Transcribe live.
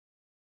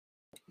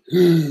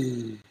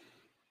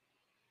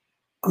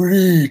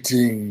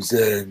Greetings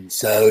and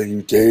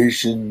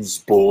salutations,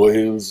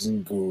 boys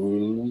and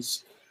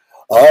ghouls.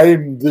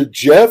 I'm the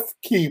Jeff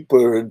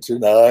Keeper, and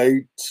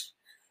tonight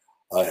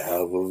I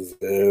have a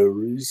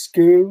very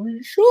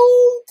scary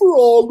show for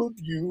all of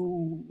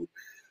you.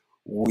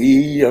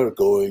 We are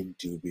going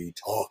to be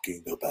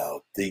talking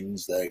about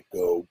things that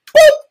go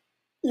pop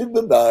in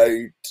the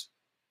night.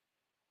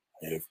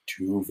 I have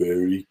two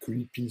very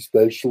creepy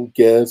special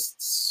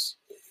guests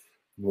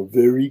from a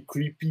very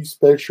creepy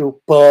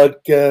special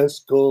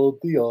podcast called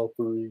The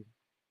Offering.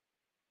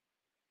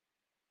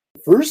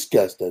 The first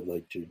guest I'd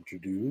like to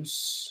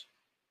introduce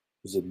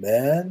is a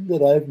man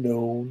that I've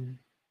known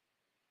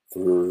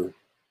for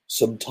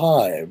some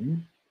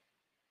time,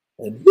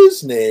 and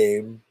his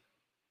name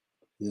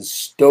is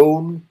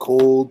Stone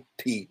Cold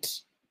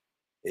Pete,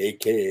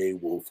 aka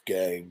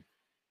Wolfgang.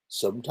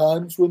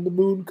 Sometimes when the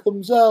moon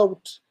comes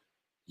out,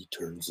 he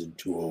turns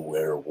into a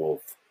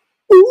werewolf.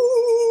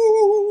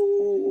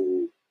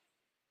 Ooh!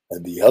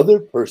 And the other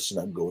person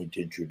I'm going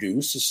to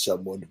introduce is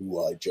someone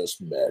who I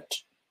just met.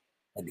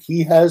 And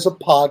he has a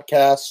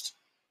podcast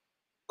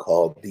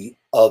called The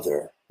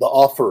Offering. The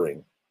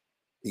Offering.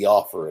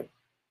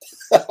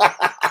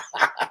 The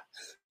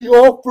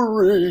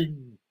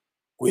Offering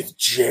with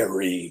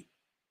Jerry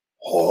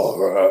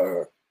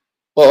Horror.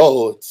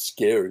 Oh, it's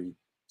scary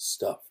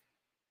stuff.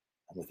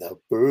 And without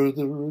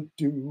further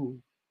ado,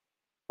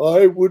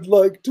 I would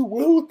like to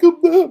welcome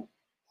them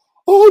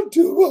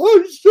onto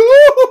my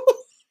show.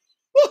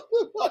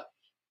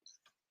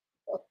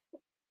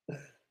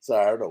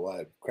 Sorry, I don't know why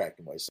I'm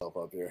cracking myself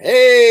up here.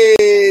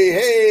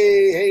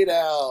 Hey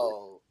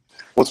now.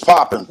 What's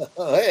popping?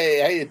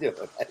 Hey, how you doing?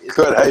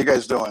 Good. How you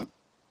guys doing?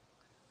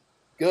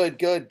 Good.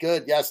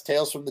 Yes,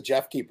 Tales from the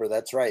Jeff Keeper.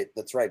 That's right,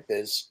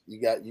 Biz.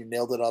 You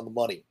nailed it on the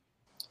money.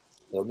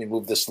 Let me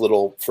move this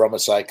little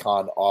Frumess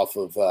icon off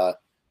of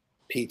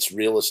Pete's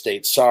real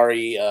estate.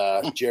 Sorry,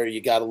 Jerry, you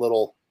got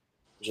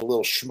there's a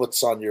little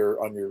schmutz on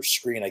your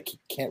screen. I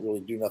can't really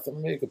do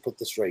nothing. Maybe I could put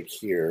this right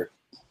here.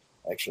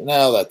 Actually,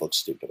 no, that looks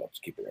stupid. I'll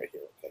just keep it right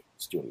here. Okay,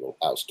 let's do a little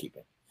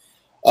housekeeping.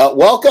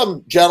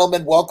 Welcome,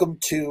 gentlemen. Welcome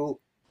to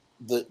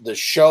the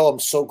show. I'm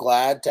so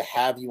glad to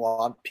have you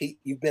on. Pete,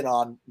 you've been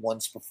on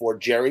once before.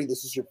 Jerry,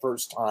 this is your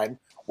first time.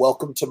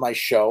 Welcome to my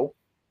show.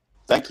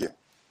 Thank you.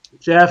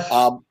 Jeff.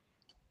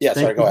 Yeah,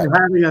 sorry, go ahead. Thank you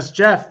for having us,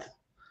 Jeff.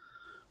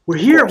 We're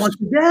here once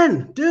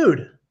again,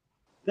 dude.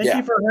 Thank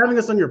you for having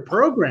us on your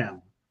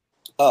program.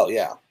 Oh,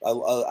 yeah.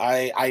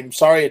 I'm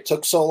sorry it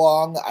took so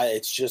long.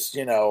 It's just,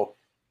 I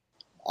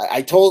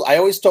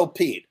always told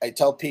Pete, I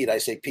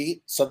say,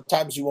 Pete,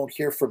 sometimes you won't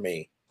hear from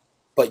me,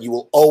 but you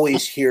will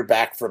always hear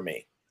back from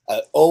me.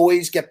 I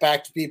always get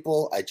back to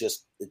people.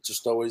 It's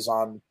just always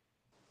on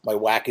my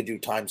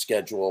wackadoo time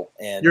schedule.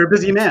 And you're a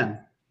busy man.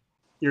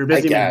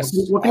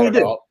 What can you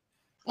do?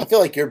 I feel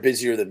like you're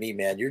busier than me,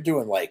 man. You're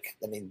doing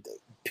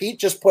Pete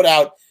just put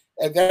out,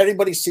 if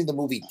anybody's seen the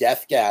movie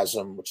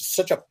Deathgasm, which is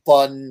such a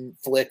fun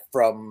flick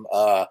from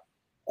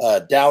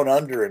down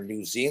under in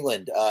New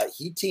Zealand,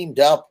 he teamed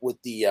up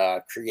with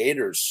the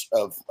creators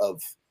of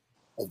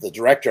the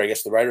director, I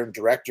guess the writer and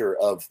director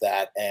of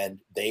that, and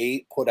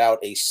they put out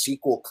a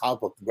sequel comic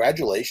book.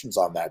 Congratulations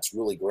on that. It's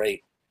really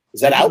great.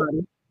 Is that out?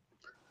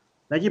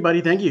 Thank you,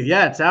 buddy. Thank you.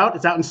 Yeah, it's out.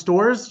 It's out in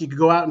stores. You can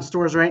go out in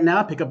stores right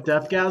now, pick up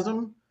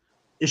Deathgasm,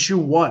 issue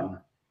 1.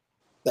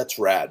 That's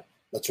rad.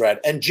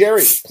 And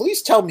Jerry,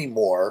 please tell me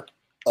more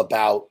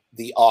about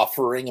The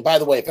Offering. And by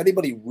the way, if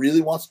anybody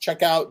really wants to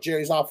check out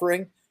Jerry's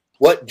Offering,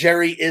 what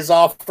Jerry is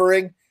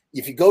offering,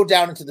 if you go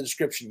down into the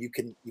description, you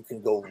can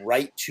go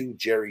right to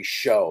Jerry's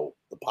show,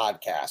 the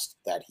podcast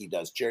that he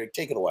does. Jerry,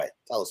 take it away.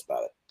 Tell us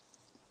about it.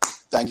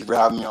 Thank you for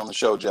having me on the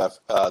show, Jeff.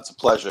 It's a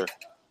pleasure.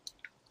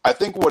 I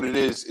think what it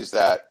is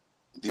that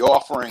The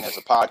Offering as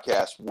a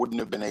podcast wouldn't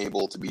have been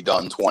able to be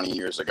done 20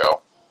 years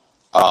ago.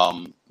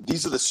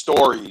 These are the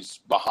stories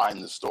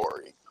behind the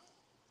story.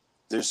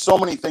 There's so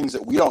many things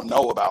that we don't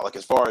know about, like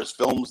as far as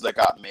films that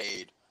got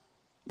made,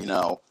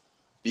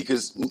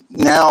 because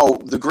now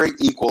the great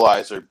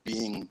equalizer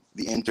being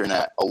the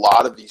internet, a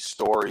lot of these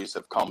stories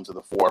have come to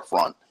the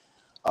forefront.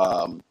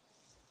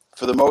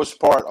 For the most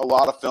part, a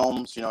lot of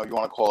films, you want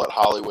to call it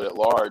Hollywood at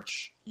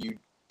large, you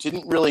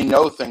didn't really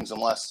know things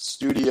unless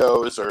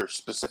studios or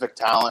specific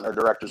talent or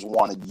directors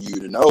wanted you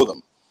to know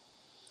them.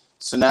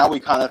 So now we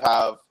kind of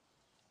have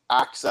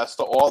access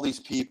to all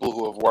these people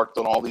who have worked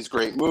on all these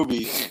great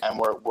movies, and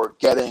we're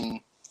getting,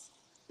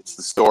 it's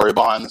the story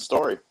behind the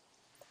story.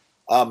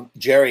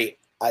 Jerry,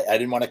 I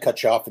didn't want to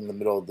cut you off in the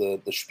middle of the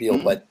spiel,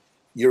 but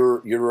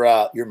your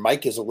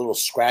mic is a little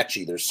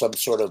scratchy. There's some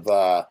sort of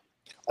I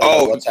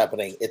don't know what's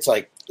happening. It's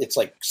like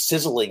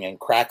sizzling and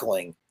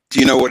crackling. Do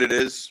you know what it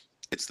is?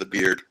 It's the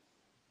beard.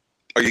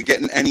 Are you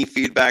getting any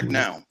feedback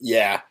now?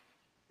 Yeah,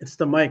 it's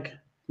the mic.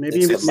 Maybe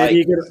you could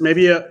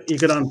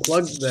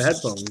unplug the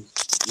headphones.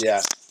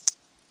 Yeah,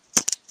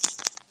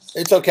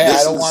 it's okay.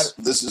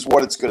 This is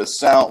what it's going to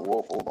sound.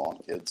 Whoa, hold on,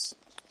 kids.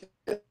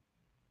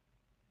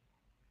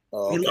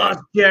 Oh, okay. We lost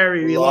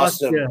Jerry. We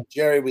lost him. you.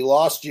 Jerry, we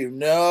lost you.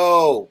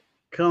 No.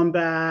 Come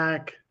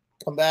back.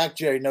 Come back,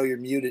 Jerry. No, you're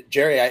muted.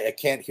 Jerry, I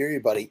can't hear you,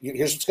 buddy.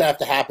 Here's what's going to have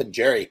to happen,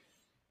 Jerry.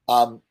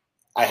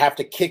 I have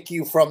to kick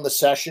you from the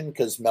session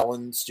because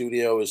Melon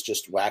Studio is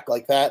just whack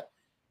like that.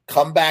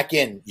 Come back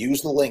in.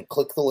 Use the link.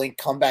 Click the link.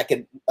 Come back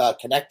and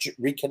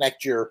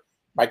reconnect your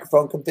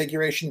microphone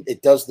configuration.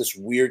 It does this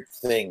weird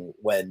thing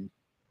when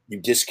you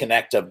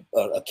disconnect a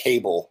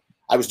cable.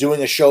 I was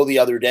doing a show the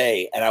other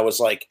day, and I was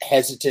like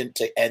hesitant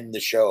to end the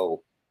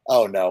show.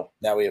 Oh, no.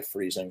 Now we have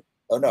freezing.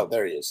 Oh, no.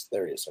 There he is.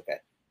 There he is. Okay.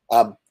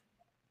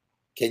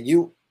 Can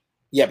you?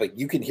 Yeah, but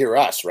you can hear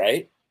us,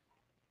 right?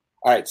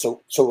 All right.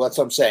 So that's what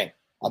I'm saying.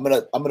 I'm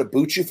gonna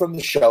boot you from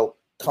the show.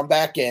 Come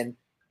back in,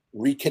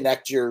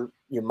 reconnect your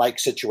mic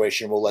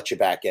situation. We'll let you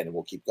back in, and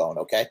we'll keep going.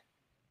 Okay.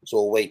 So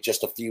we'll wait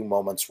just a few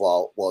moments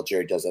while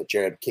Jerry does that.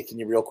 Jerry, I'm kicking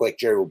you real quick.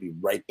 Jerry will be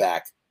right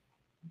back.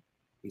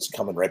 He's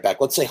coming right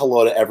back. Let's say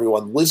hello to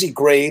everyone. Lizzie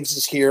Graves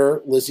is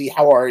here. Lizzie,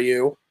 how are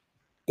you?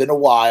 Been a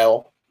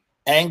while.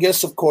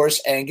 Angus, of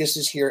course. Angus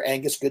is here.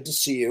 Angus, good to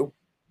see you.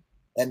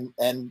 And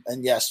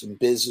yes, and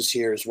Biz is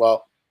here as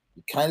well.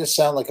 You kind of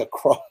sound like a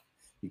cross.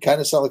 You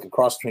kind of sound like a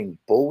cross between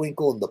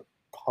Bullwinkle and the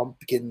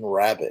Pumpkin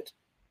Rabbit.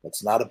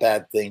 That's not a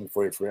bad thing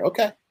for you.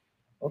 Okay.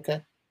 I'll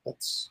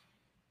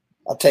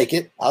take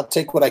it. I'll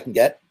take what I can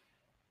get.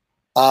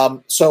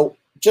 So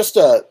just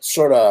a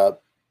sort of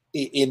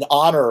in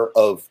honor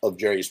of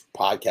Jerry's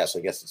podcast,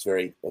 I guess it's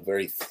a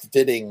very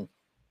fitting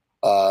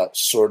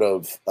sort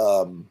of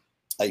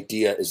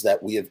idea is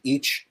that we have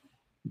each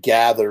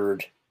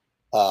gathered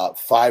 5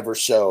 or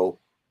so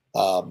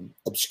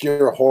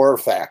obscure horror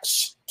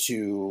facts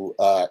to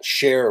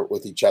share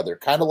with each other,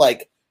 kind of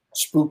like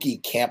spooky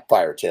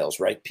campfire tales,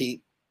 right,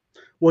 Pete?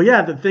 Well,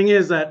 yeah. The thing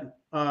is that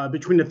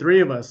between the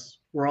 3 of us,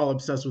 we're all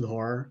obsessed with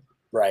horror.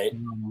 Right.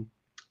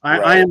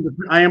 I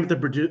am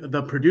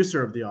the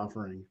producer of the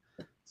offering.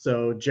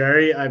 So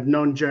Jerry, I've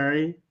known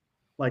Jerry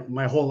like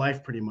my whole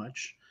life pretty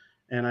much,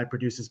 and I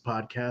produce his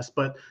podcast.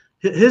 But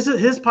his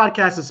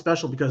podcast is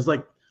special because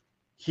like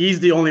he's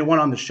the only one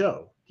on the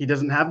show. He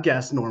doesn't have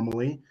guests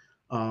normally,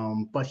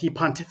 but he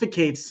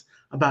pontificates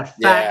about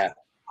facts,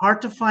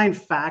 hard to find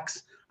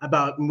facts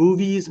about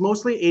movies,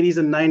 mostly 80s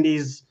and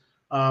 90s.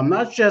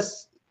 Not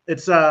just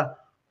it's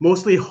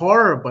mostly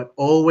horror, but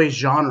always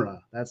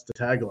genre. That's the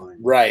tagline.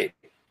 Right.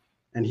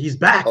 And he's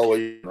back.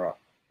 Always genre.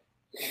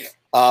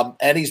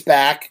 And he's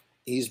back.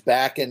 He's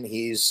back, and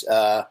he's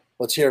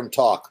let's hear him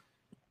talk.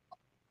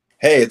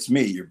 Hey, it's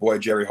me, your boy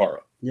Jerry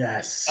Horror.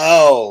 Yes.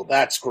 Oh,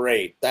 that's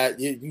great. That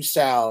you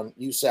sound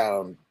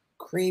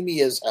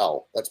creamy as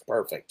hell. That's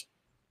perfect.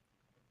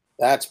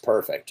 That's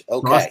perfect.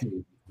 Okay.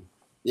 Frosty.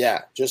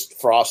 Yeah, just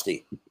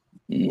frosty.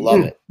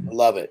 Love it.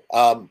 Love it.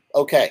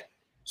 Okay.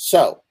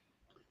 So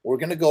we're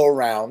gonna go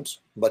around,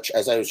 much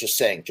as I was just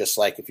saying, just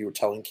like if you were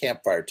telling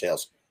campfire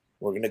tales,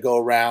 we're gonna go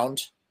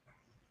around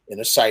in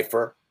a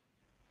cipher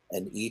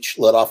and each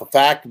let off a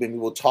fact. Maybe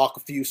we'll talk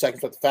a few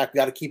seconds about the fact. We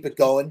got to keep it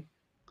going.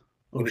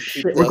 Oh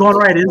shit! We're going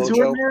right into it,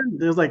 man.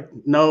 There's like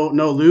no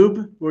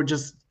lube. We're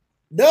just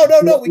no.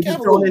 We can have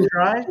a little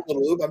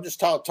lube. I'm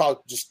just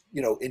just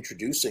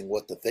introducing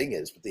what the thing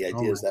is. But the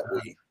idea is that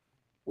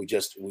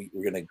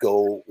we're gonna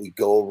go. We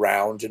go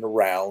around and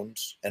around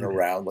and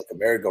around like a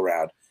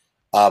merry-go-round.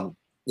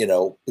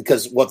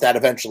 Because what that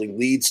eventually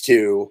leads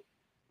to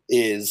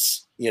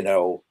is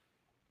it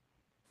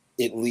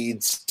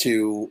leads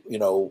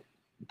to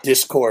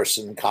discourse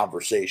and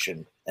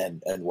conversation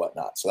and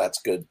whatnot. So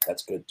that's good.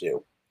 That's good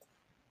too.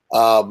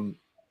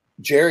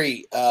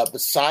 Jerry,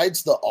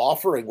 besides the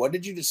offering, when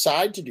did you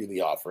decide to do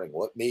the offering?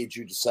 What made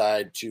you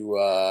decide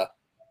to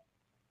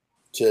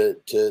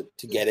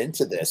get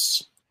into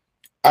this?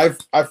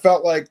 I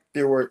felt like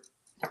there were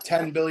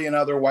 10 billion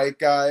other white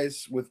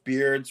guys with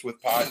beards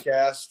with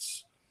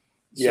podcasts.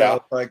 Yeah.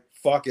 So like,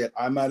 fuck it.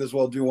 I might as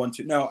well do one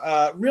too.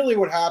 No, really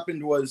what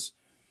happened was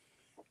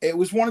it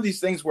was one of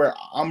these things where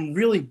I'm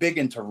really big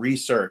into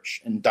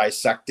research and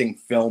dissecting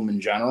film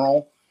in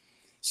general.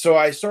 So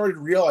I started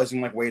realizing,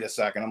 like, wait a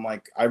second, I'm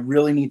like, I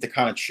really need to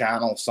kind of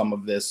channel some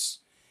of this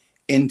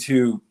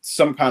into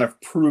some kind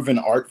of proven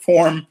art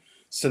form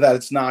so that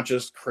it's not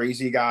just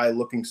crazy guy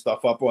looking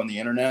stuff up on the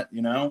internet,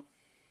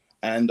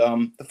 And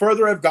the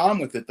further I've gone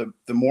with it,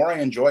 the more I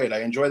enjoy it.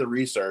 I enjoy the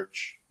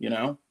research,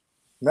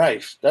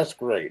 Nice. That's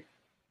great.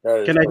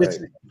 Can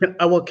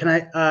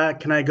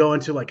I go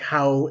into like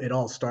how it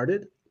all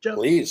started, Joe?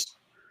 Please.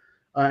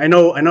 I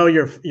know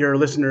your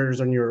listeners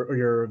and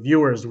your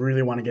viewers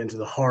really want to get into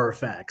the horror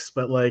facts,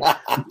 but like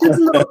just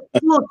a little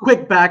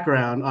quick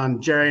background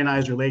on Jerry and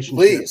I's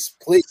relationship.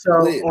 Please.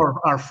 Or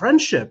our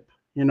friendship,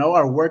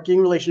 our working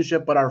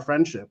relationship, but our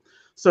friendship.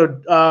 So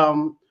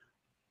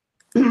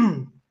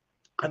I've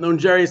known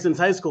Jerry since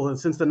high school and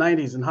since the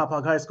 90s in Hop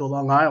Hog High School,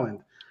 Long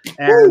Island.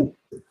 And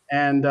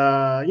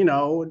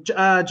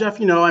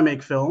Jeff, I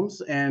make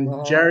films,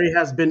 and Jerry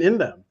has been in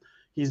them.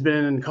 He's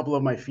been in a couple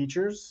of my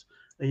features.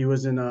 He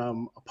was in a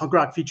punk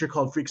rock feature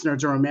called Freaks,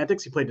 Nerds, and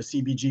Romantics. He played the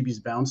CBGB's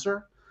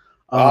bouncer.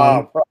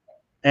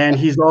 And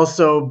he's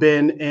also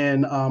been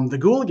in the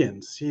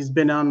Gooligans. He's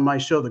been on my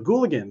show, The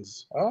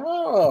Gooligans.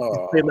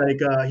 Oh.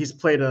 He's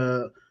played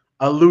a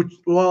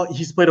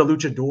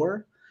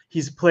luchador.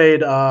 He's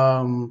played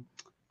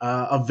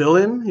a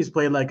villain. He's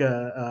played like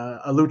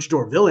a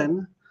luchador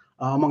villain,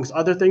 amongst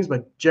other things.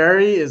 But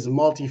Jerry is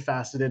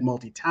multifaceted,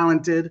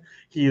 multi-talented.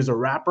 He is a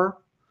rapper.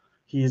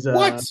 He's a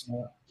What?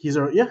 He's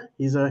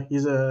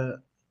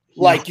a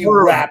Like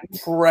you rap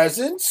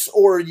presence,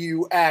 or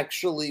you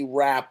actually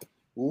rap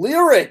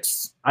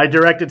lyrics? I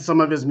directed some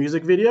of his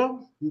music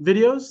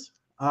videos.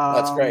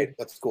 That's great.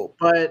 That's cool.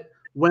 But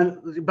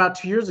when about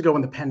 2 years ago,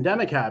 when the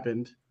pandemic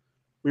happened,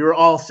 we were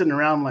all sitting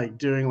around like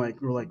doing like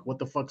we were like, what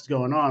the fuck's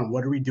going on?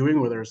 What are we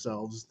doing with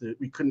ourselves? That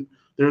we couldn't.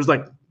 There was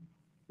like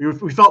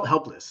we felt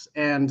helpless,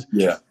 and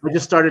I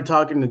just started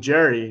talking to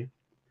Jerry,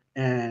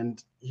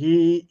 and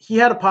he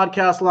had a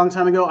podcast a long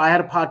time ago. I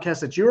had a podcast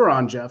that you were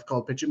on, Jeff,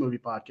 called Pitch It Movie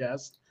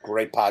Podcast.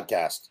 Great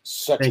podcast.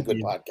 Such a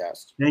good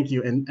podcast. Thank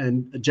you.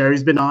 And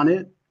Jerry's been on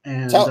it.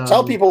 And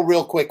tell people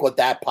real quick what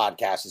that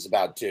podcast is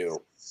about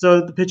too.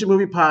 So the Pitch It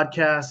Movie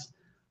Podcast,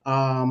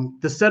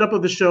 the setup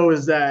of the show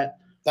is that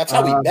that's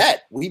how we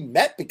met. We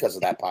met because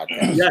of that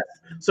podcast. Yes.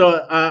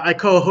 So I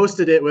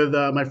co-hosted it with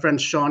my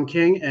friends Sean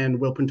King and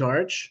Will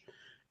Puntarich,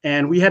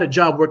 and we had a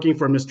job working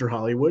for Mr.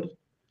 Hollywood,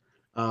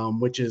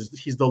 which is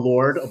he's the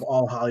lord of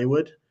all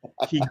Hollywood.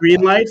 He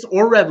green lights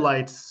or red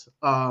lights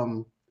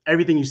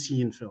everything you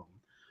see in film.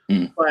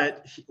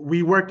 But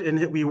we worked in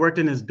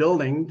his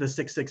building, the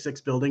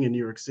 666 building in New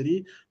York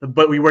City.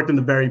 But we worked in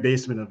the very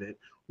basement of it,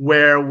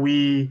 where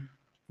we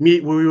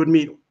would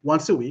meet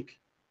once a week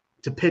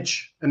to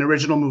pitch an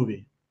original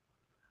movie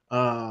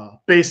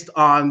based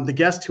on the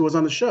guest who was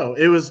on the show.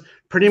 It was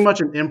pretty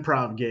much an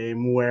improv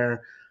game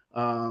where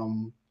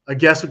a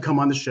guest would come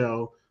on the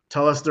show,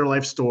 tell us their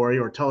life story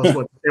or tell us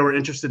what they were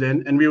interested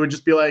in, and we would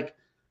just be like,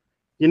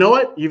 you know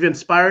what? You've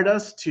inspired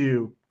us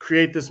to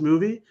create this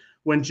movie.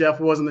 When Jeff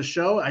was on the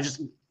show, I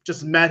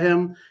just met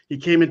him. He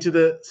came into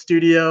the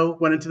studio,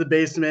 went into the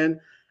basement,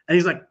 and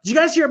he's like, "Did you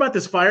guys hear about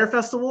this fire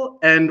festival?"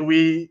 And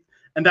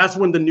that's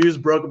when the news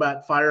broke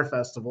about Fire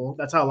Festival.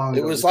 That's how long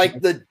it was. Like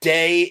the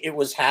day it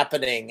was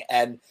happening,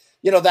 and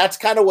that's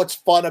kind of what's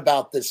fun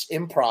about this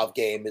improv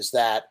game is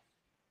that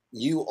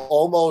you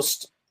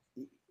almost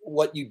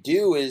what you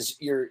do is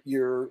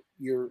you're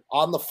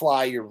on the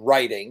fly. You're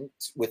writing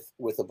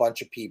with a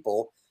bunch of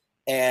people.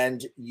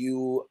 And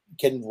you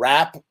can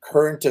wrap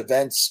current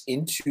events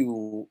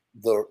into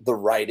the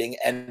writing.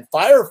 And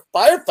Fire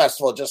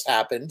Festival just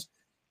happened,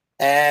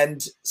 and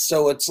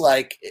so it's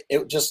like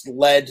it just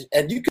led.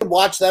 And you can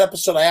watch that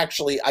episode.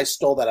 I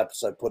stole that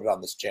episode, put it on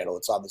this channel.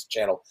 It's on this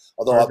channel.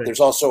 Although there's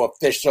also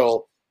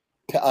official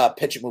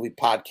Pitch It Movie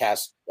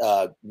Podcast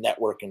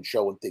network and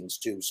show and things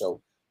too.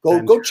 So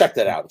go check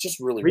that out. It's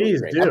just really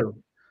great.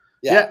 Do.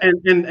 Yeah,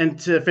 and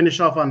to finish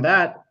off on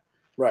that.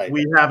 Right.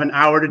 We have an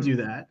hour to do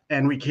that,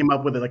 and we came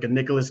up with like a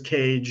Nicolas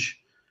Cage,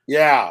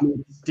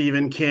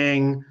 Stephen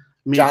King,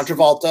 John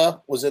Travolta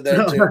was in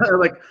there too.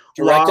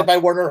 Directed by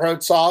Werner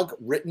Herzog,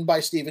 written by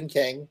Stephen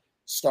King,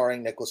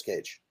 starring Nicolas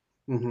Cage.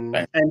 Mm-hmm.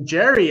 And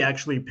Jerry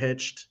actually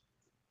pitched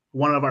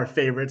one of our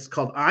favorites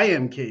called "I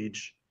Am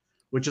Cage,"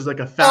 which is like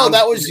a found. Oh,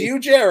 that was you,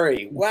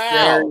 Jerry!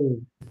 Wow.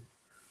 Jerry.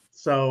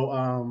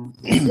 So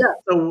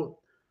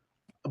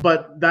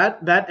but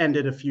that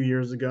ended a few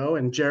years ago,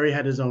 and Jerry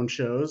had his own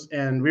shows,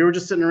 and we were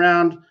just sitting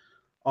around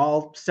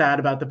all sad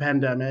about the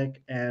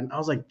pandemic. And I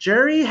was like,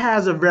 Jerry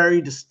has a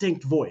very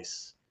distinct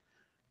voice,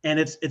 and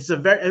it's a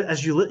very,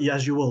 as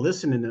you will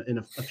listen in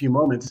a few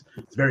moments,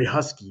 it's very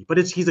husky, but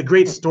he's a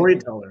great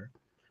storyteller.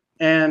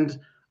 And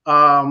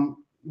the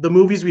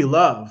movies we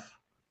love,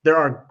 there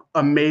are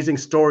amazing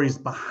stories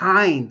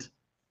behind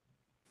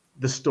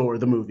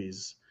the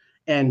movies.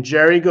 And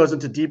Jerry goes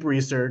into deep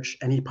research,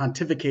 and he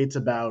pontificates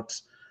about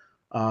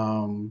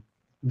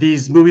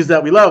these movies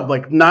that we love,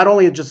 like not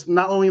only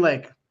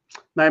like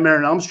Nightmare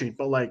on Elm Street,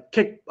 but like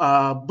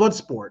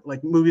Bloodsport,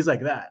 like movies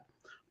like that.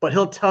 But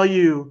he'll tell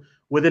you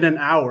within an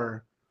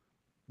hour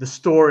the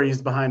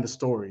stories behind the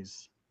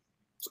stories.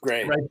 It's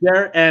great, right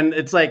there. And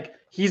it's like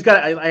he's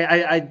got.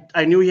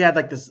 I knew he had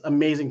like this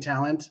amazing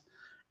talent,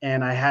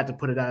 and I had to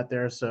put it out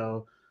there.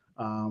 So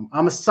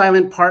I'm a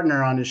silent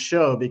partner on his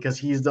show because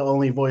he's the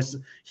only voice.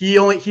 He's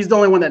the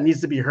only one that needs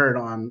to be heard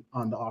on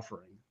The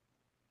Offering.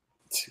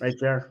 Right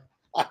there.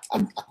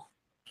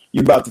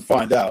 You're about to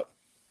find out.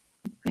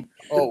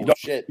 Oh,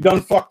 shit. You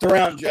done fucked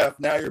around, Jeff.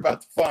 Now you're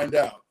about to find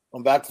out.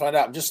 I'm about to find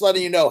out. I'm just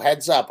letting you know,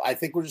 heads up. I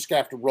think we're just going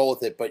to have to roll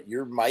with it, but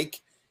your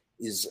mic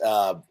is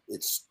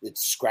it's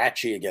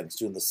scratchy again. It's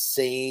doing the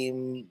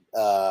same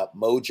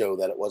mojo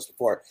that it was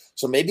before.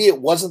 So maybe it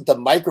wasn't the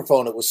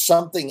microphone. It was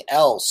something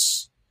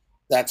else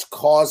that's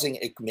causing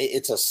it.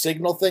 It's a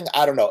signal thing.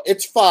 I don't know.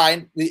 It's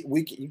fine.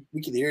 We can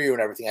hear you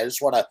and everything. I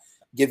just want to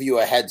give you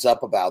a heads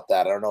up about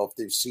that. I don't know if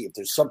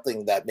there's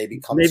something that maybe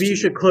comes. Maybe you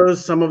should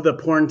close some of the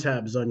porn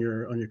tabs on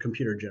your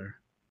computer, Jer.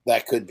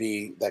 That could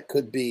be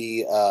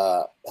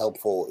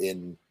helpful.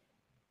 It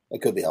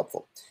could be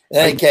helpful. In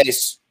any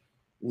case,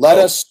 let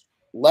us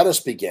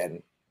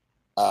begin.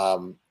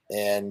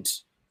 And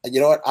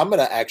you know what? I'm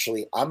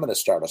gonna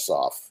start us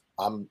off.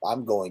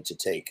 I'm going to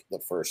take the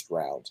first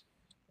round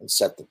and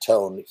set the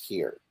tone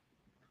here.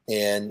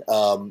 And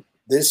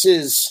this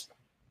is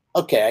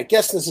okay, I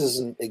guess this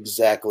isn't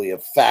exactly a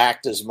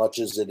fact as much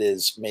as it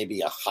is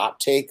maybe a hot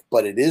take,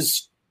 but it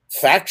is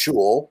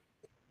factual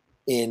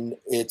in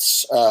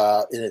its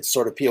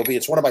sort of POV.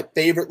 It's one of my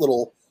favorite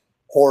little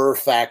horror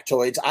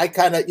factoids. I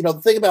kind of,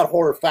 the thing about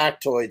horror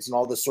factoids and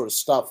all this sort of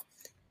stuff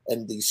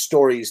and these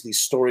stories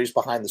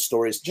behind the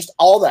stories, just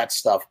all that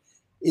stuff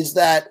is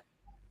that,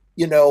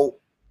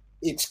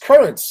 it's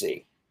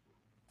currency.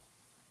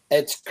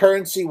 It's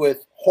currency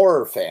with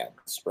horror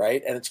fans,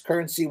 right? And it's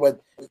currency when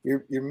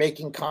you're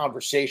making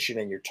conversation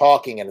and you're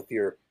talking. And if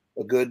you're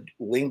a good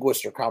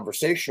linguist or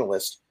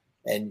conversationalist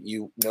and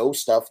you know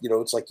stuff,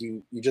 it's like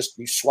you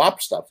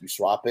swap stuff, you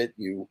swap it,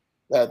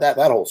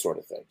 that whole sort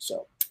of thing.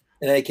 So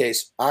in any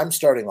case, I'm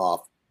starting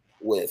off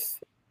with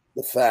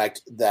the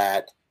fact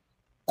that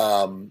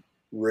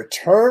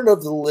Return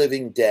of the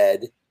Living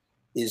Dead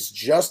is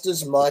just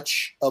as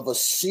much of a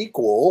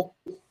sequel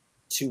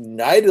to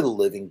Night of the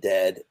Living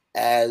Dead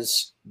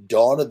as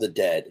Dawn of the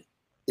Dead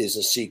is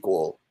a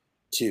sequel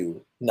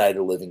to Night of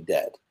the Living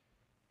Dead.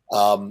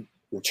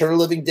 Return of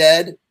the Living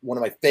Dead, one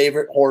of my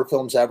favorite horror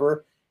films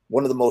ever,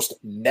 one of the most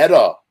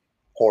meta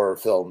horror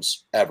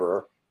films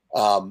ever.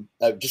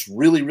 Just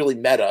really, really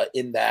meta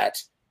in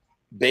that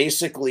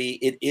basically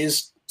it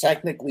is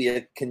technically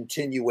a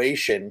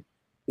continuation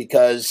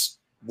because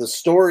the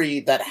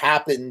story that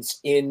happens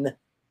in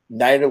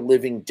Night of the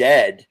Living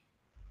Dead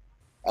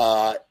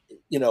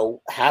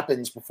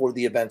happens before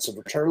the events of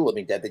Return of the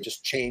Living Dead. They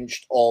just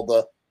changed all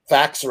the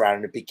facts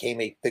around it. It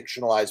became a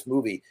fictionalized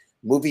movie.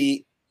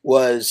 Movie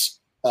was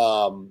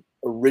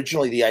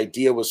originally the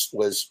idea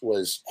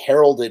was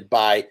heralded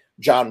by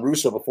John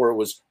Russo before it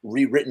was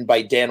rewritten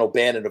by Dan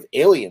O'Bannon of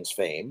Aliens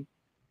fame.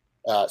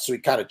 So he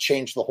kind of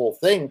changed the whole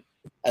thing.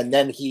 And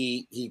then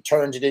he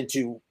turned it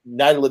into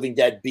Night of the Living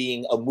Dead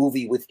being a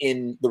movie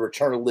within the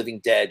Return of the Living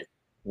Dead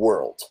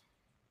world.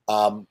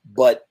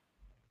 But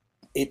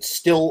it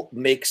still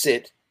makes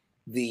it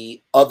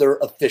the other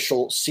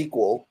official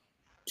sequel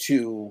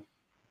to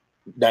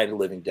Night of the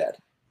Living Dead.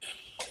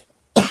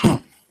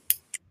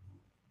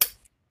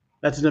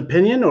 That's an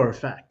opinion or a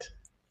fact?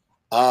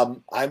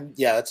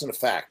 That's a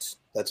fact.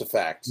 That's a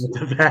fact.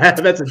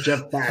 That's a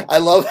Jeff fact. I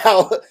love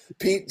how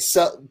Pete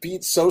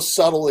so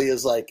subtly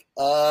is like,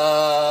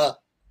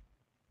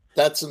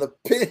 that's an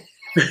opinion.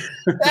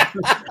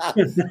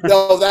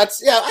 No,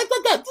 I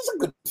thought that's a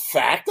good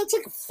fact. That's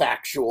like a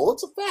factual.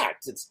 It's a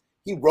fact.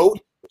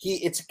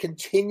 It's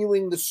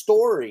continuing the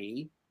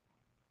story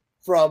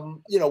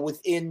from,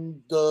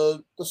 within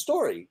the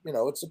story.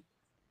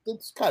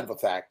 It's kind of a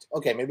fact.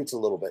 Okay, maybe it's a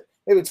little bit.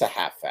 Maybe it's a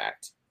half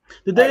fact.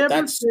 Did they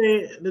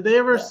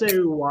ever say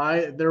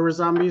why there were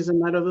zombies in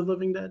Night of the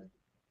Living Dead?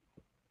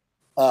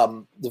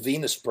 The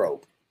Venus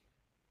probe.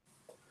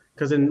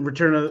 Because in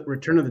Return of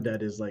the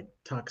Dead is like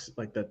toxic,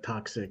 like the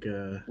toxic.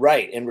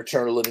 Right, in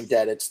Return of the Living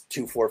Dead, it's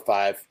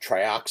 2,4,5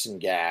 trioxin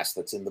gas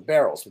that's in the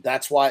barrels. But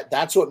that's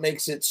what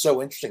makes it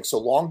so interesting. So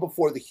long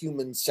before the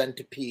Human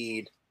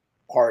Centipede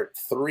Part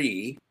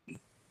 3,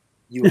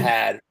 you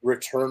had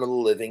Return of the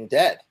Living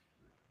Dead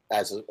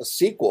as a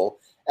sequel,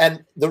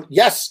 and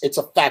yes, it's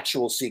a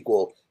factual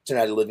sequel to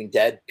Night of the Living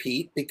Dead,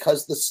 Pete,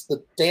 because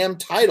the damn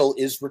title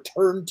is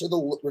Return of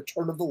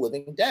the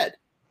Living Dead.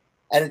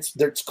 And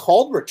it's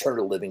called Return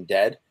of the Living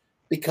Dead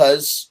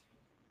because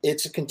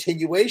it's a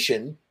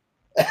continuation.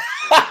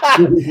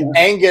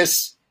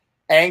 Angus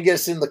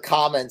in the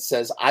comments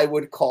says, I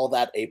would call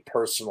that a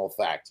personal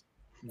fact.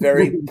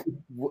 Very,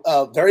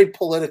 very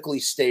politically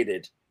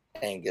stated,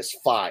 Angus.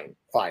 Fine.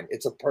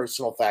 It's a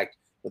personal fact,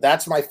 but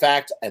that's my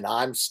fact, and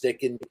I'm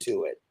sticking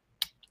to it.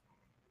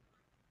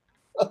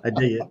 I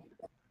dig it.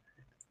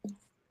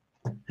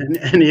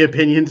 Any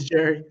opinions,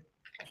 Jerry?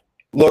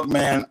 Look,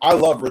 man, I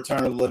love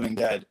Return of the Living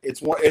Dead.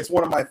 It's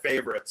one of my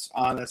favorites.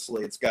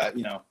 Honestly, it's got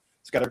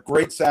a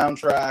great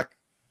soundtrack,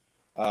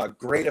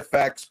 great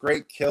effects,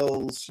 great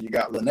kills. You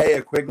got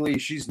Linnea Quigley;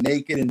 she's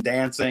naked and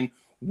dancing.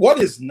 What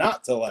is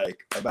not to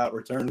like about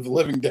Return of the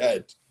Living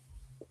Dead?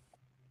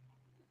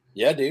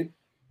 Yeah, dude.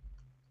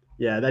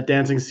 Yeah, that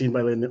dancing scene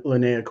by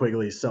Linnea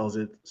Quigley sells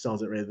it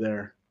right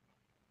there.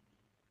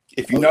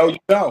 If you know, you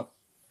know.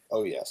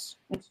 Oh yes.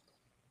 All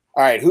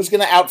right, who's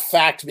going to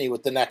out-fact me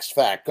with the next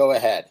fact? Go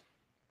ahead.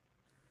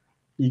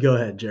 You go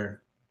ahead, Jared.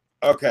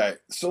 Okay,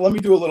 so let me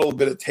do a little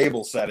bit of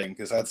table setting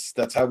because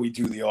that's how we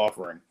do the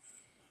offering.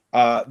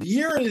 The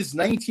year is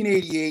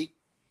 1988,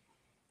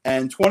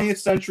 and 20th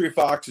Century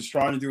Fox is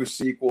trying to do a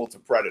sequel to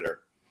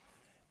Predator.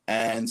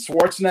 And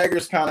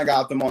Schwarzenegger's kind of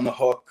got them on the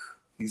hook.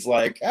 He's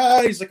like,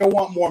 I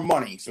want more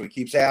money. So he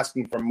keeps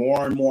asking for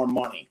more and more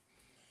money.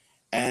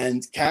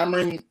 And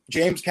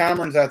James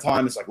Cameron at that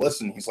time is like,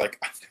 listen, he's like,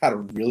 I've got a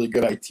really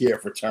good idea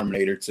for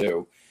Terminator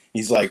 2.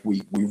 He's like,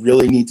 we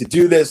really need to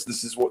do this.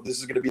 This is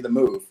going to be the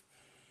move.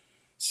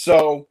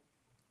 So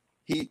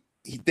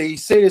they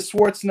say to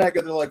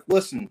Schwarzenegger, they're like,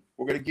 listen,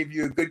 we're going to give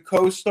you a good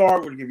co-star.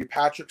 We're going to give you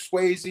Patrick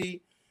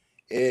Swayze.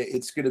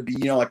 It's going to be,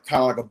 like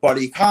kind of like a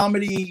buddy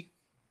comedy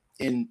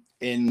in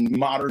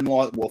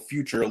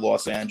future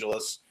Los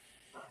Angeles.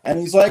 And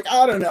he's like,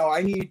 I don't know,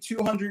 I need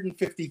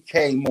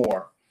 $250K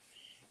more.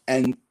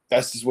 And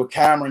this is what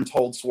Cameron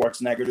told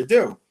Schwarzenegger to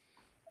do.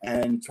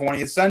 And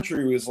 20th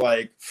Century was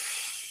like,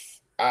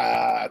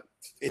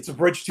 it's a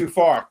bridge too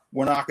far.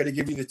 We're not going to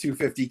give you the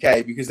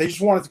 $250K, because they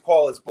just wanted to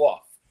call his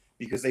bluff,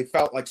 because they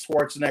felt like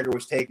Schwarzenegger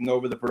was taking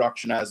over the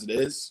production as it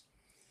is.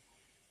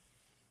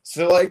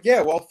 So like,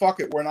 yeah, well, fuck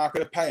it. We're not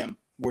going to pay him.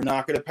 We're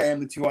not going to pay him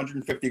the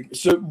 $250.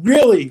 So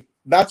really,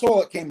 that's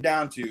all it came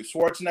down to.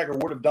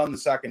 Schwarzenegger would have done the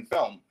second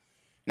film.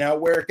 Now,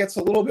 where it gets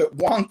a little bit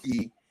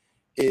wonky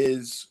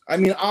is, I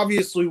mean,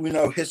 obviously we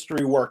know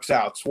history works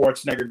out.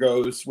 Schwarzenegger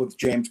goes with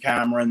James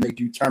Cameron. They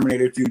do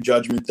Terminator 2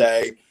 Judgment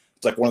Day.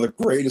 It's like one of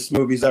the greatest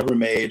movies ever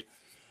made.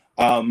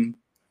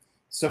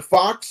 So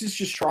Fox is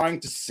just trying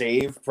to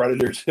save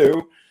Predator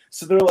 2.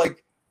 So they're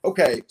like,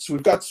 okay, so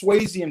we've got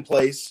Swayze in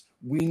place.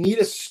 We need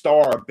a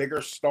star, a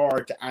bigger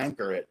star to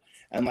anchor it.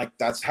 And like,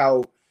 that's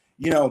how,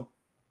 you know,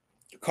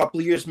 a couple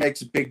of years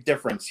makes a big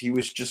difference. He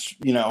was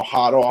just, you know,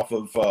 hot off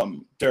of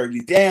Dirty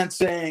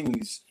Dancing.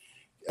 He's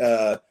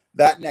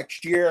that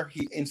next year,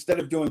 he, instead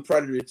of doing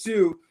Predator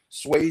 2,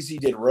 Swayze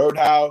did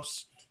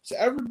Roadhouse. So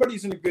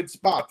everybody's in a good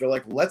spot. They're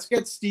like, let's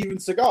get Steven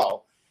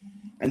Seagal.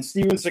 And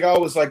Steven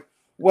Seagal was like,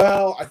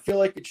 well, I feel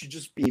like it should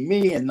just be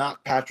me and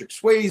not Patrick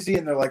Swayze.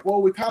 And they're like,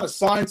 well, we kind of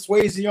signed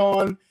Swayze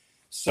on.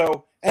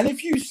 So, and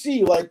if you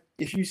see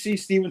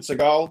Steven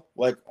Seagal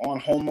like on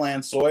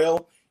Homeland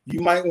soil, you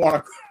might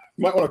want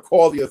to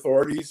call the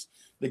authorities.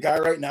 The guy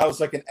right now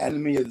is like an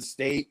enemy of the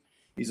state.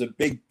 He's a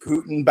big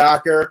Putin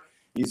backer.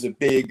 He's a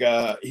big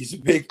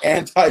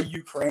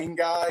anti-Ukraine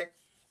guy,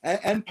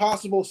 and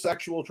possible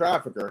sexual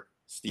trafficker,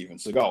 Steven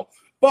Seagal.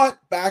 But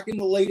back in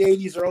the late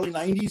 80s, early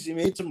 90s, he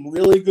made some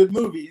really good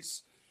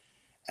movies.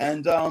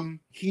 And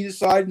he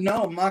decided,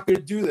 no, I'm not going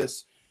to do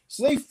this.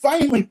 So they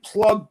finally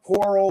plugged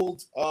poor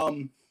old,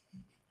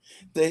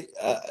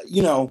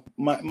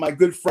 my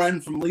good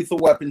friend from Lethal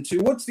Weapon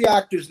 2. What's the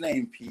actor's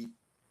name, Pete?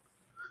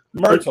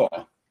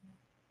 Murtaugh.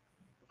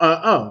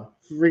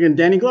 Friggin'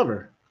 Danny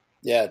Glover.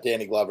 Yeah,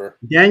 Danny Glover.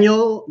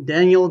 Daniel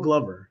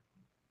Glover.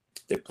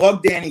 They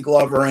plug Danny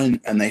Glover in,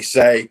 and they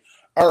say,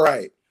 all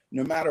right,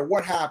 no matter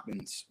what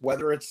happens,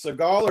 whether it's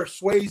Seagal or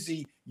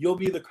Swayze, you'll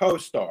be the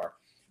co-star.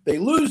 They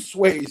lose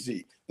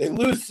Swayze. They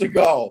lose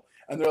Seagal.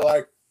 And they're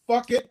like,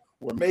 fuck it.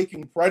 We're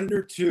making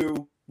Predator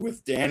 2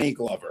 with Danny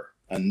Glover.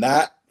 And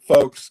that,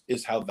 folks,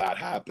 is how that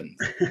happens.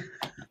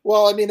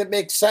 Well, I mean, it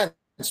makes sense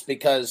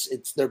because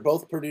they're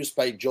both produced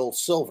by Joel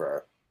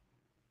Silver.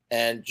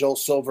 And Joel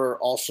Silver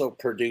also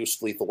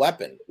produced Lethal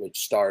Weapon, which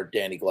starred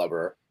Danny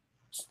Glover.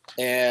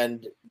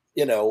 And,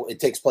 you know, it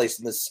takes place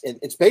in this.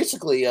 It's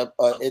basically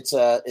it's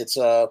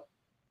a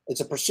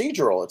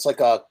procedural.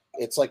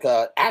 It's like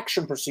a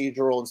action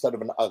procedural instead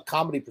of a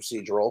comedy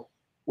procedural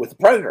with a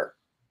Predator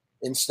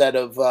instead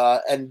of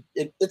and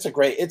it's a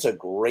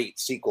great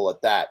sequel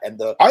at that.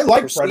 And I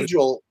like procedural.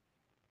 Predator.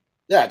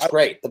 Yeah, it's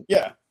great.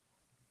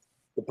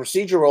 The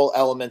procedural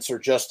elements are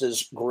just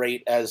as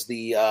great as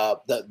the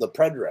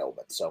Predator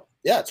elements. So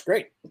yeah, it's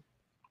great.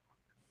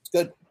 It's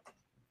good.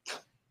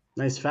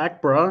 Nice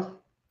fact, bro.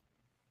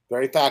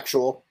 Very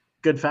factual.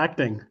 Good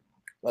facting.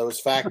 That was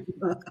fact.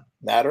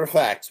 Matter of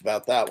fact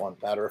about that one.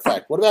 Matter of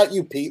fact. What about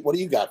you, Pete? What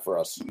do you got for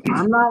us?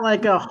 I'm not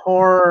like a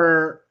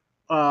horror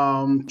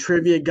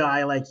trivia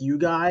guy like you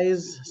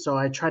guys, so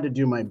I try to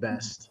do my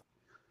best.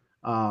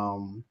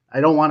 I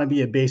don't want to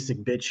be a basic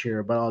bitch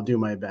here, but I'll do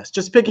my best.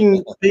 Just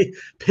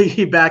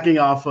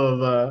piggybacking off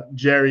of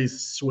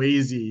Jerry's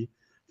Swayze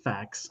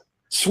facts.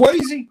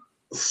 Swayze.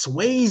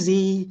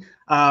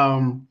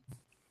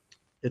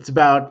 It's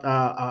about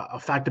a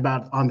fact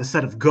about on the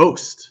set of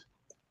Ghost,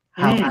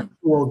 how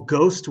actual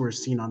ghosts were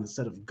seen on the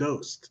set of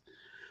Ghost.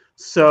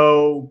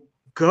 So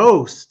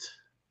Ghost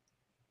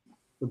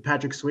with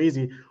Patrick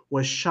Swayze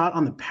was shot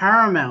on the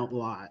Paramount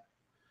lot.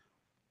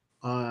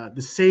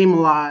 The same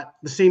lot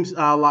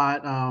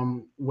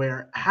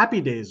where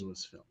Happy Days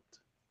was filmed.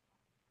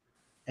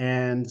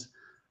 And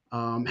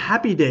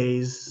Happy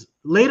Days,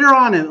 later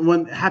on,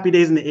 when Happy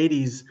Days in the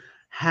 80s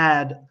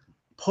had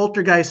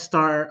Poltergeist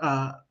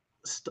star,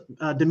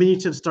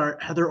 diminutive star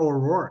Heather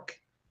O'Rourke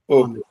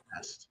on the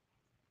cast.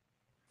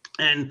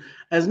 And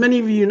as many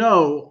of you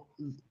know,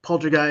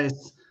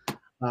 Poltergeist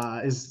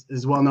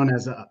is well known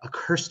as a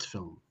cursed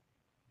film,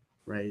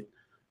 right?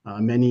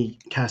 Many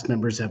cast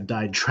members have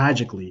died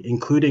tragically,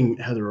 including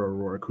Heather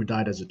O'Rourke, who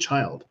died as a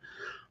child.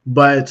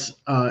 But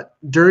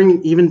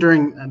during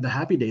the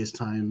Happy Days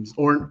times,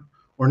 or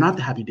not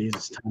the Happy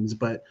Days times,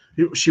 but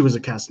she was a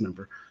cast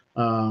member.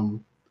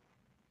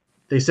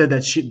 They said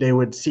that they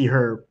would see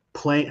her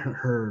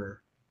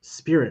her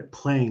spirit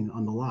playing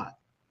on the lot,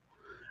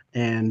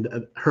 and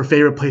her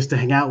favorite place to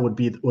hang out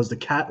was the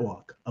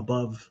catwalk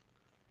above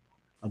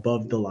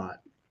the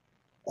lot.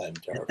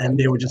 And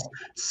they were just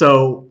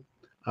so.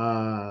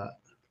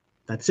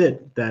 That's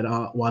it. That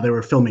while they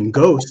were filming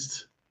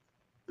Ghost,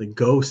 the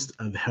ghost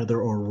of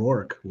Heather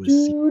O'Rourke was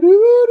seen.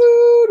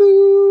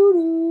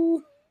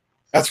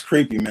 That's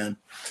creepy, man.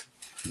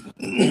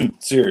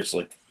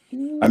 Seriously.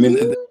 I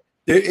mean,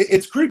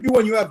 it's creepy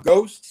when you have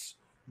ghosts,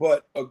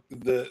 but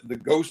the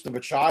ghost of a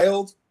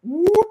child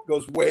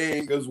goes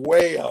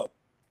way up.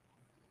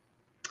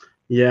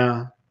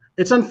 Yeah,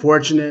 it's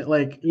unfortunate.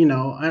 Like, you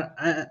know,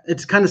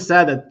 it's kind of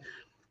sad that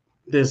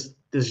this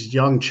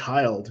young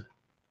child,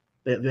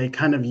 they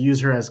kind of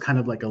use her as kind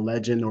of like a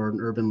legend or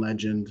an urban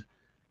legend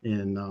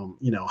in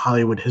you know,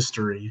 Hollywood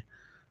history.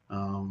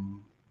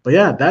 But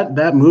yeah,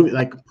 that movie,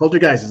 like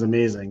Poltergeist, is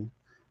amazing.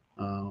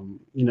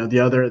 You know,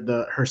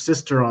 the her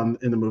sister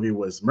in the movie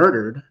was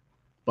murdered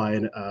by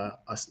an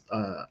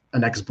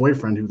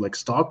ex-boyfriend who like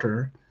stalked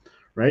her.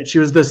 Right, she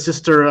was the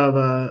sister of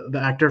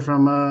the actor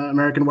from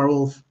American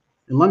Werewolf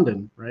in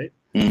London. Right.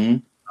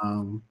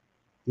 Mm-hmm.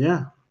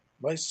 Yeah.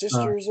 My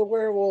sister is a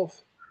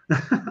werewolf.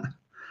 But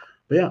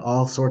yeah,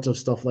 all sorts of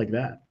stuff like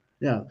that.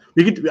 Yeah,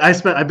 we could.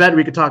 I bet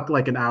we could talk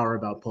like an hour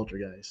about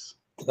Poltergeist.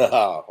 Oh,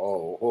 ho,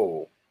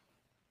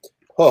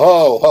 ho,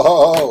 ho,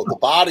 ho, ho. The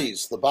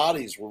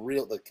bodies were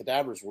real. The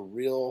cadavers were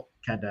real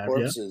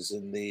corpses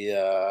in the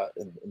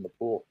in the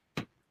pool.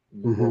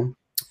 Mm-hmm.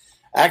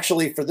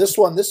 Actually, for this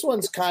one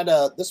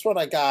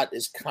I got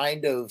is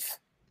kind of,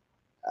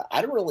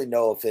 I don't really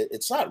know if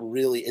it's not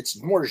really,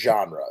 it's more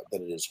genre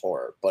than it is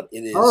horror, but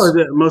it is. Oh, is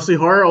it mostly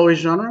horror, always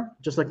genre,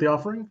 just like The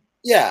Offering?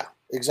 Yeah,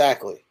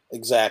 exactly.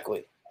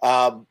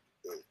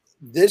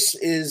 This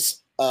is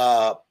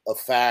a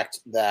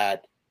fact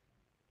that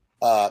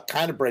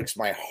kind of breaks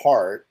my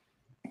heart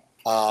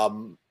a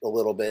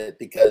little bit,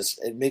 because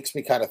it makes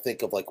me kind of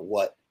think of like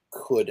what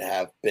could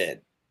have been.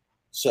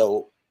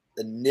 So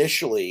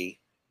initially,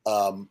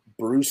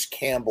 Bruce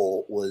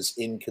Campbell was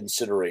in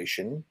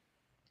consideration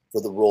for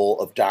the role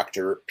of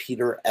Dr.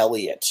 Peter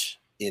Elliott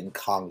in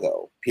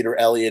Congo. Peter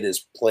Elliott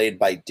is played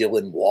by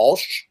Dylan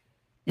Walsh.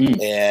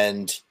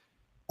 And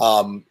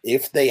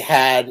if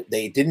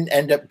they didn't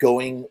end up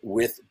going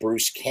with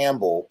Bruce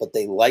Campbell, but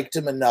they liked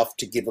him enough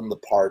to give him the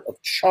part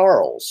of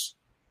Charles,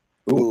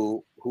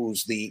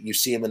 who's you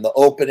see him in the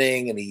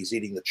opening, and he's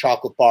eating the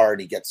chocolate bar,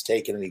 and he gets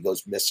taken and he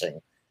goes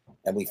missing.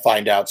 And we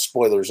find out,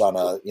 spoilers on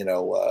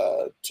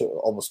to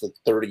almost a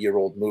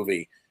 30-year-old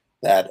movie,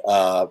 that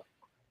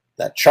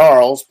that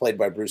Charles, played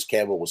by Bruce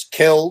Campbell, was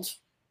killed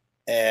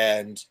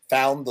and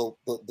found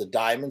the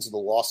diamonds in the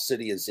lost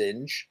city of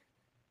Zinj.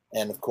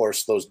 And of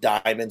course, those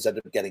diamonds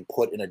ended up getting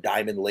put in a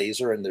diamond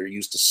laser, and they're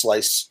used to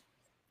slice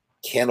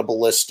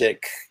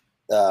cannibalistic,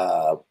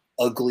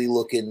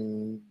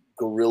 ugly-looking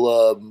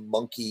gorilla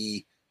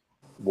monkey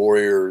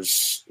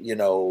warriors,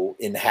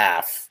 in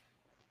half.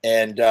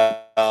 And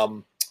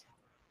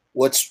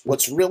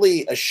what's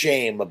really a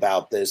shame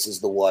about this is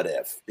the what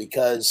if,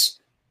 because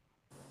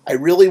I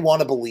really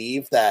want to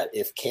believe that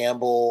if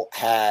Campbell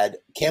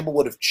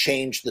would have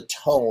changed the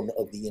tone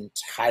of the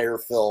entire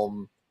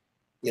film,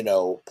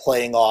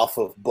 playing off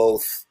of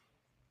both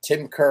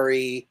Tim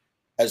Curry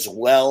as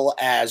well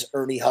as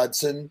Ernie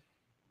Hudson.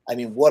 I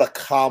mean, what a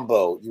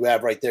combo you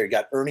have right there. You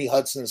got Ernie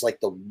Hudson as like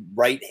the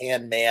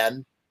right-hand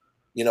man,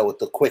 with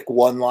the quick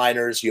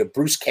one-liners. You have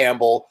Bruce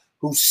Campbell,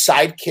 whose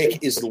sidekick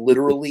is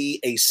literally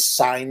a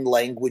sign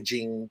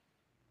languaging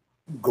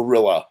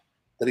gorilla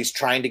that he's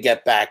trying to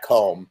get back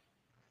home,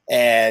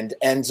 and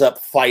ends up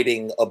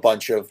fighting a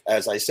bunch of,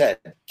 as I said,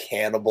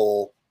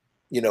 cannibal,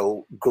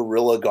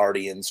 guerrilla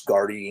guardians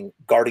guarding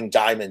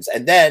diamonds.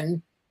 And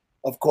then,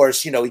 of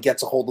course, he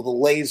gets a hold of the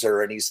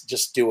laser, and he's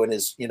just doing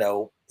his,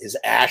 his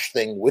Ash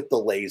thing with the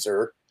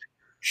laser,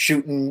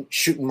 shooting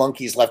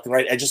monkeys left and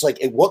right. And just like,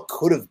 what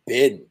could have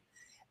been.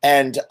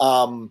 And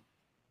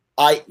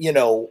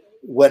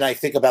when I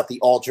think about the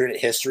alternate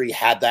history,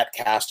 had that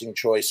casting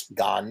choice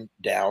gone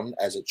down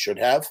as it should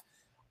have,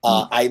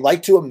 I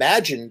like to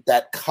imagine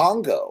that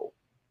Congo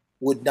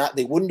wouldn't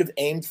have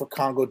aimed for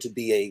Congo to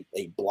be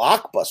a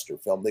blockbuster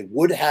film. It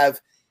would have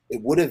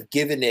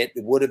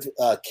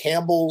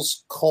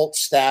Campbell's cult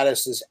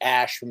status as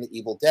Ash from The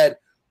Evil Dead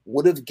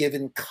would have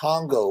given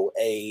Congo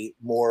a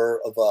more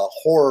of a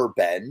horror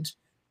bend.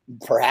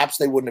 Perhaps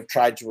they wouldn't have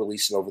tried to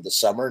release it over the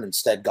summer and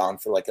instead gone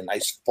for like a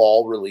nice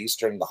fall release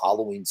during the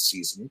Halloween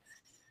season,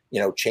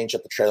 change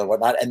up the trailer and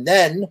whatnot. And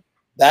then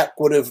that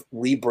would have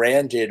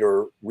rebranded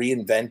or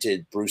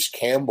reinvented Bruce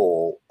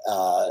Campbell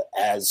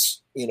as,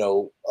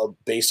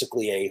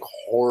 basically a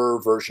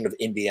horror version of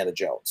Indiana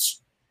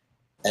Jones.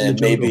 And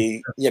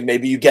maybe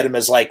you get him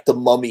as like the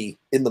Mummy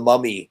in The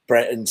Mummy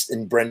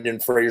in Brendan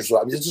Fraser's.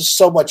 I mean, there's just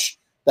so much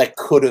that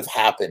could have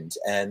happened,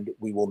 and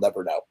we will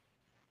never know.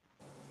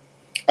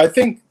 I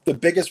think the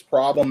biggest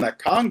problem that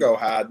Congo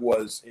had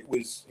was it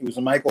was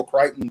a Michael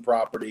Crichton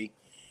property,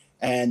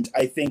 and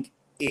I think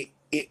it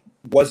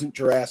wasn't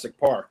Jurassic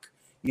Park.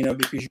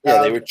 Because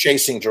they were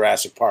chasing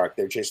Jurassic Park.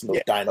 They were chasing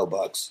those dino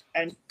bugs.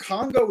 And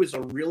Congo is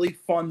a really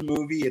fun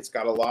movie. It's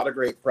got a lot of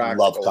great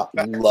practical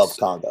effects. Love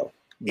Congo.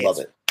 Love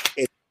it.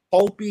 It's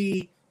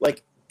pulpy.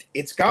 Like,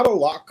 it's got a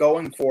lot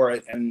going for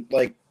it. And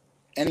like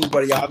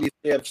anybody,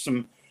 obviously have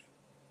some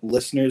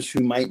listeners who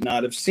might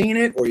not have seen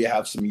it, or you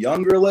have some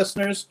younger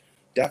listeners,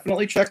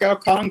 definitely check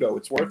out Congo.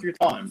 It's worth your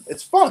time.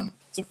 It's fun.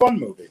 It's a fun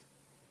movie.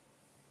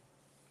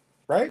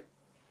 Right?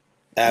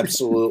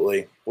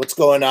 Absolutely. What's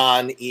going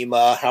on,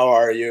 Ema? How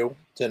are you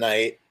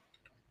tonight?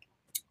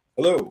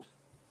 Hello.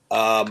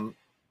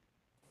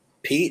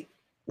 Pete,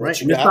 what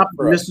you got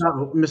for us?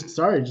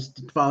 Sorry,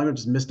 just following up,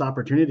 just missed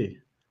opportunity.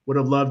 would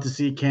have loved to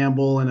see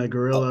Campbell in a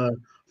gorilla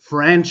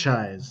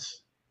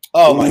franchise.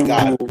 Oh my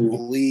God,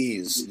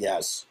 please,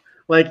 yes.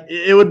 Like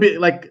it would be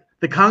like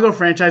the Congo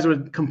franchise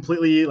would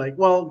completely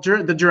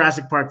the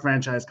Jurassic Park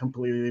franchise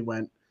completely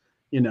went,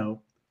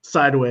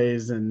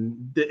 sideways,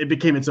 and it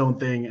became its own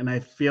thing. And I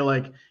feel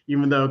like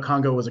even though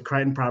Congo was a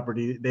Crichton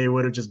property, they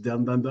would have just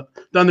done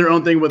their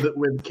own thing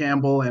with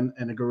Campbell and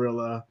a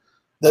gorilla.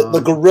 The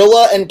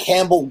gorilla and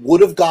Campbell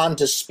would have gone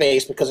to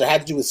space because it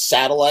had to do with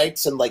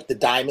satellites and like the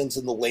diamonds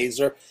and the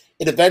laser.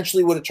 It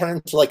eventually would have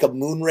turned into like a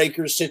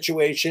Moonraker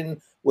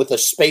situation with a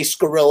space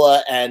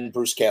gorilla and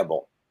Bruce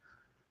Campbell.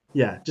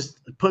 Yeah, just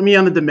put me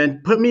in the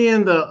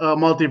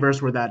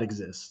multiverse where that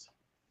exists.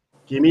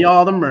 Give me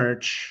all the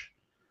merch.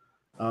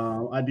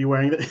 I'd be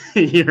wearing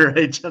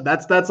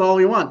the that's all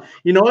we want.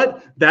 You know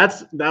what?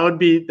 That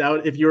would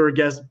if you were a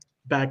guest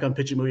back on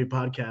Pitching Movie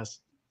Podcast,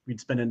 we'd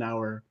spend an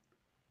hour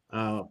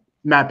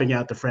mapping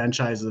out the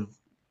franchise of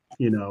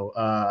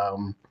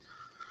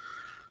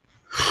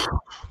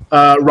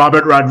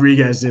Robert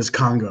Rodriguez's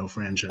Congo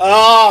franchise.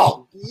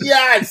 Oh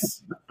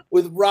yes,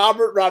 with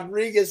Robert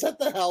Rodriguez at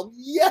the helm.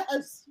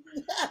 Yes.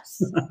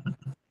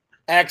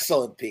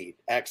 Excellent, Pete.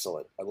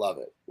 Excellent. I love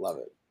it.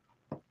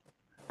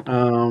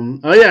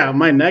 Oh yeah,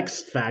 my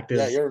next fact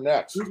is you're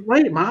next.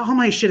 Right, all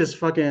my shit is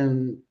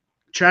fucking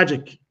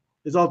tragic.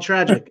 It's all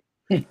tragic.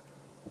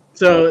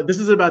 So this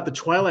is about the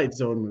Twilight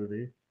Zone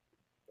movie.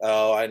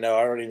 Oh, I know.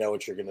 I already know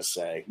what you're gonna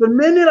say. The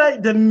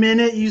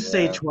minute you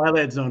say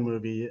Twilight Zone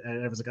movie,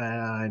 I was like,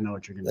 I know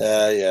what you're gonna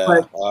say. Yeah.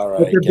 But, all right.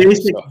 But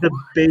the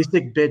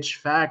basic bitch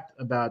fact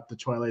about the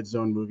Twilight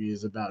Zone movie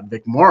is about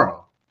Vic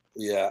Morrow.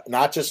 Yeah,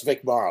 not just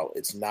Vic Morrow.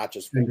 It's not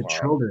just Vic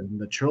Morrow.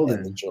 The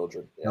children.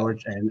 Yeah.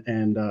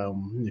 And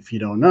if you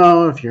don't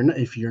know, if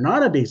you're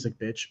not a basic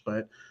bitch,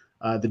 but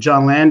the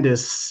John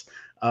Landis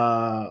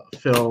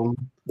film,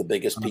 the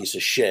biggest piece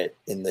of shit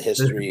in the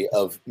history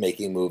of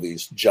making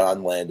movies,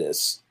 John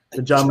Landis.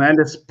 The John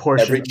Landis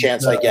portion. Every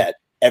chance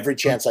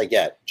I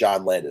get,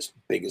 John Landis,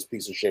 biggest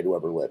piece of shit who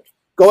ever lived.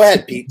 Go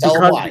ahead, Pete. Tell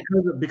him why.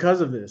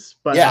 Because of this.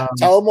 But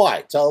tell him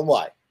why.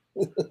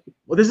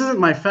 Well, this isn't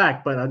my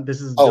fact, but this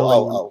is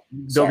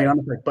building on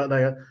the fact. But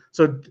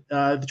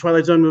the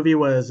Twilight Zone movie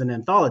was an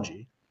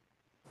anthology.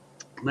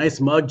 Nice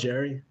mug,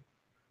 Jerry.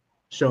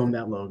 Show him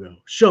that logo.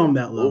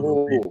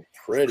 Ooh,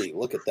 pretty.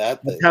 Look at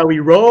that thing. That's how we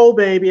roll,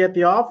 baby, at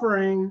the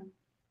offering.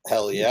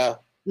 Hell yeah.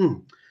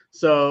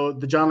 So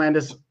the John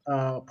Landis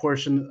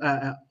portion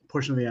of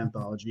the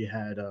anthology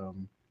had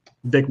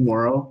Vic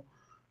Morrow.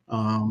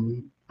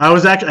 I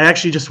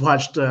actually just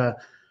watched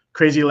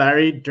Crazy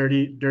Larry,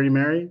 Dirty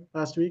Mary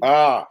last week.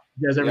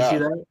 You guys ever see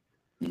that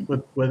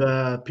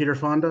with Peter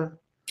Fonda?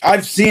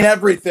 I've seen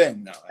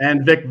everything. No.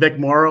 And Vic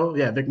Morrow.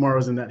 Yeah, Vic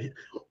Morrow's in that.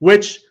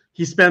 Which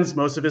he spends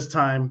most of his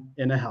time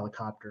in a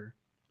helicopter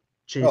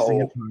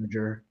chasing a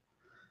tanager.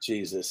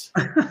 Jesus.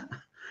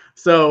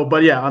 So,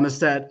 but yeah, on the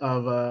set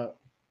of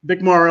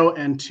Vic Morrow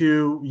and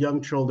two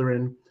young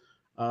children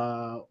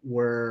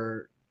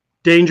were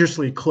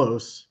dangerously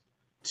close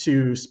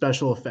to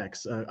special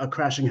effects, a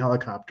crashing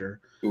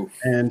helicopter. Oof.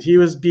 And he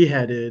was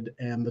beheaded,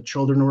 and the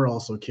children were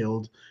also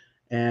killed.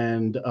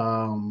 And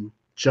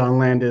John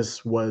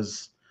Landis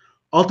was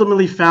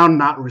ultimately found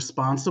not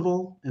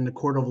responsible in the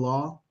court of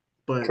law,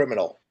 but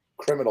criminal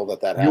that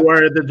happened. You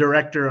are the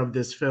director of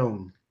this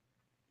film.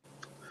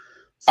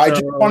 I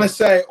just want to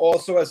say,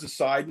 also as a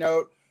side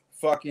note,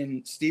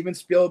 fucking Steven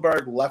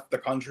Spielberg left the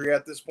country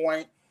at this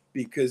point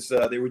because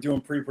they were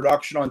doing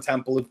pre-production on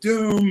Temple of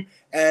Doom,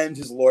 and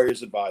his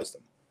lawyers advised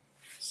him.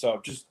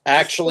 So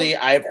actually,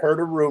 I've heard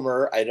a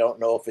rumor. I don't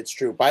know if it's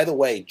true. By the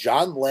way,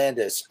 John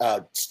Landis,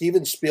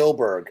 Steven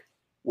Spielberg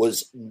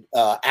was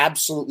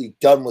absolutely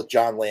done with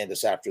John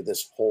Landis after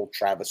this whole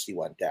travesty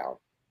went down.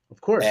 Of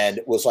course. And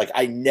was like,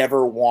 I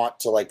never want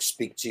to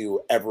speak to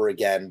you ever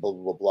again, blah,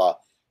 blah, blah.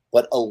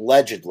 But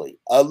allegedly,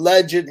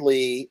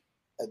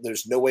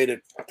 there's no way to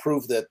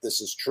prove that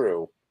this is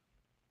true,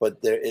 but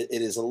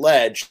it is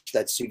alleged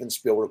that Steven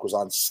Spielberg was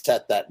on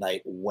set that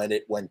night when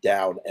it went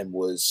down and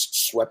was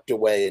swept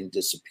away and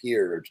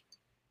disappeared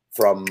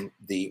from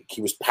he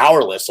was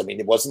powerless. I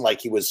mean, it wasn't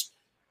like he was,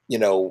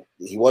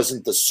 he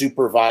wasn't the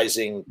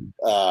supervising,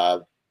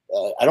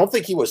 I don't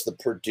think he was the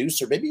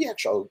producer. Maybe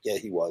actually,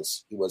 he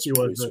was. He was.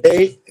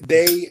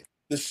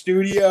 The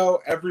studio,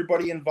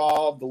 everybody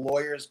involved, the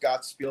lawyers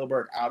got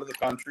Spielberg out of the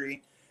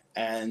country,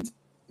 and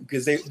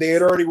because they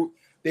had already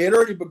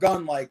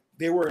begun,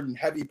 they were in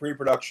heavy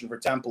pre-production for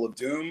Temple of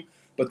Doom,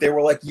 but they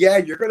were like, yeah,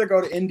 you're going to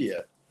go to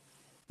India.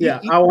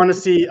 Yeah, I want to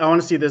see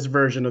this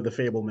version of the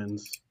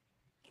Fabelmans.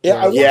 Yeah,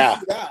 I want to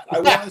see that. I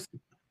want to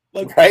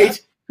see,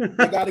 right.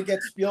 They got to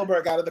get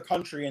Spielberg out of the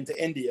country into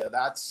India.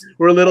 That's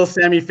where little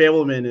Sammy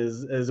Fabelman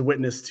is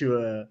witness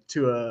to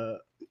a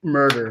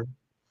murder.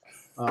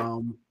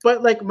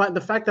 But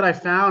the fact that I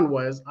found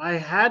was I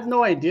had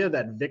no idea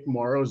that Vic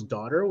Morrow's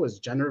daughter is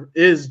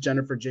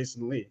Jennifer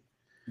Jason Leigh.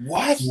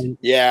 What?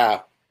 Yeah,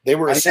 they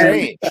were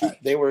estranged.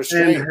 They were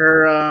estranged.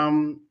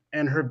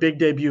 And her big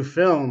debut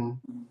film,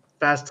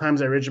 Fast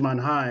Times at Ridgemont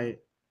High,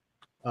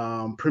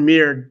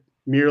 premiered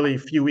merely a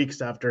few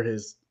weeks after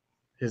his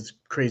his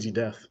crazy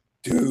death.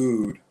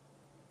 Dude,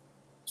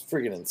 It's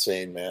freaking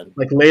insane, man.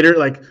 Like later,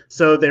 like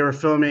so they were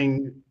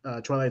filming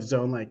Twilight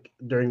Zone like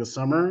during the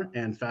summer,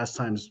 and Fast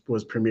Times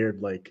was premiered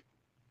like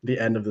the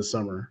end of the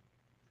summer.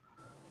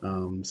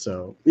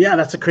 So yeah,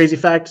 that's a crazy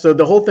fact. So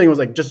the whole thing was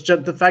like just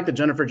the fact that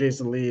Jennifer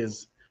Jason Leigh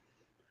is,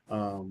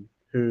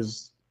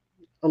 who's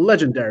a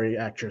legendary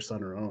actress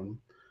on her own,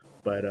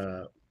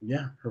 but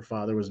yeah, her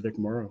father was Vic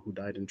Morrow, who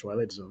died in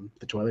Twilight Zone,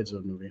 the Twilight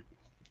Zone movie.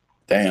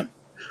 damn.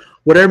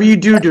 Whatever you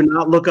do, do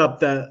not look up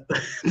that.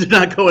 Do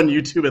not go on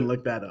YouTube and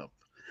look that up.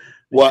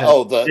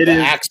 Well, the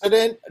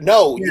accident?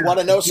 No, you want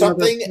to know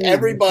something?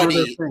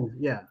 Everybody.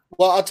 Yeah.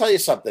 Well, I'll tell you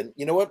something.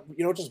 You know what?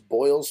 You know what just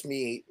boils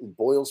me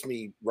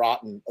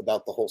rotten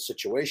about the whole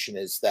situation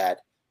is that,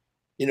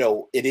 you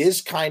know,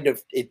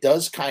 it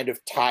does kind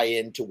of tie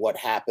into what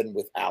happened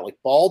with Alec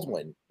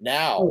Baldwin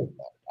now,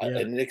 in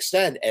an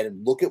extent.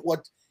 And look at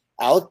what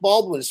Alec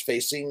Baldwin is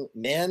facing: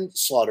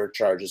 manslaughter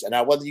charges. And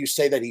now, whether you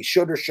say that he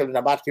should or shouldn't,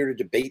 I'm not here to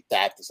debate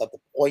that. That's not the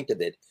point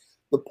of it.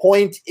 The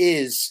point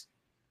is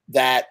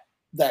that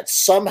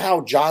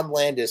somehow John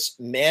Landis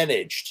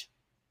managed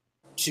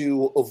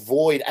to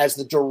avoid, as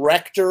the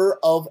director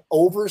of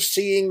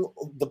overseeing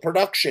the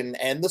production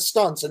and the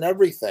stunts and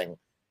everything,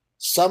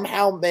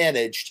 somehow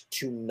managed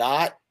to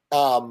not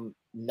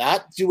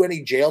do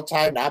any jail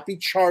time, not be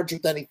charged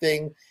with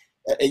anything.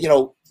 You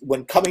know,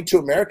 when Coming to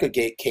America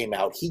came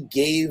out, he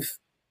gave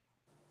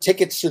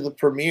tickets to the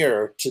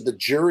premiere to the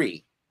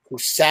jury who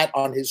sat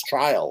on his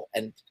trial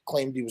and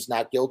claimed he was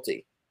not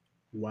guilty.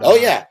 Wow. Oh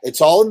yeah,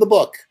 it's all in the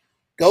book.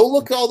 Go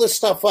look all this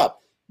stuff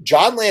up.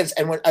 John Landis,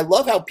 and I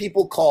love how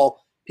people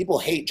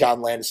hate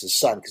John Landis'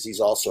 son because he's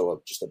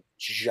also just a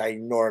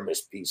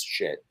ginormous piece of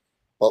shit.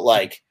 But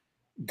like,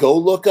 go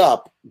look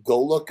all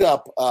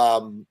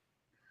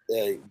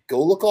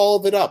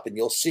of it up, and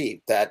you'll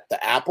see that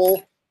the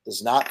apple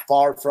does not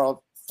fall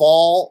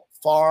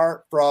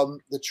far from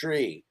the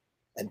tree.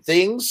 And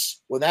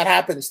things, when that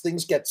happens,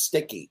 things get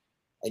sticky.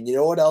 And you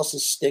know what else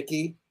is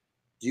sticky?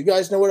 Do you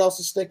guys know what else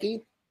is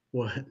sticky?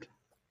 What?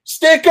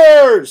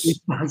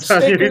 Stickers!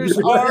 Stickers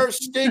are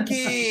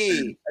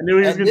sticky. I knew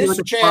he was going to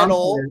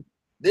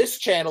this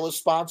channel is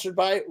sponsored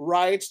by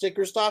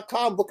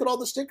riotstickers.com. Look at all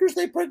the stickers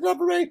they printed up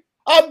already.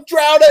 I'm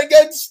drowning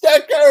in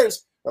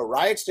stickers. Now,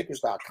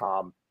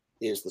 riotstickers.com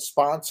is the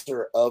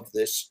sponsor of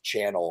this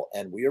channel,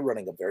 and we are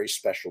running a very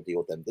special deal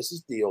with them. This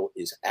deal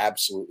is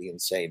absolutely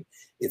insane.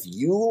 If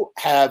you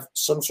have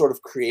some sort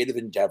of creative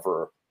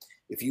endeavor,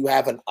 if you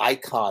have an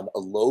icon, a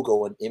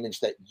logo, an image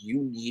that you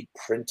need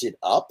printed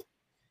up,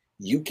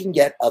 you can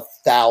get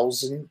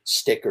 1,000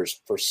 stickers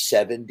for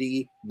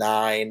 $79.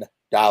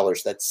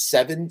 That's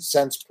 7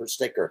 cents per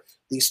sticker.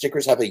 These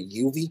stickers have a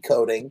UV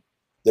coating.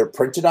 They're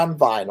printed on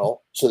vinyl,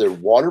 so they're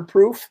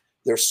waterproof,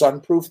 they're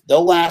sunproof.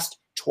 They'll last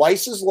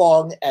twice as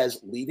long as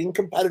leading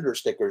competitor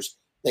stickers.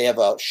 They have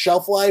a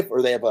shelf life,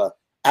 or they have a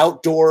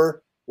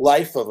outdoor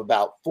life of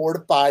about 4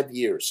 to 5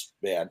 years,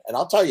 man. And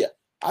I'll tell you,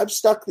 I've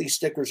stuck these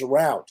stickers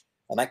around,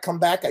 and I come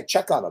back, I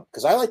check on them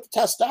because I like to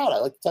test out. I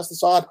like to test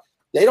this on.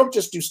 They don't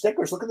just do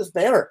stickers. Look at this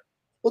banner.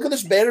 Look at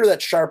this banner that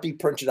Sharpie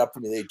printed up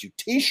for me. They do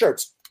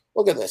T-shirts.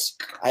 Look at this.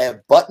 I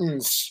have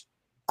buttons.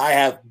 I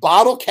have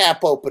bottle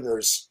cap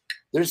openers.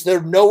 There's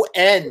no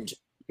end.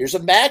 Here's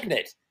a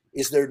magnet.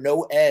 Is there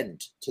no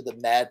end to the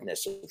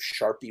madness of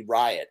Sharpie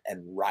Riot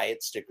and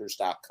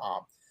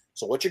riotstickers.com?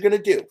 So what you're going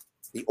to do,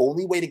 the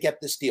only way to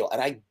get this deal,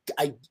 and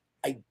I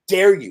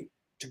dare you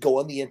to go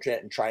on the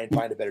internet and try and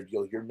find a better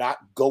deal. You're not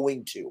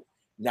going to.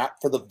 Not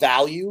for the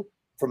value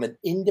from an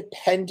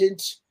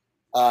independent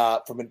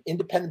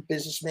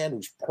businessman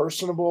who's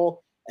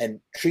personable and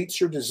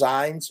treats your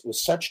designs with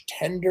such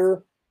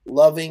tender,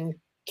 loving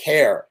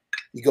care.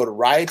 You go to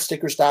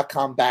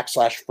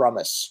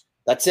riotstickers.com/Frumess.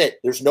 That's it.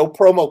 There's no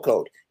promo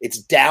code. It's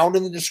down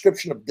in the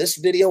description of this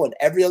video and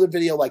every other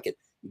video like it.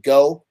 You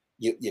go,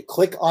 you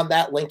click on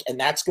that link, and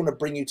that's going to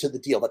bring you to the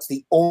deal. That's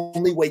the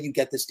only way you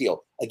get this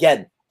deal.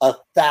 Again,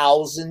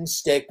 1,000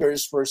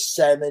 stickers for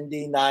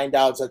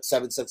 $79. That's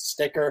 7 cents a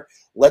sticker.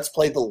 Let's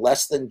play the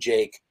Less Than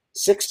Jake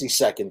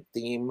 60-second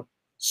theme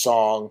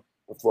song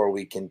before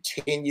we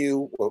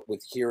continue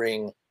with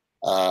hearing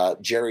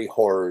Jerry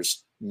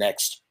Horror's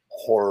next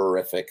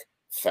horrific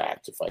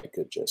fact. If I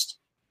could just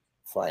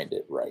find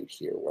it right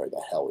here. Where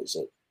the hell is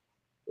it?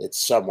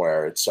 It's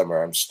somewhere.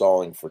 I'm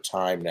stalling for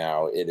time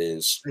now. It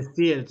is. I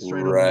see it. It's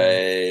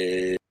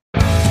right.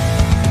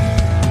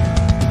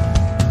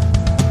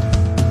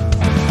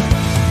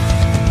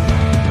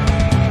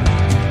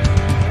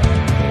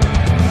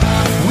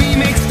 We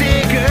make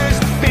stickers,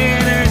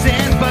 banners,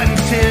 and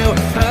buttons too.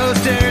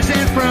 Posters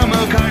and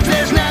promo cards.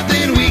 There's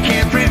nothing we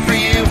can't print for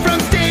you.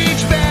 From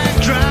stage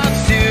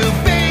backdrops to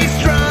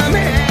bass drum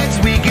heads,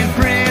 we can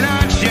print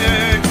on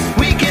shirts.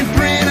 We can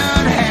print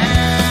on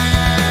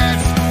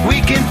hats.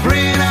 We can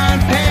print on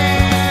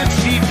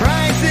pants. Cheap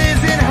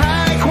prices and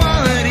high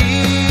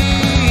quality.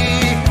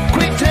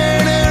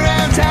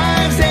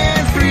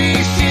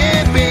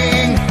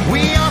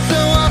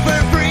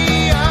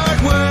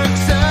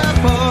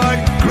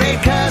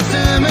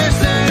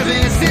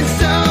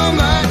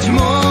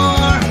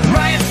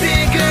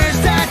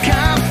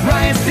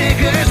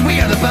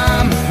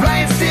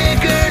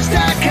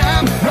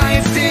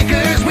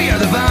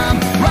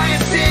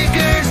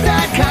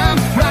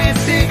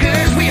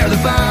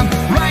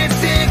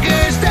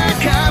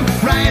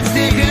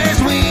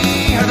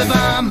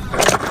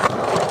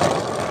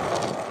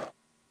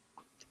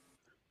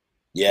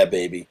 Yeah,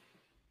 baby.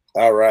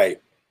 All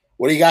right.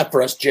 What do you got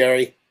for us,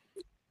 Jerry?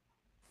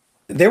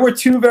 There were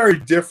two very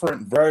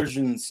different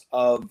versions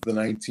of the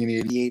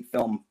 1988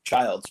 film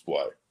Child's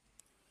Play.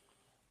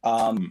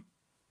 Tom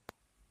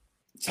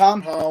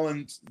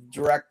Holland,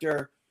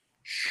 director,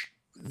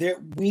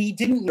 we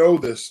didn't know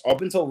this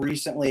up until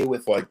recently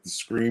with like the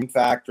Scream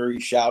Factory,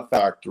 Shout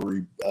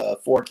Factory,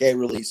 4K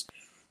release.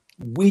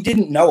 We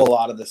didn't know a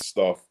lot of this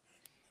stuff.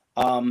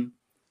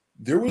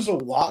 There was a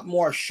lot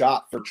more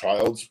shot for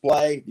Child's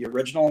Play, the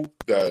original,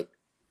 that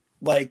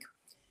like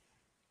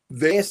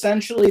they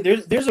essentially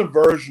there's a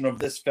version of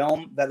this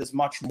film that is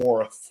much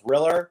more a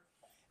thriller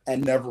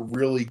and never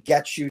really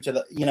gets you to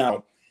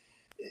the,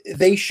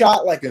 they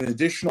shot like an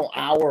additional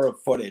hour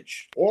of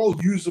footage, all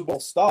usable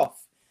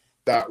stuff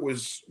that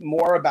was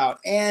more about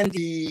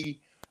Andy,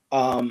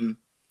 the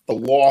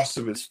loss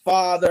of his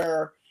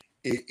father.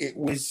 It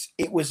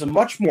was a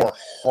much more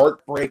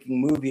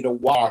heartbreaking movie to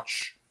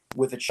watch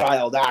with a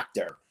child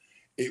actor.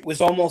 It was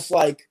almost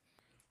like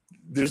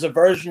there's a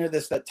version of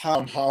this that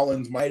Tom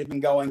Holland might have been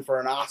going for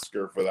an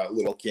Oscar for that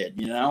little kid,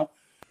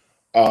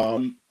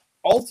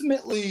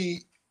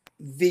 ultimately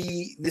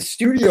the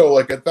studio,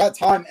 like at that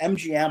time,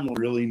 MGM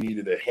really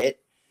needed a hit.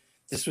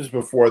 This was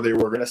before they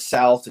were going to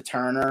sell to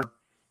Turner.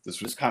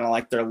 This was kind of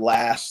like their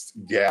last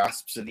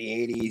gasps of the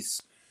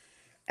 80s.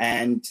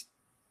 And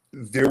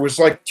there was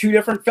like two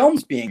different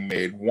films being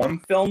made. One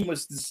film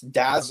was this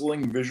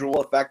dazzling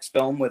visual effects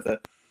film with a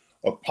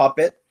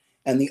puppet,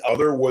 and the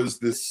other was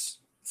this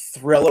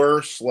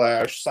thriller /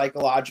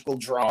 psychological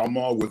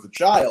drama with a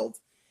child.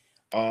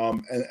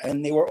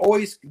 And they were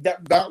always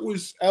that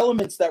was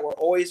elements that were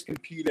always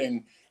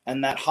competing,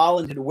 and that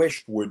Holland had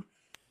wished would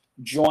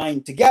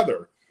join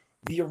together.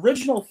 The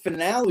original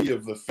finale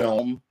of the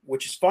film,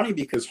 which is funny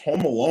because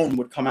Home Alone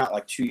would come out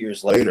like 2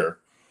 years later.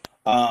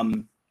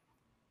 Home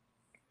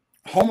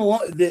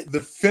Alone, the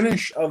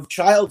finish of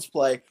Child's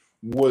Play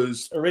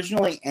was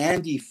originally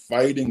Andy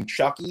fighting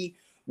Chucky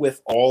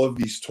with all of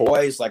these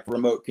toys like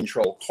remote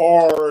control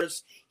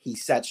cars. He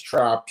sets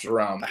traps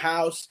around the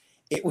house.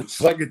 It was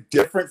like a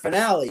different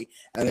finale.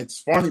 And it's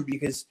funny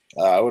because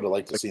I would have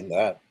liked to have seen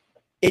that.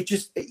 It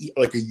just,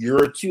 like a year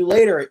or two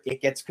later,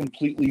 it gets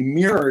completely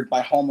mirrored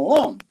by Home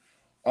Alone.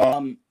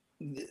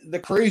 The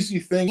crazy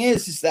thing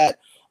is that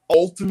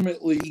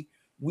ultimately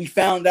we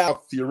found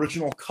out the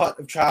original cut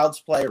of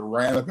Child's Play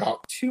ran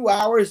about 2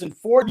 hours and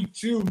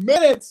 42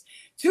 minutes.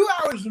 2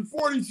 hours and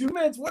 42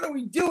 minutes. What are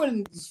we doing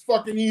in this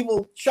fucking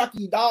evil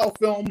Chucky doll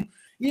film?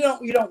 You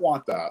don't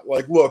want that.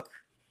 Like, look,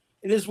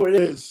 it is what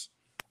it is.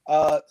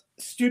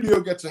 Studio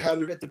gets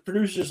ahead of it. The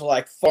producers are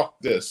like, fuck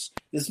this.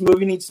 This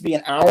movie needs to be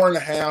an hour and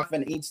a half,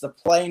 and it needs to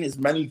play in as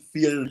many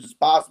theaters as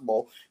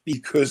possible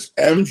because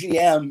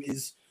MGM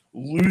is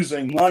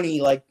losing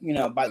money, like,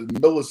 by the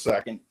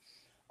millisecond.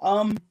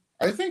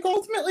 I think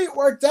ultimately it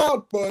worked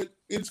out, but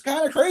it's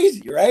kind of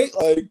crazy, right?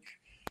 Like,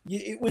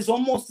 it was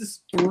almost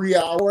this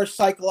 3-hour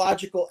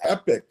psychological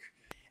epic,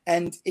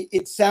 and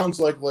it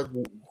sounds like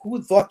who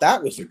would thought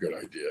that was a good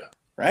idea,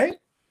 right?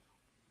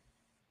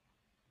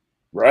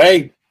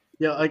 Right.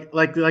 Yeah,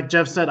 like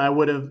Jeff said, I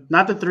would have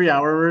not the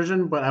 3-hour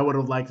version, but I would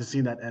have liked to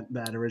see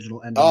that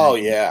original ending. Oh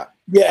yeah.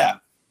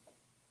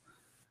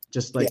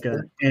 Just like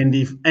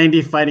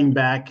Andy fighting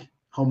back,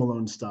 Home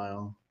Alone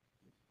style.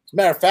 As a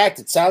matter of fact,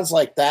 it sounds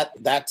like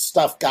that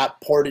stuff got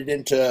ported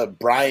into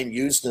Brian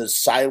Usna's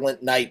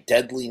Silent Night,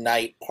 Deadly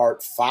Night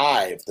Part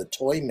 5, The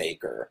Toy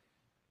Maker,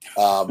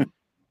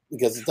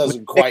 because it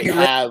doesn't quite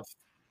have.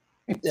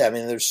 Yeah, I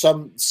mean, there's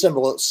some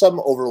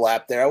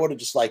overlap there. I would have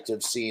just liked to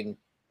have seen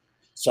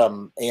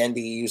some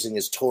Andy using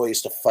his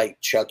toys to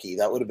fight Chucky.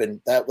 That would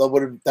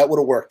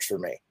have worked for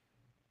me.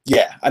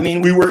 Yeah, I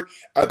mean, we were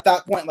at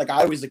that point, like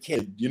I was a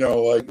kid,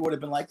 like it would have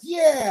been like,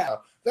 yeah,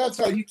 that's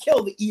how you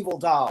kill the evil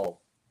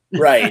doll.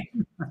 Right.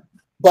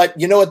 But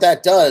you know what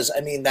that does? I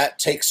mean, that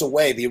takes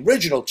away the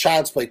original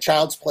Child's Play.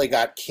 Child's Play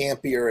got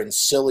campier and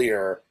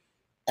sillier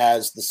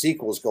as the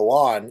sequels go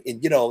on.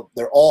 And,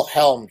 they're all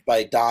helmed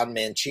by Don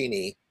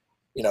Mancini,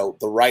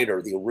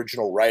 the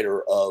original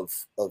writer of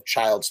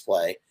Child's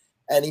Play.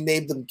 And he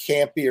made them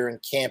campier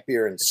and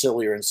campier and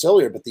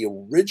sillier. But the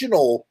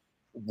original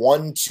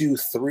 1, 2,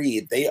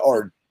 3, they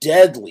are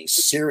deadly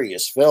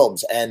serious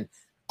films. And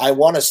I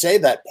want to say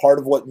that part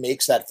of what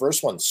makes that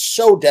first one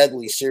so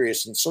deadly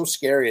serious and so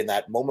scary in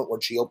that moment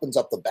when she opens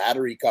up the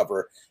battery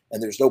cover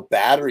and there's no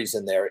batteries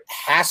in there, it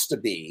has to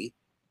be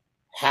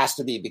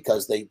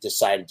because they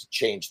decided to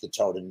change the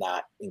tone and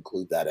not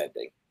include that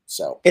ending.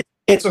 So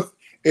it's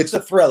a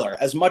thriller.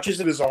 As much as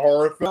it is a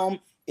horror film,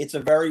 it's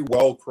a very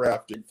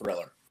well-crafted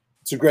thriller.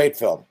 It's a great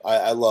film.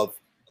 I love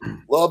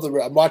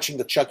I'm watching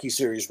the Chucky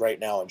series right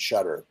now on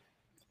Shudder,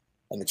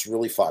 and it's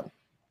really fun.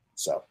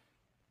 So,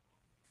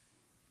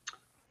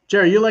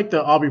 Jerry, you like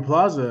the Aubrey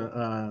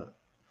Plaza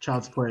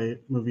Child's Play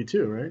movie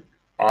too, right?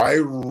 I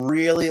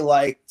really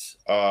liked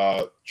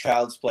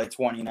Child's Play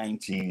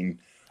 2019.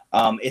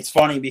 It's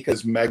funny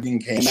because Megan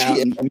came out.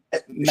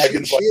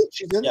 Megan,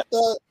 she's in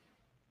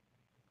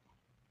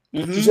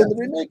She's in the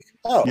remake.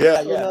 Oh, Yeah,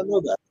 I did not know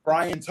that.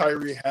 Brian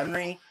Tyree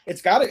Henry.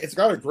 It's got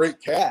a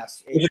great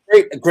cast. It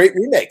was a great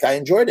remake. I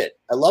enjoyed it.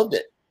 I loved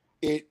it.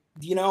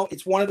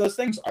 It's one of those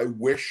things. I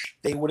wish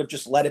they would have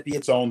just let it be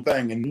its own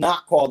thing and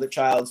not called it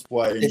Child's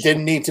Play. It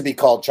didn't need to be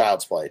called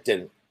Child's Play. It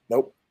didn't.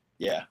 Nope.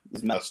 Yeah,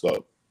 it's messed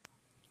up.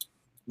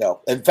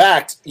 No. In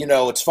fact,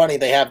 it's funny.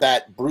 They have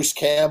that Bruce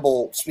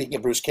Campbell. Speaking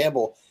of Bruce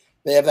Campbell,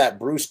 they have that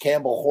Bruce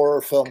Campbell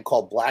horror film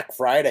called Black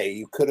Friday.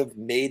 You could have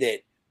made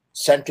it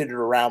centered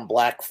around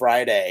Black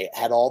Friday,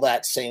 had all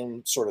that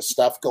same sort of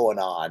stuff going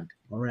on,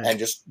 and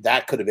just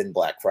that could have been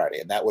Black Friday,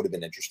 and that would have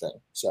been interesting.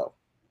 So,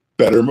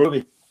 better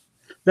movie.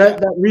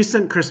 That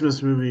recent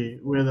Christmas movie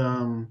with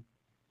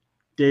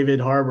David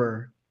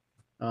Harbour.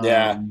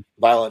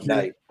 Violent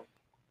Night.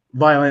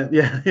 Violent,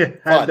 yeah.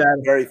 Fun,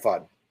 very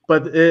fun.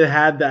 But it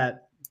had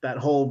that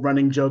whole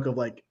running joke of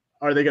like,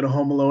 are they going to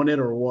Home Alone it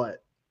or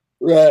what?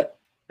 Right.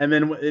 And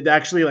then it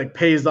actually like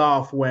pays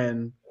off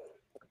when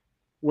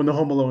the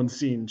Home Alone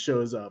scene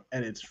shows up,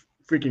 and it's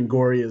freaking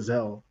gory as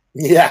hell.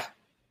 Yeah.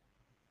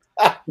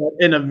 But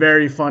in a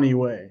very funny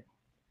way.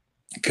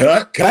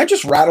 Can I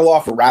just rattle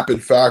off a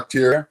rapid fact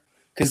here?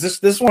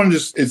 Because this one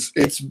just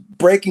it's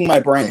breaking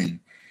my brain.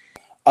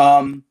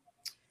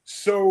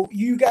 So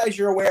you guys,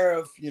 you're aware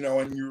of,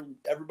 and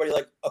everybody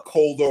like a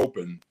cold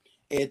open.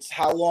 It's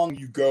how long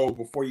you go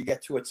before you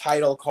get to a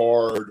title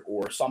card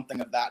or something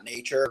of that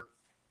nature.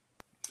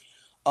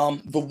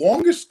 The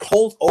longest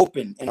cold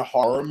open in a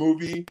horror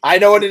movie. I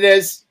know what it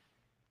is.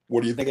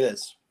 What do you think it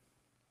is?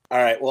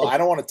 All right. Well, I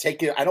don't want to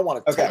take it. I don't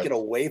want to take it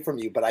away from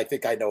you, but I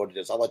think I know what it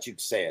is. I'll let you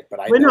say it. But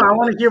I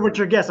want to hear what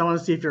your guess. I want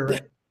to see if you're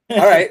right.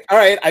 All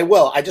right. I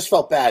will. I just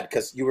felt bad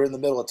because you were in the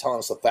middle of telling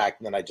us the fact,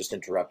 and then I just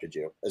interrupted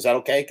you. Is that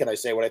okay? Can I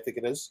say what I think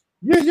it is?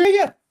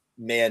 Yeah.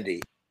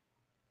 Mandy.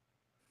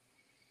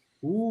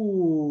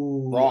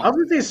 Ooh. Wrong. I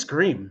was gonna say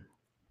Scream.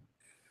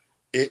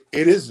 It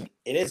isn't.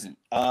 It isn't.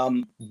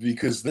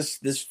 Because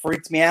this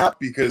freaks me out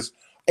because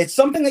it's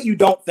something that you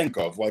don't think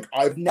of. Like,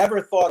 I've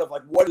never thought of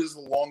like what is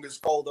the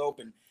longest cold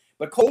open,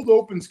 but cold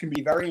opens can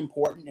be very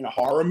important in a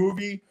horror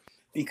movie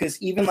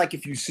because even like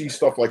if you see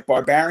stuff like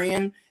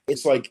Barbarian,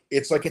 it's like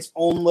its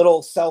own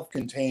little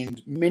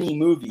self-contained mini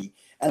movie,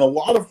 and a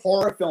lot of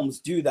horror films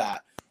do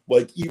that.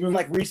 Like even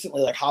like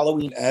recently, like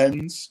Halloween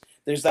Ends.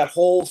 There's that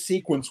whole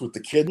sequence with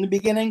the kid in the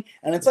beginning,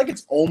 and it's like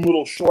its own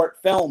little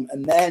short film,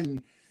 and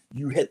then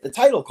you hit the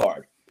title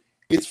card.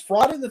 It's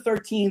Friday the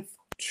 13th,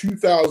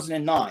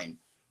 2009.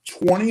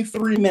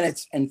 23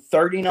 minutes and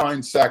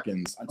 39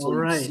 seconds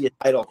until you see a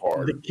title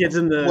card. The kids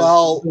in the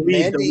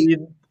Mandy, the weed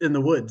in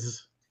the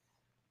woods.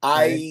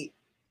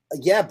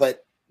 But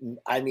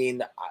I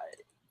mean,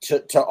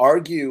 to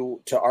argue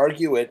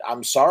it,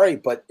 I'm sorry,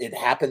 but it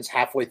happens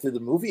halfway through the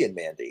movie in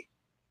Mandy.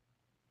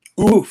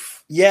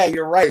 Oof. Yeah,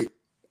 you're right.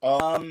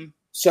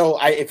 So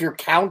if you're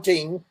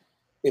counting,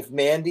 if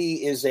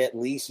Mandy is at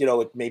least,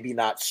 it maybe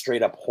not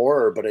straight up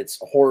horror, but it's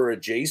horror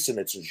adjacent.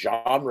 It's a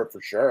genre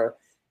for sure.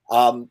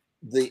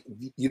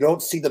 You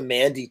don't see the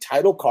Mandy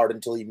title card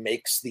until he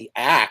makes the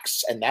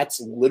axe, and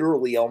that's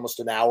literally almost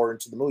an hour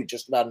into the movie,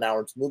 just about an hour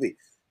into the movie.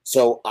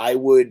 So I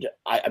would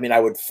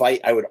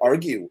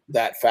argue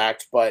that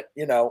fact, but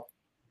I don't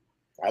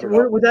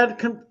know. Would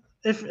that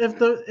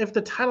if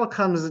the title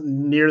comes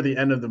near the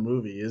end of the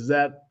movie, is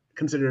that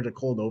considered a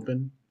cold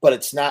open? But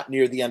it's not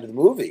near the end of the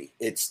movie.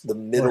 It's the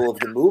middle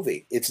of the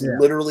movie. It's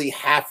literally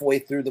halfway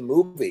through the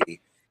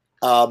movie.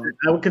 I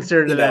would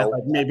consider that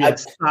like maybe a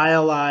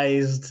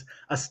stylized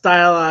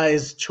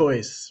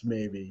choice,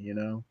 maybe,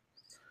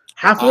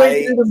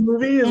 halfway through the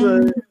movie is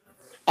a.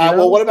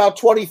 Well, what about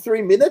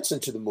 23 minutes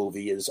into the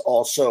movie is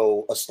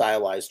also a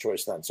stylized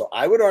choice then? So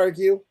I would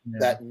argue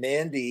that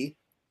Mandy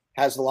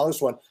has the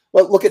longest one.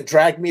 But look at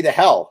Drag Me to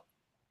Hell.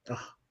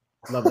 Oh,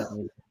 love that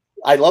movie.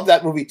 I love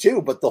that movie too,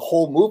 but the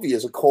whole movie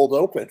is a cold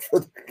open.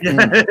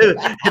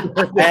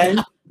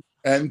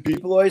 and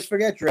people always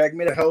forget Drag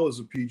Me to Hell is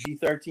a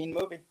PG-13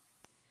 movie.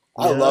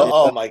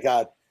 Oh my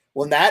God.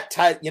 When that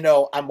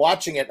I'm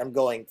watching it, I'm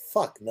going,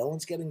 fuck, no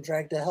one's getting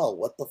dragged to hell.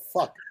 What the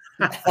fuck?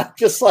 I'm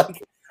just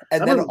like,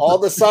 and then all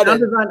of a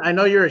sudden. I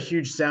know you're a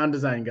huge sound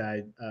design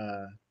guy,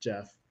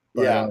 Jeff.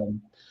 But,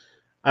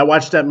 I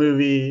watched that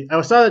movie. I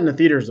saw it in the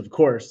theaters, of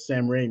course.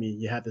 Sam Raimi,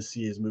 you had to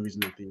see his movies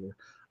in the theater.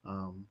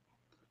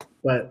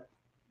 But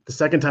the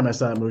second time I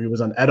saw that movie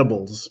was on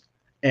edibles,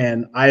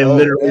 and I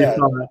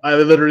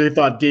literally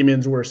thought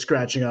demons were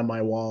scratching on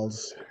my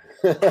walls.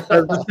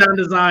 The sound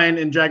design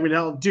and Drag Me to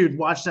Hell, dude.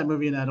 Watch that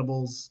movie in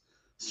edibles,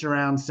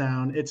 surround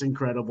sound. It's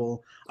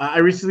incredible. I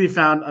recently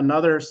found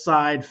another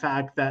side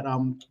fact that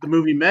the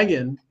movie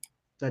Megan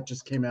that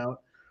just came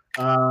out,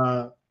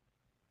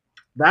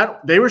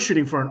 that they were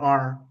shooting for an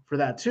R for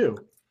that too.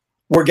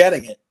 We're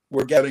getting it.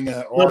 We're getting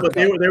an R. No, but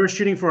they were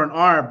shooting for an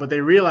R, but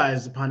they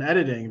realized upon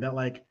editing that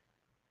like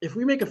if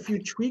we make a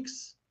few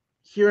tweaks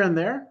here and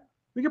there,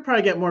 we could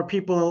probably get more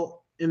people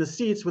in the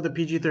seats with a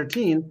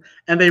PG-13.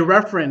 And they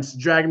referenced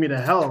Drag Me to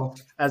Hell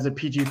as a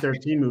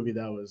PG-13 movie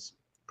that was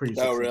pretty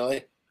successful. Oh,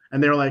 really?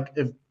 And they were like,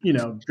 if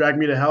Drag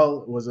Me to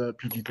Hell was a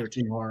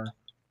PG-13 horror,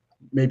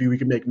 maybe we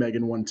could make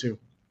Megan one too.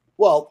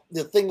 Well,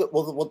 the thing that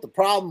what the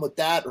problem with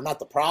that, or not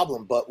the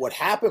problem, but what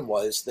happened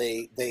was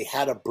they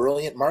had a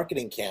brilliant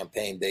marketing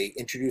campaign. They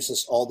introduced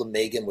us all to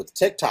Megan with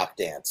TikTok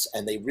dance,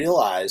 and they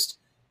realized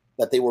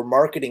that they were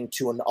marketing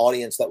to an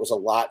audience that was a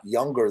lot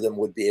younger than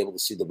would be able to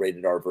see the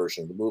rated R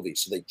version of the movie.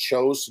 So they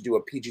chose to do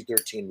a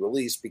PG-13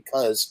 release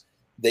because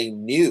they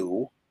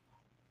knew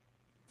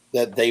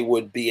that they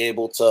would be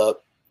able to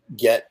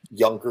get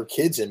younger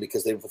kids in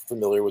because they were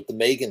familiar with the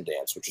Megan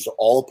dance, which was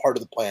all part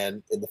of the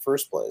plan in the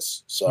first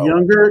place. So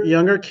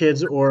younger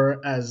kids,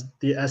 or as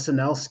the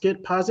SNL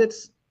skit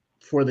posits,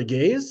 for the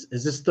gays.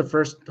 Is this the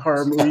first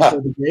horror movie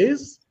for the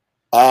gays?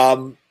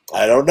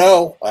 I don't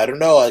know.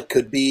 It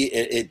could be.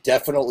 It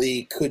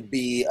definitely could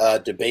be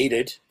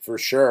debated for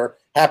sure.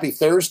 Happy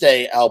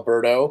Thursday,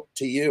 Alberto,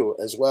 to you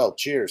as well.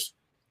 Cheers.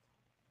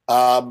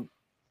 Who's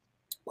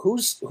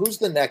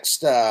the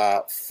next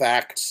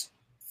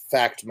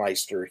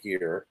Factmeister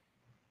here?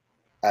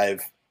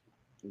 I've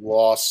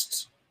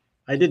lost.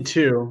 I did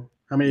 2.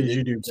 How many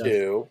did you do?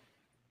 2.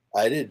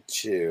 I did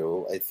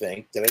 2, I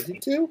think. Did I do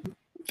 2?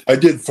 I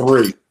did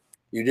 3.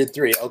 You did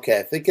 3. Okay,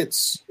 I think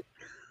it's.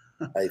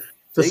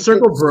 The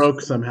circle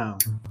broke somehow.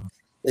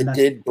 It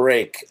did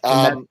break.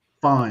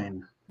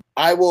 Fine.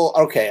 I will.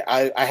 Okay,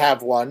 I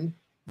have one.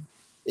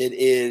 It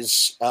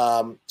is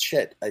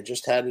shit. I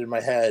just had it in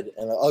my head,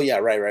 and oh yeah,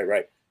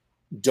 right.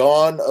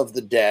 Dawn of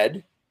the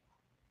Dead.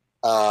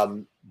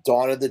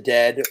 Dawn of the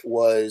Dead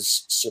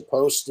was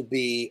supposed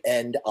to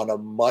end on a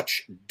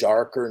much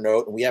darker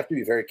note, and we have to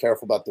be very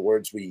careful about the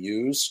words we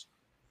use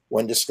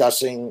when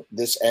discussing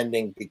this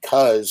ending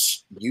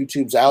because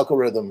YouTube's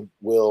algorithm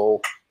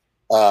will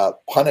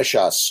punish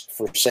us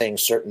for saying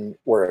certain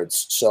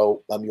words.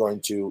 So I'm going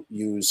to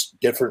use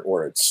different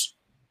words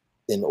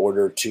in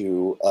order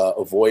to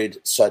avoid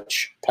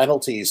such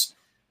penalties.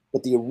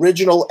 But the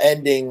original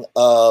ending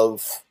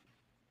of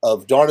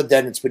Dawn of the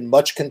Dead, it's been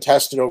much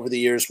contested over the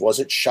years. Was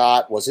it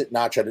shot? Was it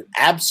not shot? It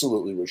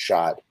absolutely was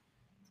shot.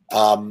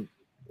 And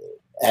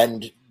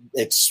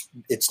it's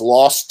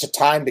lost to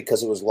time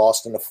because it was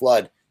lost in a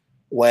flood.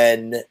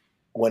 When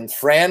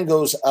Fran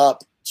goes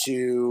up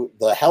to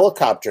the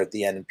helicopter at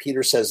the end and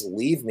Peter says,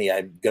 "Leave me,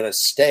 I'm going to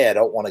stay. I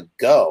don't want to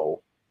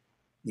go."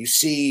 You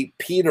see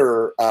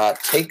Peter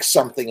take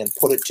something and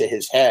put it to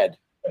his head.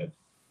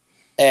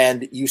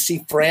 And you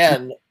see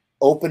Fran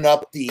open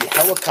up the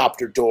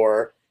helicopter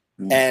door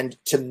and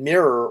to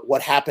mirror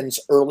what happens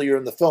earlier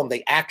in the film.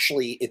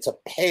 It's a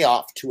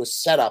payoff to a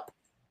setup,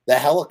 the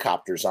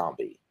helicopter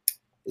zombie.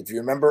 If you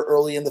remember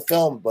early in the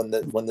film, when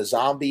the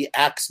zombie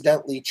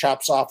accidentally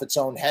chops off its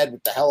own head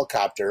with the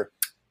helicopter,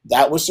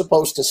 that was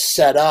supposed to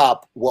set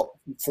up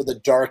for the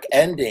dark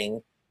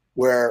ending,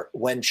 where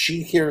when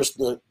she hears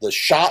the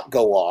shot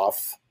go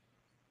off,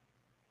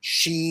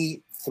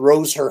 she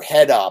throws her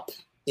head up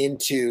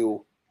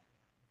into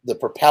the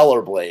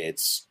propeller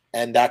blades,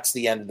 and that's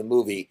the end of the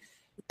movie.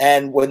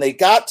 And when they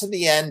got to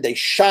the end, they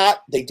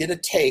did a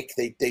take,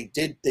 they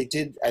did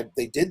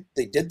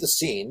the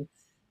scene.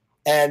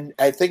 And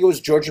I think it was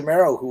George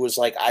Romero who was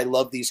like, we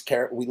love these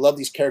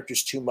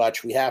characters too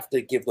much. We have to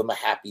give them a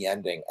happy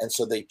ending. And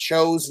so they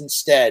chose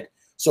instead.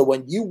 So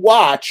when you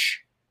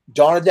watch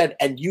Dawn of the Dead,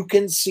 and you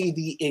can see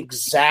the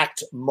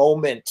exact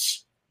moment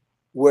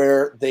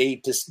where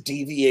they just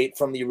deviate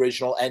from the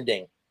original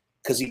ending,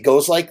 because he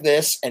goes like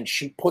this and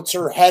she puts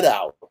her head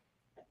out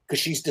because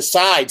she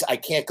decides, I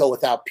can't go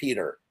without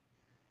Peter.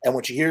 And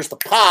when she hears the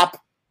pop,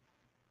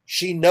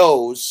 she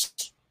knows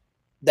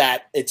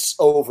that it's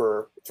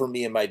over for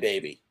me and my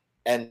baby.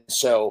 And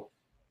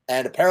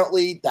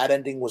apparently that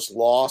ending was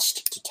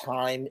lost to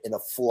time in a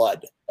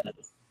flood. I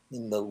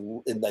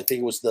think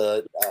it was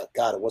it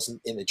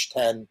wasn't Image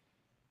 10.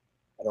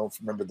 I don't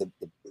remember the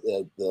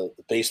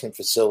basement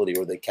facility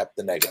where they kept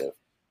the negative.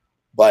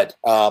 But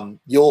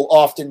you'll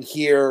often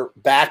hear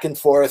back and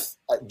forth.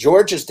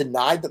 George has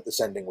denied that this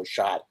ending was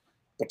shot.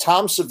 But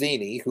Tom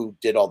Savini, who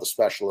did all the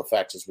special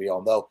effects, as we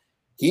all know,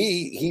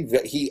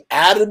 he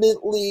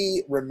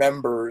adamantly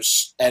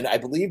remembers, and I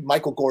believe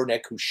Michael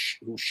Gornick, who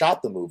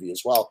shot the movie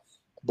as well,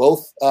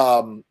 both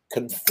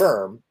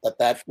confirm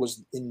that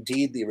was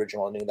indeed the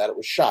original ending, that it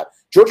was shot.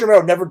 George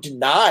Romero never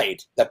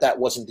denied that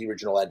wasn't the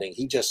original ending.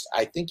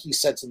 I think he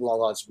said something along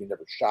the lines of, we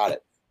never shot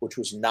it, which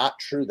was not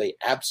true. They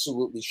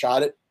absolutely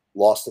shot it,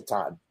 lost the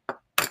time.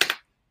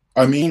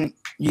 I mean,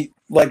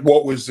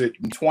 what was it,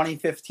 in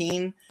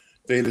 2015?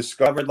 They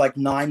discovered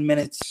 9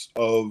 minutes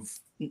of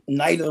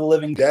Night of the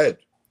Living Dead.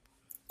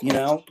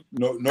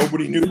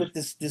 Nobody knew that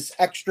this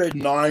extra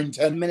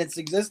 9-10 minutes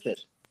existed.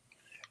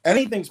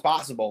 Anything's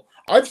possible.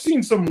 I've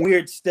seen some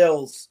weird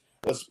stills,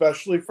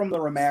 especially from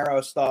the Romero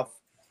stuff.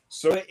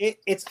 So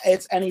it's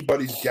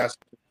anybody's guess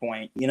at this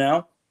point,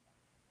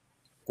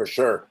 For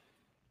sure.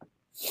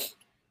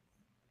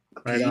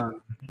 Right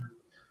on.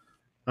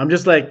 I'm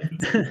just like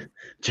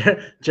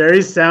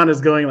Jerry's sound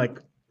is going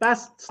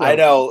fast. Slow. I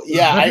know.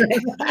 Yeah,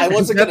 I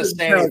wasn't going to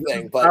say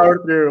anything, but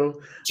power through.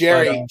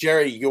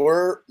 Jerry,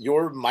 your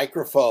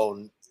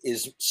microphone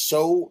is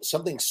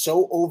something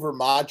so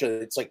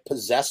overmodulated. It's like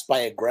possessed by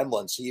a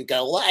gremlin. So you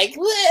go like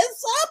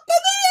this up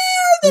in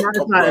the air.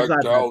 It's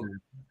not.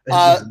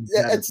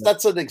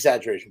 That's an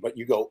exaggeration, but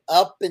you go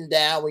up and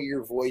down where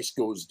your voice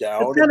goes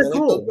down, It's and kinda then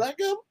cool. it goes back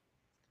up.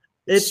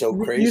 It's so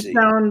crazy.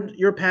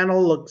 Your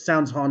panel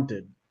sounds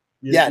haunted.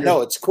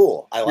 It's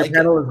cool. I like it.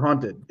 Your panel is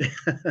haunted.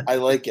 I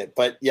like it,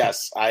 but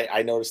yes,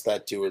 I noticed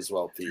that too as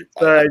well, Pete.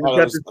 Sorry, I just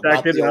got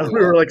distracted. We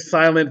were like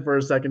silent for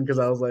a second because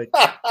I was like,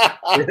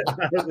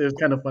 it was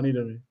kind of funny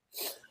to me.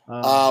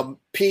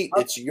 Pete,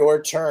 it's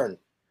your turn.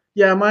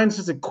 Yeah, mine's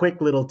just a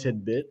quick little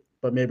tidbit,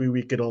 but maybe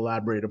we could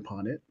elaborate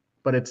upon it.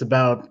 But it's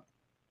about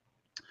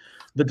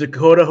the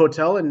Dakota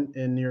Hotel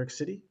in New York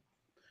City,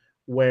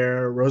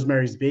 where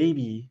Rosemary's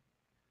Baby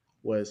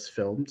was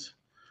filmed.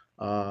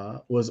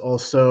 Was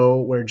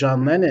also where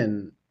John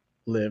Lennon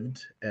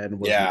lived and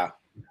was. Yeah,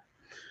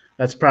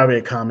 that's probably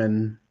a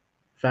common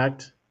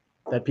fact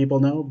that people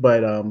know.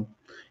 But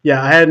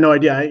yeah, I had no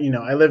idea.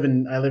 I live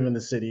in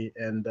the city,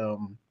 and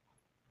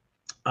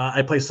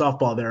I play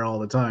softball there all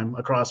the time,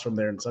 across from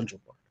there in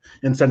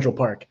Central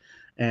Park,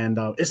 and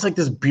it's like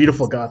this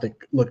beautiful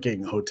Gothic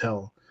looking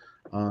hotel,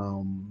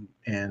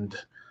 and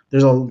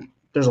there's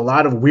a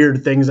lot of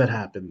weird things that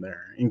happen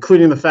there,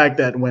 including the fact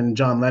that when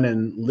John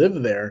Lennon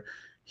lived there,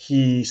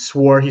 he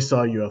swore he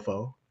saw a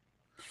UFO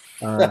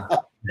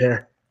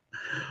there.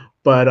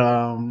 But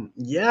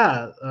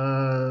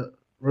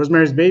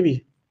Rosemary's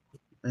Baby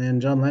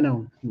and John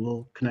Lennon, a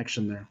little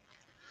connection there.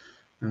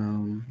 I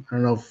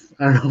don't know if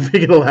we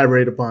can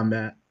elaborate upon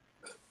that.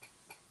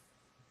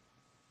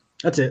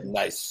 That's it.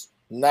 Nice.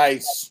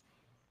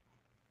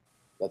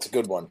 That's a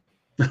good one.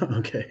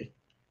 Okay.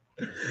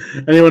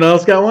 Anyone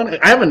else got one?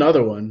 I have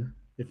another one.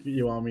 If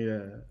you want me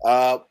to.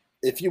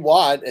 If you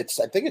want, I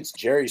think it's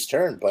Jerry's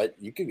turn, but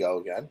you can go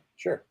again.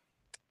 Sure.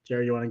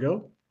 Jerry, you want to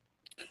go?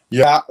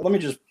 Yeah. Let me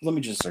just.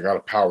 I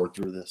gotta power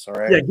through this. All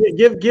right. Yeah.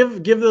 Give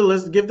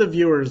the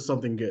viewers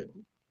something good.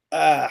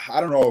 I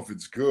don't know if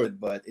it's good,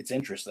 but it's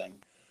interesting.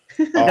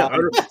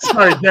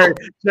 Sorry,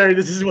 Jerry.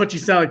 This is what you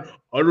sound like.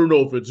 I don't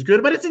know if it's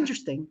good, but it's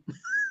interesting.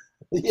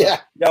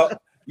 Yeah.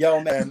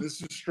 Yo, man,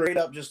 this is straight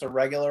up just a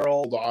regular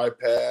old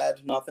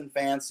iPad. Nothing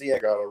fancy. I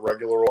got a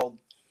regular old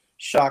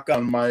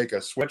shotgun mic. I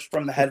switched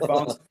from the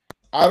headphones.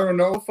 I don't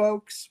know,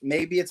 folks.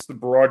 Maybe it's the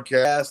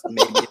broadcast.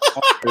 Maybe it's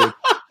so good.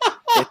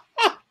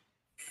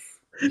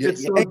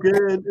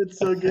 It's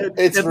so good.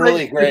 It's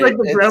really great. It's like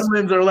the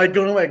gremlins are like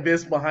going like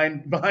this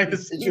behind the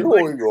scenes,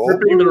 like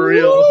ripping the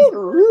reel.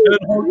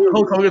 And then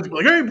Hulk Hogan's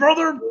like, "Hey,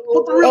 brother,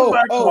 put the reel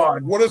back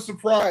on." What a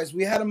surprise!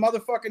 We had a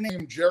motherfucker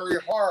named Jerry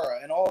Horror,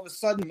 and all of a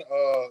sudden,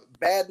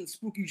 bad and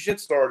spooky shit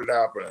started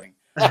happening.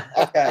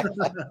 Okay,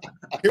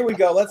 here we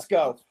go. Let's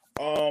go.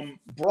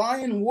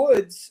 Brian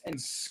Woods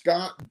and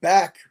Scott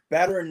Beck,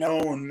 better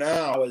known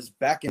now as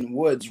Beck and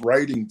Woods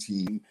writing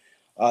team.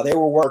 They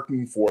were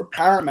working for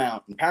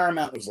Paramount, and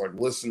Paramount was like,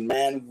 listen,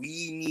 man,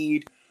 we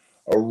need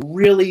a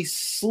really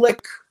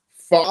slick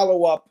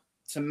follow-up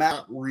to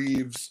Matt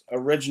Reeves'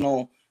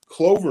 original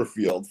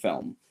Cloverfield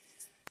film.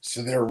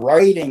 So they're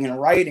writing,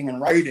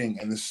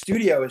 and the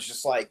studio is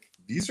just like,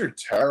 these are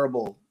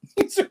terrible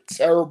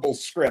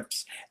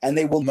scripts, and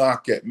they will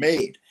not get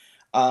made.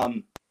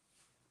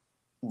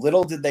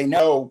 Little did they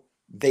know,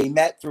 they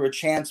met through a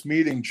chance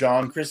meeting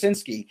John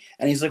Krasinski,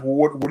 and he's like, well,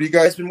 what have you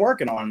guys been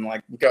working on? And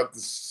like, we got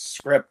this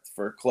script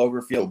for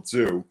Cloverfield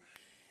 2.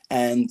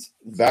 And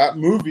that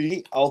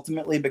movie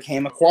ultimately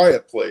became A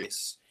Quiet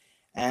Place.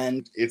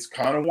 And it's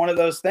kind of one of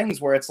those things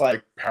where it's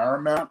like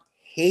Paramount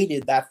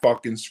hated that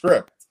fucking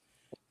script.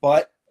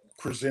 But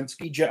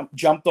Krasinski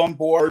jumped on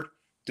board,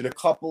 did a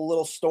couple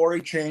little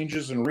story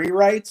changes and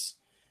rewrites.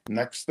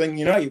 Next thing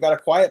you know, you've got A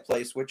Quiet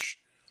Place, which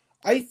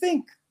I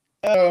think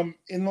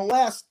in the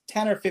last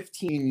 10 or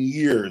 15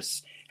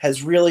 years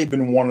has really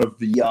been one of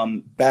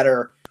the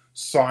better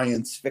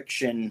science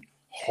fiction,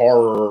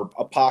 horror,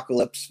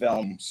 apocalypse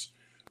films.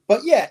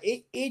 But yeah,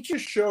 it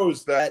just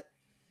shows that,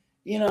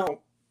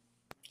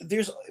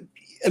 there's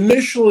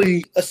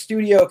initially a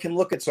studio can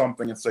look at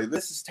something and say,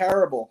 this is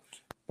terrible.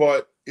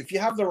 But if you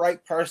have the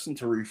right person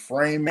to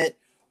reframe it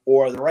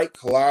or the right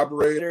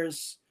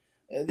collaborators,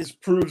 this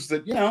proves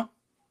that,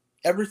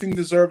 everything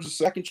deserves a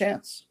second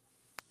chance.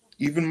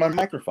 Even my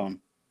microphone.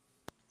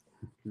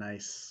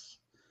 Nice.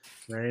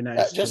 Very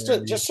nice. Just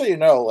so you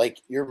know,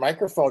 like your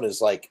microphone is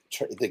like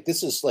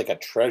this is like a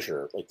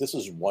treasure. Like this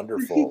is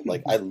wonderful.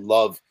 Like I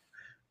love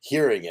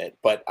hearing it,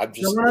 but I'm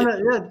just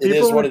it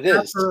is what it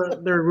is.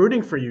 They're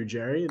rooting for you,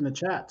 Jerry, in the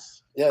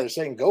chats. Yeah, they're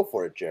saying go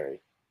for it, Jerry.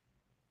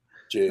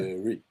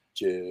 Jerry.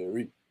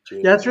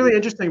 Yeah, it's really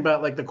interesting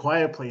about like The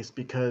Quiet Place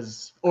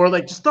because, or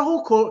like just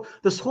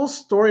this whole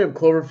story of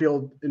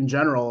Cloverfield in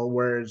general,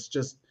 where it's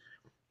just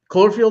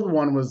Cloverfield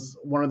 1 was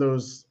one of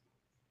those.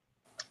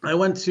 I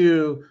went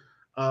to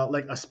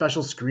like a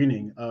special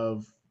screening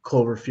of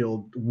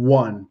Cloverfield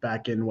 1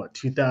 back in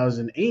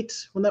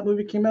 2008 when that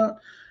movie came out,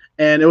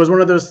 and it was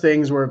one of those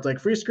things where it's like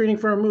free screening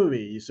for a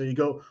movie. So you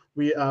go,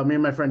 me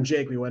and my friend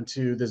Jake, we went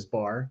to this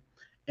bar,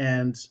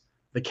 and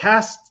the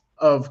cast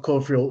of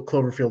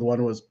Cloverfield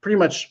 1 was pretty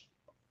much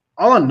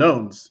all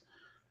unknowns,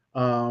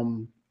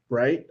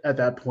 right at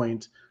that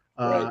point.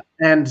 Right.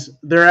 And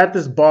they're at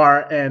this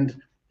bar, and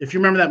if you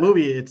remember that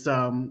movie, it's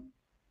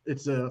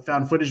it's a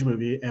found footage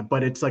movie,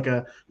 but it's like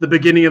the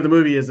beginning of the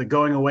movie is a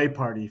going away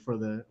party for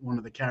one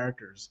of the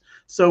characters.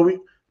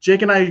 So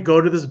Jake and I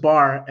go to this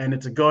bar, and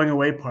it's a going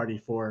away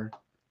party for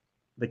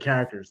the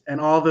characters,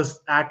 and all the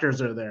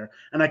actors are there.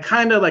 And I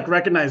kind of like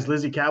recognize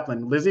Lizzie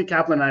Kaplan. Lizzie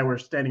Kaplan and I were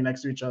standing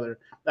next to each other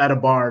at a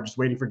bar, just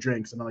waiting for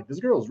drinks. And I'm like, this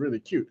girl is really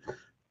cute.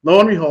 Lo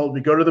and behold,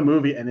 we go to the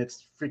movie, and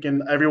it's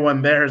freaking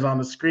everyone there is on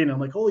the screen. I'm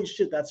like, holy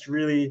shit, that's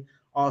really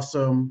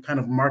awesome kind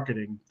of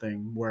marketing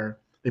thing where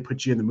they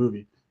put you in the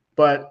movie.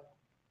 But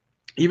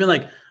even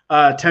like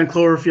 10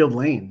 Cloverfield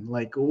Lane,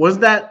 like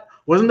wasn't that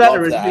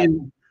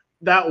originally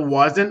that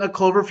wasn't a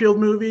Cloverfield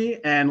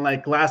movie, and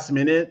like last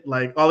minute,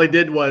 like all they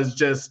did was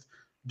just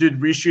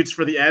did reshoots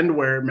for the end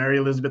where Mary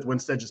Elizabeth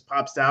Winstead just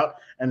pops out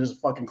and there's a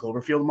fucking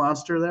Cloverfield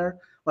monster there.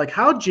 Like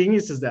how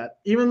genius is that?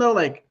 Even though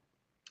like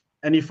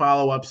any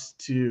follow-ups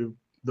to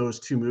those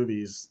two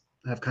movies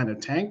have kind of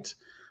tanked,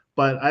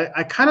 but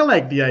I kind of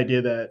like the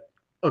idea that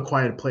A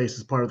Quiet Place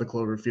is part of the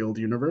Cloverfield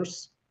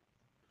universe,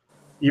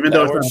 even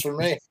though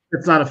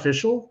it's not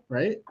official,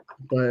 right?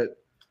 But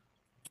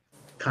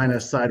kind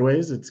of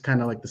sideways. It's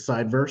kind of like the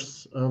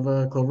sideverse of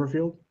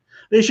Cloverfield.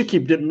 They should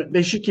keep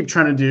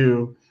trying to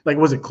do, like,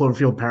 was it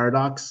Cloverfield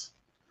Paradox?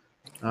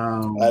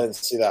 I didn't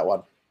see that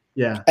one.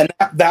 Yeah, and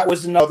that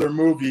was another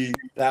movie.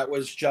 That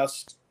was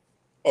just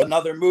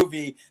another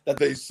movie that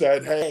they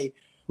said, hey,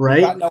 right,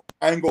 we got no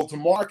angle to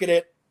market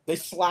it. They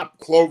slapped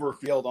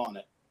Cloverfield on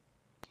it.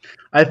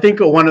 I think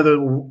one of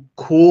the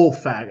cool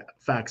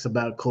facts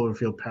about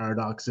Cloverfield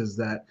Paradox is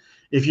that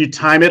if you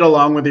time it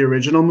along with the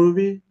original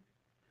movie,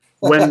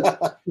 when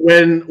like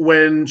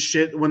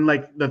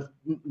the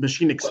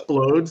machine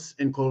explodes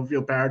in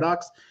Cloverfield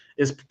Paradox,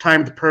 is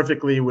timed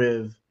perfectly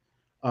with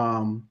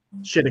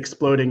shit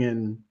exploding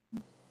in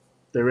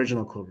the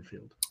original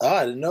Cloverfield. Oh,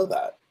 I didn't know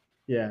that.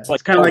 Yeah,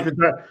 it's kind of like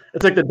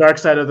the Dark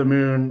Side of the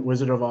Moon,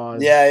 Wizard of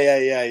Oz. Yeah.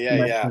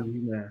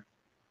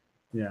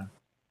 Yeah.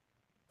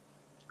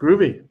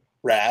 Groovy.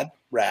 Rad.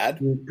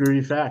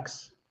 Groovy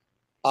facts.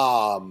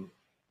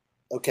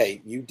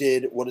 Okay, you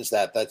did, what is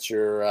that? That's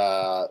your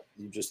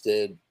you just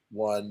did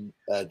one.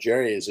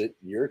 Jerry, is it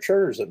your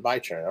turn or is it my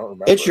turn? I don't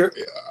remember.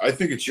 I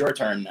think it's your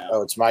turn now.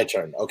 Oh, it's my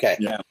turn. Okay.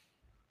 Yeah.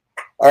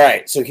 All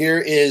right. So here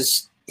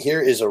is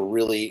a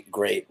really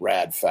great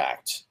rad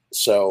fact.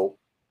 So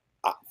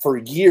for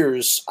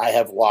years I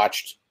have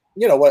watched,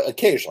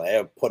 occasionally I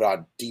have put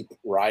on Deep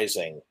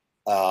Rising.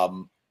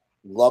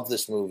 Love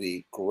this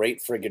movie.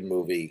 Great friggin'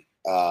 movie.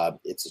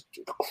 It's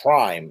a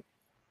crime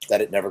that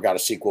it never got a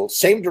sequel.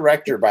 Same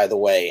director, by the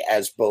way,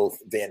 as both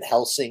Van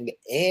Helsing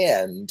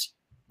and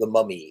The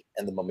Mummy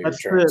and The Mummy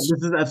Returns.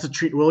 That's the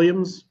Treat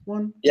Williams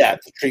one? Yeah,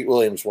 the Treat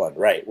Williams one,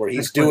 right, where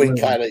he's doing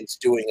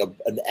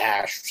an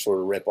Ash sort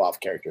of rip-off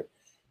character.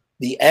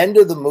 The end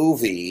of the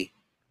movie,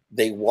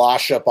 they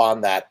wash up on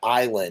that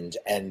island,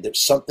 and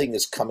something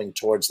is coming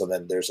towards them,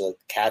 and there's a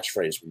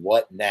catchphrase,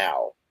 "What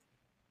now?"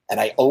 And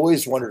I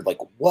always wondered, like,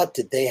 what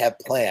did they have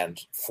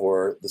planned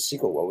for the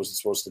sequel? What was it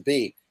supposed to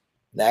be?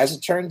 And as it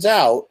turns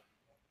out,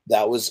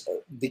 that was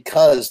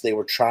because they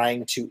were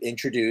trying to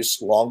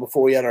introduce, long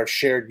before we had our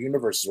shared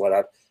universes,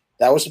 whatnot,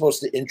 that was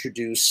supposed to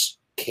introduce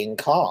King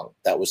Kong.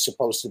 That was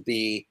supposed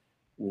to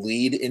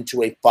lead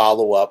into a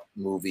follow-up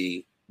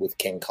movie with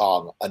King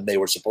Kong. And they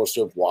were supposed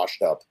to have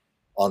washed up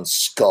on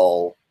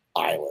Skull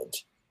Island.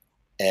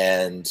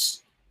 And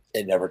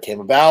it never came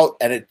about.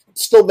 And it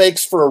still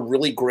makes for a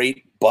really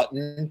great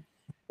button.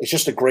 It's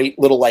just a great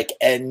little like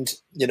end,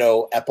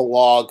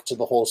 epilogue to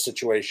the whole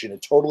situation.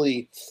 It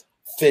totally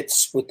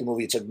fits with the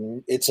movie.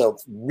 It's a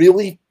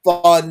really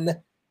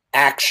fun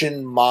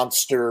action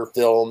monster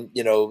film.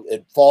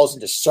 It falls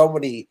into so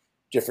many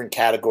different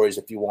categories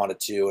if you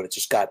wanted to, and it's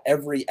just got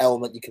every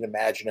element you can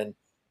imagine. And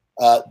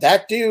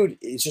that dude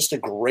is just a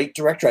great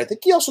director. I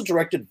think he also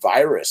directed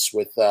Virus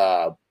with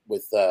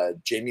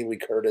Jamie Lee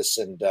Curtis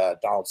and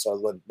Donald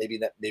Sutherland. Maybe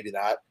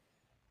not.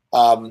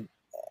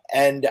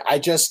 And I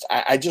just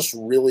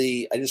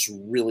really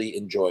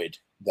enjoyed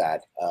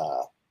that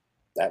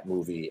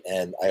movie,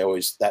 and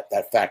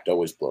that fact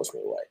always blows me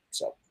away.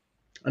 So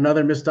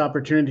another missed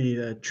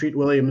opportunity: Treat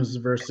Williams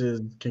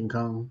versus King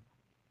Kong.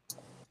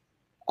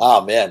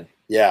 Oh man,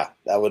 yeah,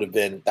 that would have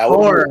been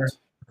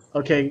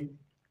okay.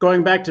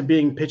 Going back to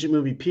being Pitch It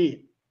Movie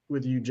Pete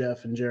with you,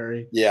 Jeff and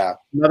Jerry. Yeah,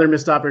 another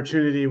missed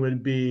opportunity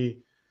would be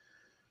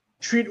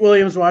Treat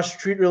Williams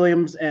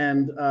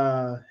and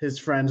his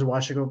friends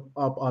washing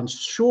up on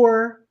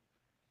shore,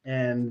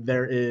 and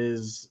there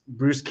is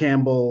Bruce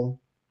Campbell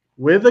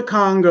with a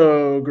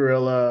Congo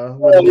gorilla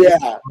with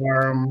a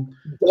arm.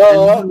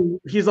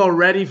 He's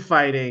already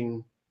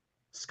fighting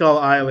Skull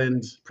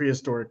Island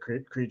prehistoric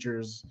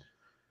creatures.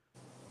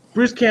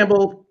 Bruce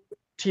Campbell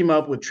team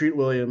up with Treat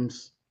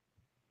Williams.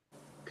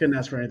 Couldn't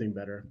ask for anything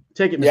better.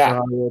 Take it, Mr.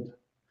 Hollywood.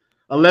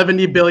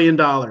 $11 billion.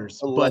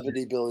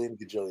 $11 billion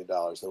gajillion.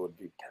 That would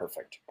be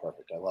perfect.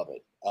 I love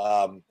it.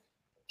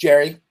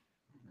 Jerry,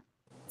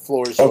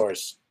 floor is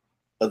yours.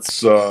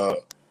 That's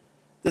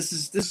this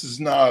is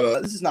not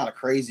a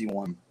crazy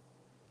one.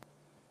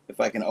 If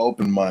I can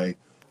open my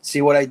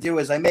See, what I do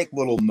is I make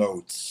little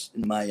notes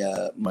in my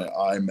my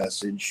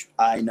iMessage,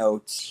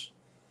 iNotes.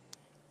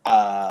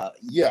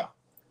 Yeah.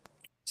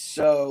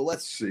 So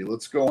let's see.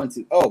 Let's go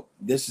into. Oh,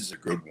 this is a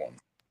good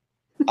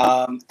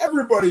one.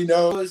 Everybody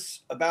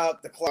knows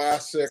about the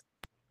classic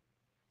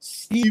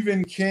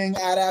Stephen King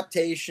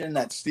adaptation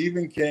that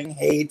Stephen King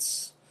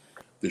hates,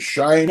 The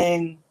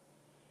Shining,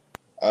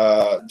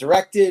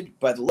 directed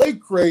by the late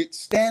great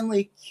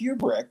Stanley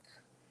Kubrick.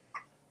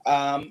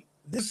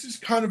 This is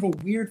kind of a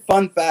weird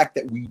fun fact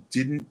that we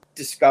didn't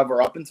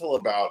discover up until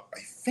about, I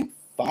think,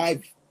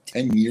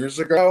 5-10 years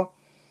ago.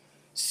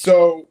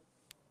 So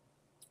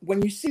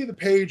when you see the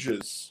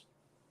pages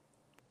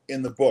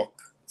in the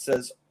book, it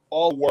says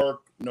all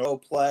work, no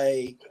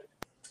play,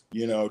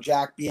 you know,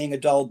 Jack being a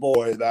dull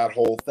boy, that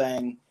whole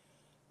thing,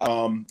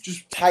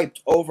 just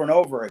typed over and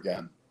over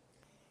again.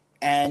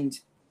 And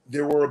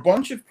there were a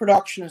bunch of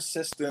production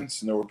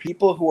assistants, and there were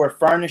people who were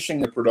furnishing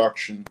the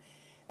production,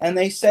 and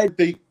they said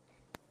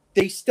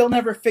they still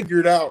never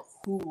figured out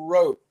who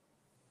wrote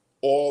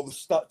all the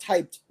stuff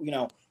typed, you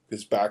know,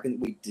 because back in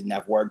we didn't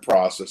have word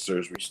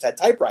processors, we just had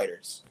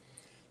typewriters.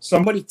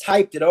 Somebody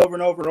typed it over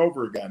and over and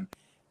over again.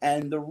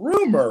 And the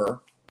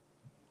rumor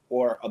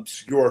or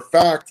obscure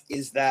fact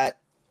is that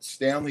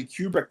Stanley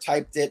Kubrick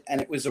typed it,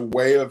 and it was a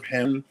way of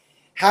him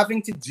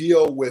having to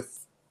deal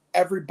with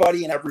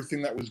everybody and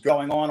everything that was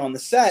going on the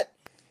set.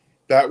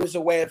 That was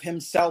a way of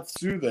him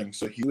self-soothing.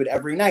 So he would,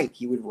 every night,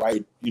 he would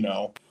write, you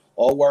know,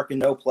 all work and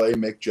no play,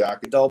 make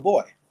Jack a dull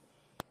boy.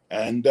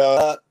 And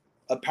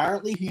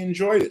apparently he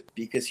enjoyed it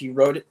because he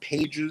wrote it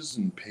pages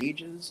and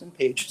pages and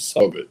pages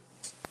of it.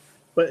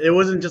 But it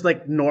wasn't just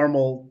like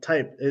normal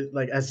type. It,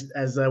 like as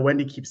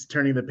Wendy keeps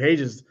turning the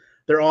pages,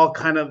 they're all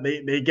kind of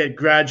they get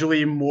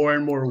gradually more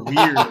and more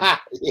weird.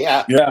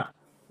 Yeah.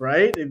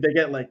 Right? They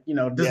get like, you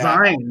know,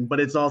 design,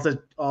 but it's also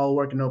all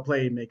work and no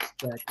play makes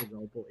Jack a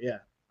dull boy. Yeah.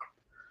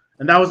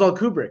 And that was all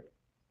Kubrick.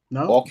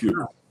 No? All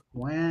Kubrick.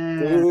 Wow.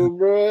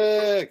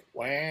 Kubrick.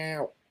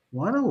 Wow.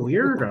 What a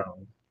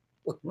weirdo.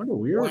 What a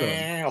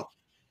weirdo.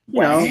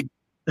 Wow. You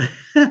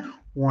know.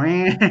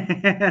 Wow.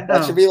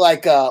 That should be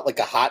like a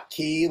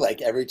hotkey.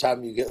 Like every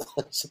time you get,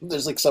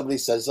 there's like somebody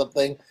says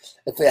something.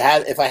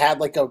 If I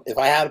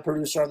had a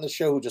producer on the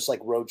show who just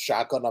like rode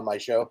shotgun on my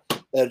show,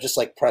 they'd just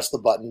like press the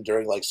button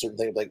during like certain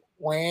things, like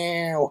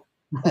wow,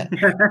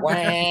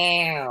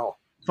 wow.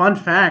 Fun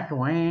fact.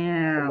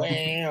 Wow.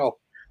 Wow.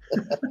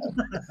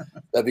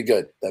 That'd be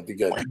good.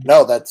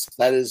 No,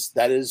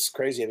 that is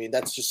crazy. I mean,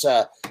 that's just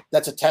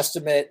that's a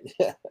testament.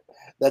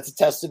 That's a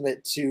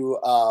testament to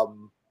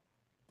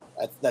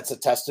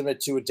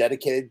a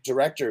dedicated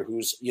director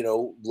who's, you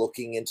know,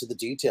 looking into the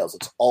details.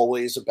 It's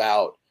always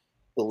about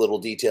the little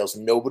details.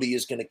 Nobody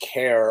is going to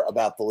care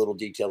about the little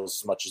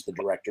details as much as the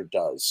director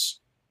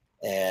does.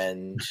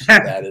 And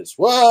that is,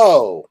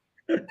 whoa.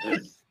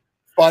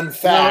 Fun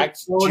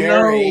fact,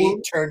 Jerry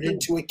turned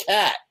into a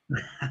cat.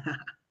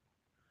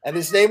 And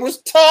his name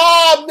was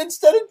Tom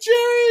instead of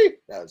Jerry.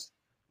 That was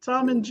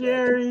Tom and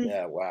Jerry.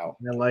 Yeah, wow.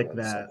 I like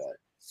that.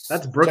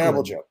 That's Brooklyn.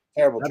 Terrible joke.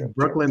 Terrible That's joke.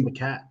 Brooklyn the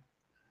cat.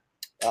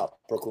 Oh,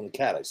 Brooklyn the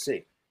cat. I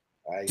see.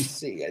 I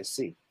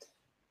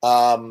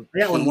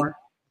got one more.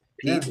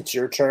 Pete, it's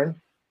your turn.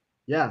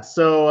 Yeah.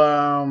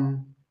 So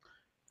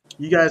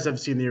you guys have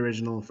seen the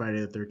original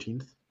Friday the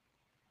 13th.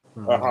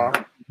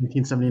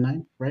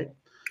 1979, right?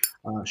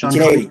 Sean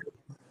 1980.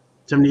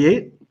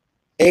 78?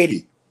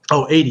 80.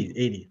 Oh,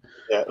 80.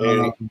 Yeah,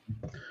 80.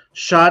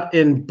 Shot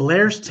in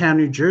Blairstown,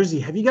 New Jersey.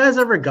 Have you guys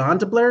ever gone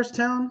to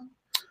Blairstown?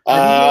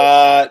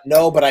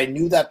 No, but I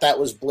knew that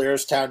was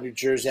Blairstown, New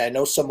Jersey. I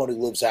know someone who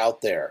lives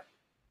out there.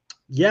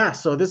 Yeah,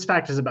 so this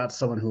fact is about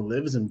someone who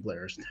lives in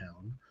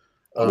Blairstown.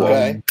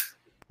 Okay.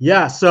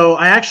 Yeah, so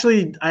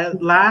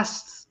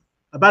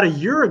about a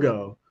year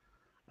ago,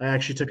 I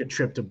actually took a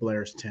trip to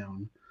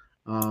Blairstown.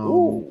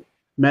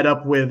 Met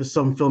up with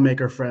some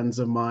filmmaker friends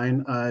of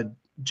mine.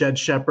 Jed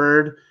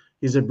Shepard,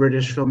 he's a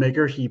British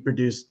filmmaker. He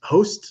produced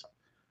Host,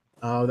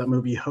 that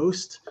movie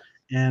Host,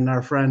 and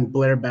our friend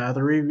Blair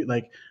Bathory.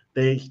 Like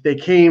they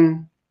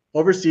came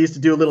overseas to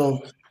do a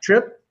little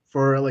trip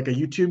for like a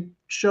YouTube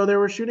show they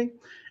were shooting.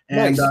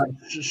 And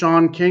nice.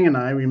 Sean King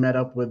and we met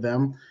up with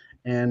them.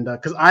 And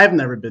because I've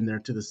never been there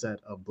to the set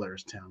of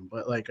Blairstown,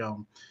 but like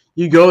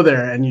you go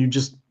there and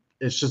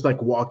it's just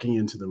like walking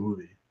into the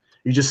movie.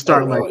 You just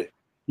start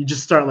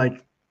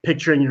like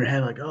picturing in your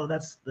head like, oh,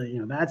 that's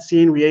that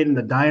scene we ate in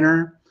the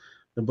diner,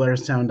 the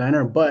Blairstown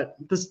diner. But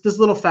this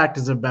little fact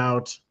is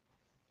about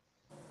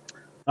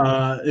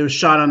it was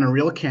shot on a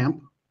real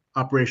camp,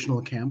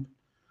 operational camp,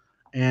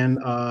 and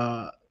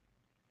a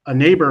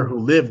neighbor who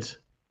lived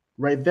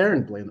right there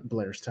in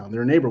Blairstown,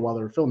 their neighbor while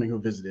they were filming, who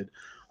visited,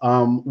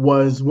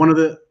 was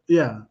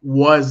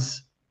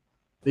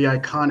the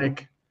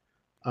iconic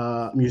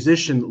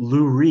musician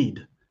Lou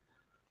Reed.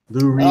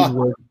 Lou Reed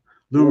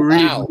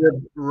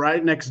lived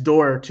right next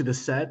door to the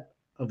set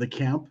of the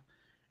camp.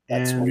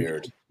 That's and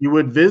weird. He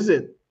would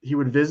visit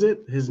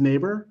his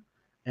neighbor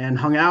and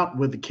hung out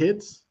with the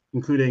kids,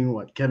 including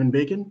Kevin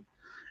Bacon.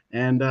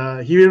 And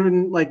he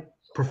even like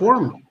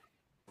performed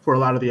for a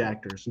lot of the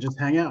actors and just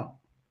hang out.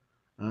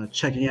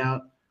 checking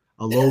out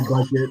a low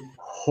budget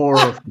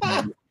horror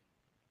film.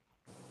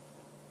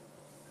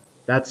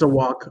 That's a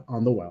walk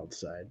on the wild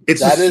side.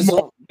 It's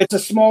a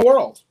small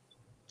world.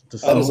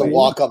 That is a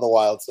walk on the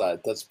wild side.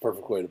 That's a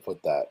perfect way to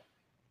put that.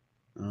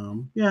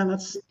 Yeah,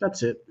 that's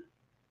it.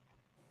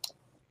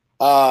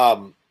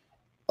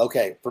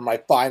 Okay, for my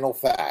final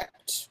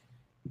factoid,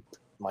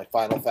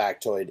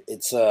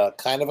 it's a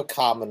kind of a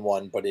common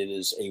one, but it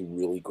is a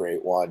really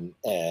great one,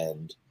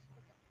 and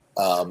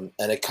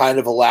it kind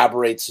of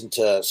elaborates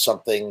into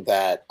something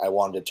that I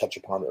wanted to touch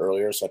upon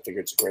earlier. So I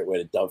figured it's a great way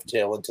to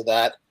dovetail into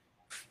that.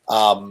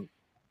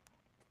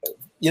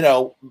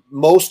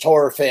 Most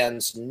horror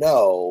fans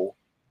know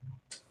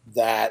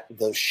that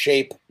the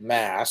Shape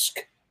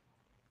mask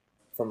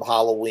from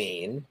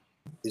Halloween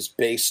is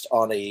based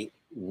on a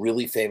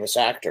really famous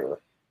actor,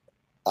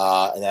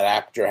 and that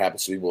actor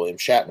happens to be William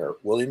Shatner.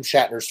 William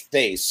Shatner's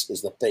face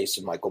is the face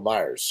of Michael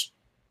Myers,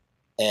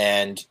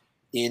 and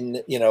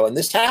and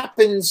this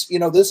happens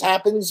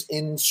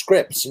in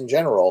scripts in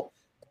general.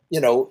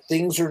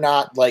 Things are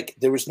not like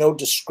there was no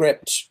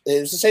descript.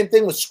 It was the same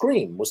thing with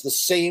Scream. Was the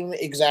same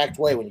exact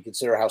way when you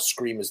consider how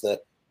Scream is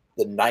the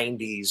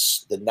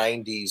 90s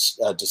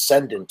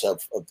descendant of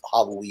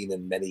Halloween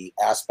in many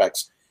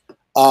aspects.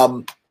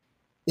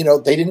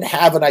 They didn't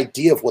have an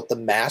idea of what the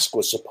mask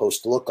was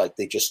supposed to look like.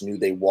 They just knew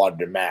they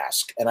wanted a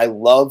mask. And I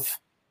love,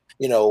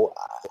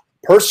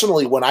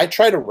 personally, when I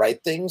try to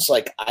write things,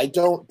 like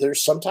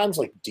there's sometimes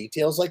like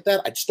details like that.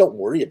 I just don't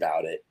worry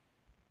about it.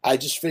 I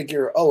just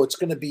figure, it's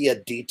going to be a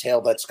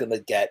detail that's going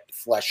to get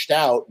fleshed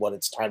out when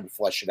it's time to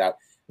flesh it out.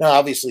 Now,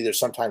 obviously, there's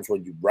sometimes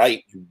when you're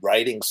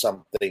writing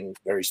something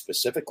very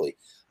specifically.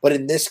 But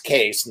in this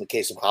case, in the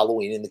case of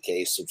Halloween, in the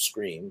case of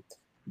Scream,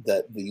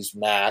 that these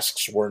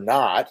masks were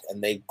not,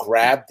 and they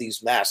grabbed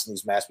these masks, and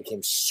these masks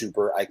became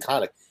super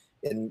iconic.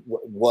 In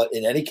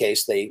any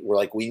case, they were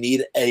like, we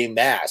need a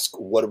mask.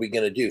 What are we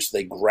going to do? So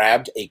they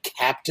grabbed a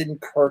Captain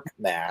Kirk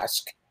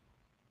mask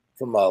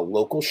from a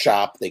local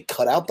shop. They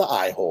cut out the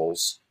eye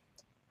holes,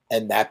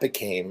 and that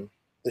became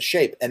the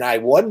Shape. And I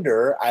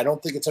wonder, I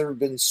don't think it's ever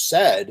been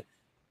said,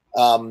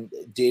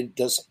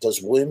 has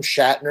William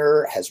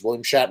Shatner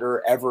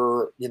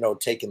ever,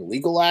 taken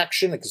legal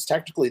action? Because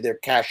technically they're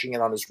cashing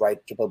in on his right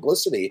to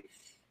publicity.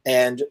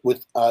 And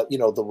with,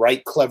 the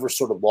right clever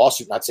sort of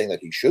lawsuit, not saying that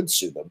he should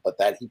sue them, but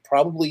that he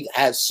probably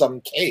has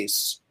some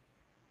case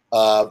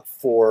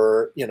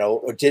for,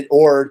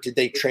 or did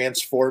they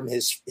transform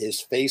his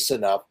face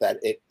enough that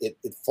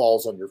it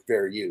falls under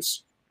fair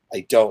use?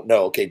 I don't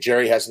know. Okay,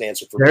 Jerry has an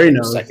answer for me in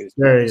a second.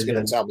 He's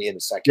going to tell me in a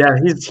second. Yeah,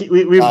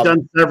 we've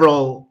done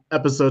several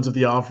episodes of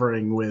The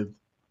Offering with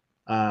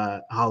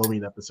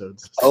Halloween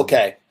episodes. So,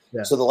 okay,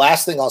 yeah. So the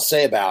last thing I'll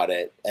say about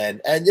it,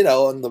 and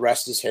the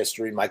rest is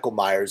history. Michael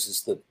Myers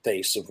is the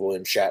face of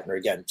William Shatner.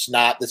 Again,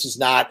 this is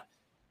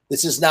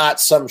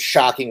not some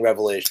shocking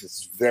revelation.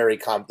 This is very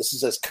common. This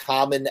is as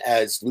common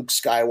as Luke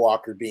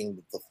Skywalker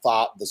being the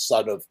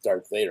son of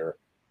Darth Vader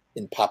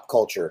in pop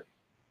culture.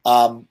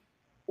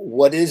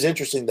 What is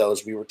interesting, though,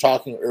 is we were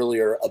talking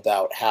earlier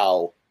about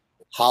how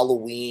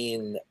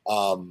Halloween,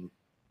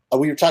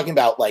 we were talking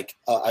about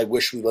I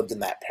wish we lived in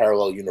that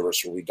parallel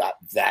universe where we got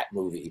that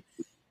movie.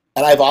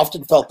 And I've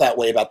often felt that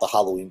way about the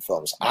Halloween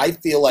films. I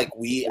feel like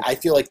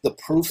the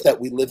proof that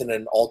we live in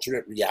an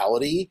alternate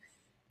reality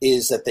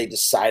is that they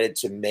decided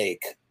to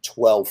make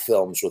 12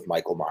 films with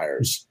Michael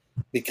Myers,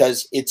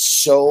 because it's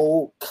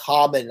so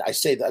common. I've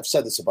said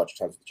this a bunch of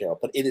times on the channel,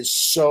 but it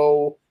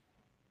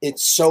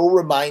so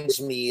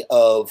reminds me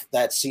of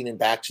that scene in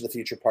Back to the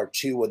Future Part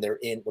 2 when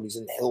he's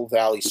in Hill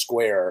Valley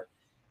Square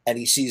and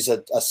he sees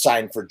a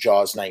sign for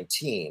Jaws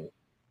 19.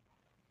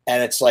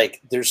 And it's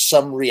like there's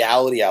some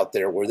reality out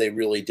there where they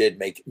really did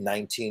make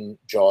 19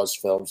 Jaws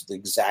films, the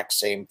exact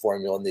same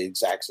formula in the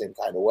exact same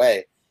kind of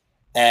way.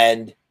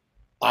 And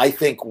I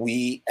think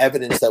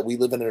evidence that we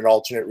live in an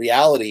alternate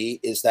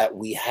reality is that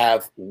we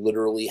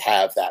literally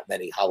have that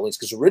many Halloweens.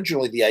 Because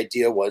originally the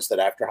idea was that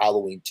after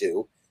Halloween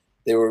 2,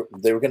 they were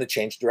going to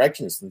change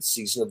directions, and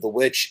Season of the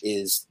Witch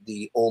is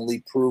the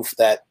only proof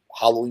that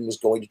Halloween was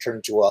going to turn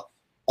into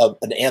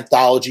an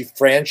anthology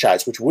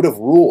franchise, which would have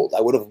ruled.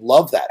 I would have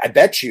loved that. I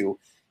bet you,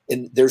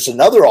 and there's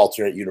another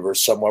alternate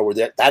universe somewhere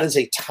where that is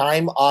a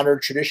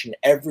time-honored tradition.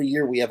 Every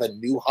year we have a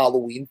new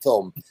Halloween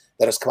film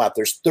that has come out.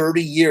 There's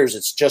 30 years.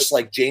 It's just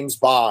like James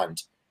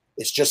Bond.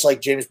 It's just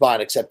like James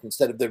Bond, except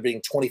instead of there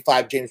being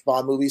 25 James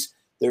Bond movies,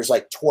 there's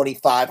like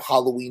 25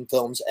 Halloween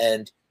films,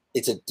 and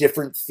it's a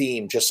different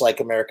theme, just like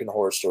American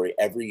Horror Story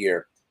every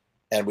year.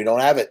 And we don't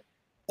have it.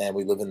 And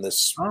we live in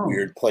this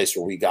weird place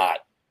where we got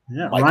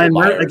Ryan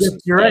Murphy. I guess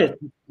you're right.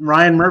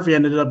 Ryan Murphy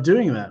ended up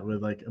doing that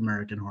with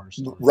American Horror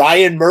Story.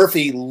 Ryan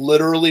Murphy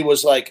literally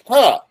was like,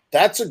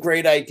 that's a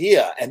great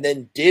idea. And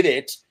then did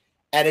it.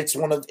 And it's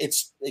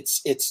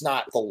it's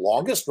not the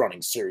longest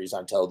running series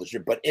on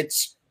television, but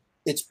it's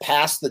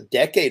past the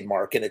decade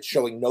mark and it's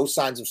showing no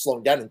signs of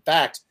slowing down. In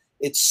fact,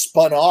 it's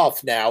spun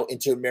off now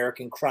into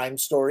American Crime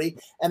Story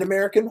and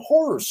American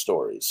Horror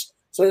Stories.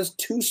 So there's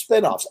 2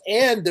 spinoffs,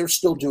 and they're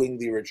still doing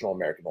the original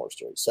American Horror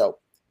Story. So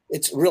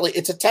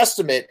it's a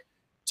testament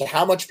to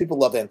how much people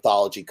love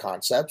anthology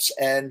concepts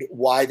and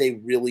why they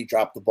really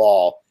dropped the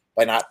ball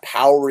by not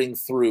powering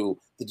through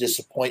the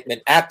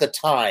disappointment at the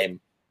time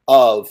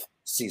of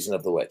Season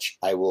of the Witch.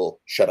 I will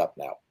shut up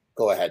now.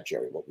 Go ahead,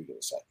 Jerry. What were you going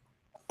to say?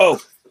 Oh,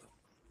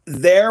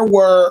 there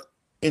were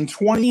in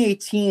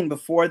 2018,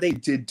 before they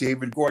did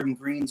David Gordon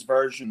Green's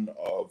version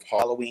of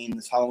Halloween,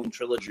 this Halloween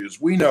trilogy as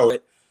we know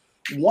it,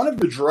 one of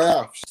the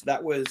drafts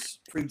that was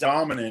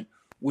predominant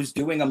was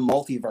doing a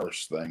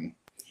multiverse thing.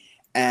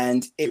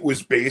 And it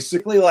was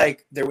basically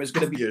like there was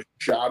going to be a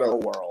shadow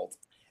world.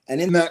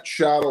 And in that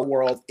shadow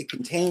world, it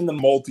contained the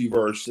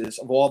multiverses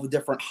of all the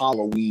different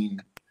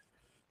Halloween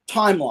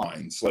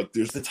timelines. Like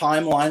there's the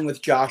timeline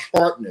with Josh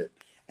Hartnett.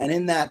 And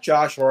in that,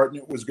 Josh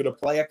Hartnett was going to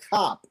play a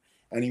cop.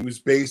 And he was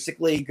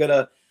basically going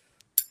to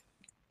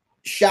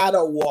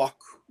shadow walk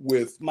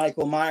with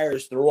Michael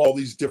Myers through all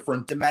these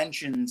different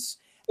dimensions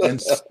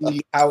and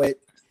see how it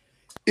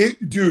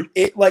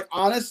like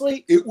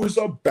honestly, it was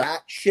a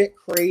batshit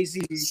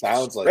crazy.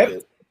 Sounds script, like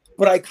it.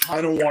 But I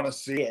kind of want to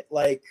see it.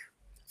 Like,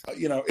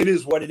 you know, it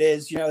is what it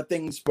is, you know,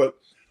 things. But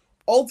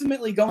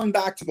ultimately, going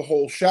back to the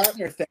whole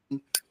Shatner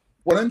thing,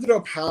 what ended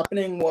up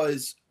happening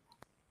was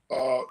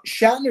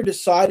Shatner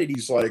decided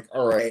he's like,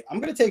 all right,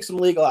 I'm going to take some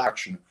legal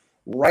action.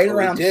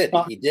 Around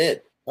he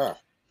did. Huh.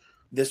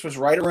 This was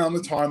right around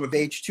the time of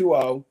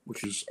H2O,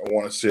 which is, I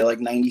want to say, like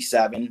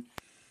 97.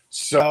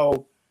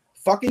 So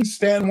fucking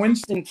Stan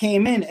Winston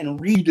came in and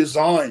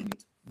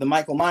redesigned the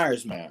Michael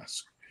Myers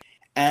mask.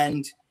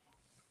 And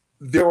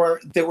there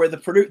were the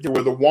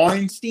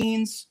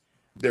Weinsteins,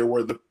 there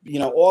were the, you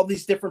know, all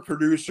these different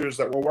producers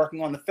that were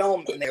working on the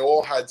film, and they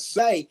all had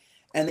say,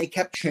 and they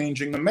kept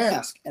changing the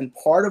mask. And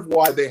part of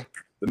why the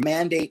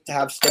mandate to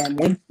have Stan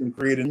Winston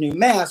create a new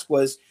mask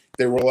was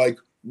they were like,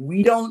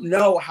 we don't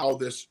know how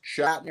this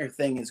Shatner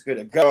thing is going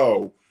to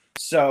go.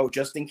 So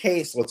just in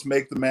case, let's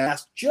make the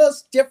mask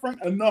just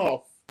different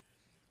enough.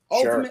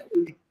 Sure.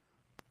 Ultimately,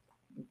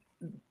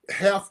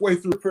 halfway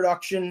through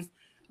production,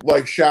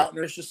 like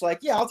Shatner's just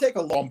like, yeah, I'll take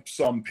a lump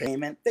sum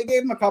payment. They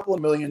gave him a couple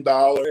of $1 million.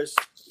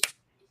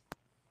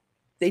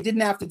 They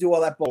didn't have to do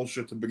all that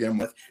bullshit to begin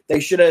with. They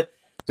should have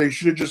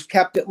just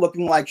kept it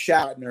looking like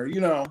Shatner,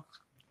 you know.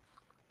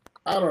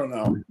 I don't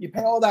know. You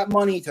pay all that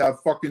money to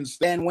have fucking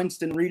Stan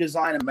Winston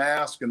redesign a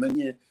mask, and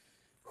then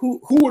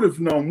who would have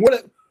known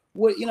what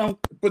you know?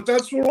 But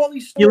that's what all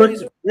these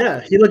stories.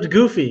 He looked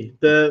goofy.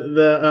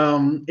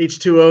 The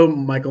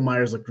H2O Michael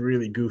Myers looked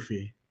really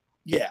goofy.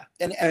 Yeah,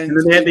 and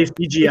then they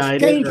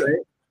CGI'd it, right?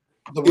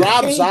 The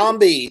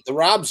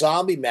Rob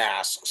Zombie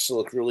masks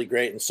look really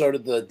great, and so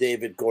did the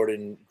David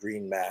Gordon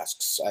Green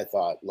masks. I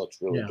thought looked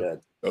really good.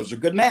 Those are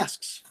good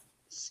masks.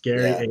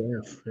 Scary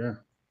AF. Yeah.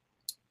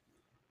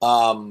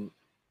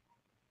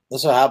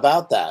 So how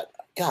about that?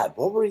 God,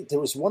 there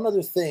was one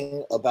other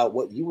thing about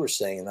what you were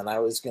saying, and then I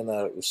was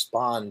gonna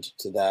respond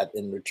to that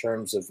in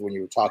terms of when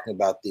you were talking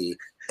about the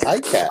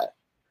cat.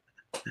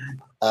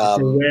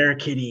 Rare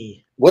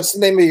kitty. What's the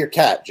name of your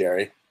cat,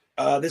 Jerry?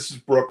 This is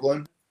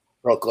Brooklyn.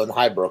 Brooklyn.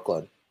 Hi,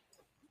 Brooklyn.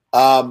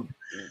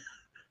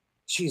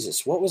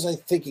 Jesus, what was I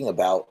thinking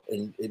about?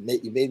 And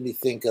you made me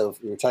think of,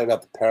 we were talking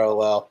about the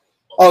parallel.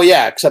 Oh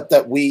yeah, except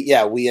that we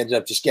ended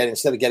up just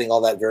instead of getting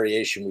all that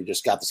variation, we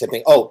just got the same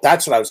thing. Oh,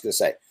 that's what I was going to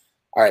say.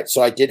 All right,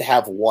 so I did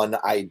have one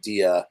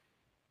idea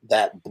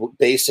that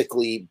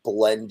basically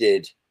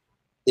blended.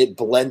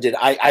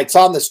 It's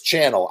on this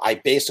channel. I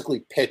basically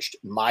pitched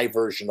my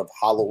version of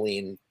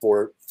Halloween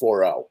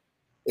 4.0.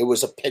 It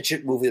was a Pitch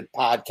It Movie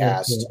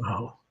podcast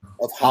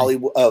of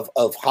Hollywood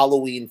of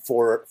Halloween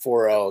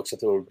 4.0,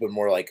 except it would have been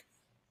more like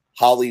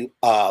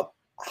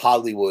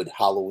Hollywood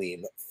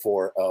Halloween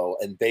 4.0,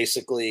 and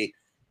basically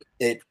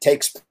it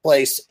takes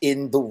place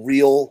in the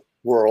real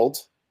world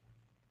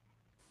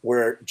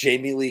where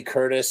Jamie Lee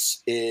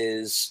Curtis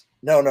is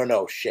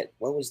shit.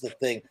 What was the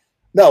thing?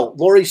 No,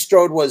 Laurie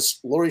Strode was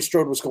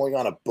going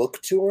on a book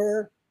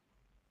tour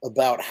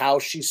about how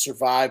she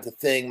survived the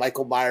thing.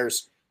 Michael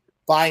Myers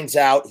finds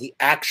out he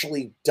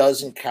actually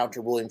does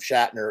encounter William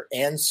Shatner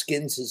and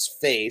skins his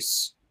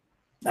face,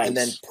 and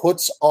then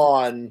puts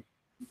on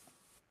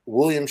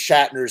William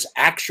Shatner's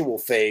actual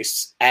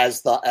face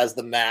as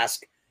the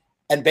mask,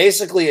 and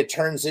basically it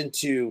turns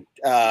into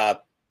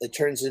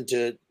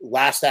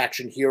Last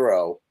Action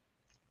Hero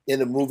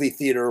in a movie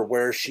theater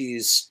where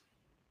she's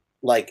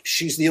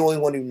the only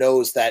one who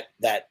knows that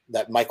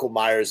Michael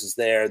Myers is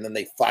there, and then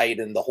they fight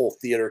and the whole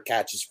theater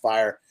catches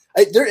fire.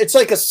 It's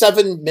like a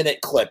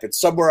 7-minute clip. It's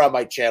somewhere on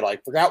my channel. I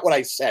forgot what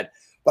I said,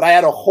 but I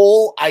had a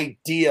whole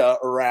idea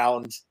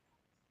around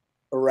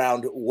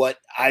what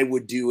I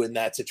would do in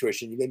that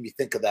situation. You made me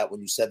think of that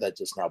when you said that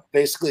just now.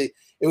 Basically,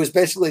 it was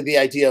the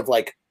idea of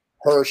like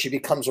she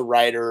becomes a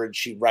writer and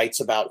she writes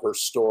about her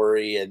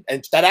story. And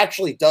that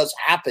actually does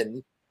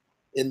happen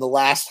in the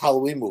last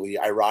Halloween movie,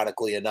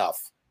 ironically enough.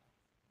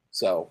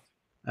 So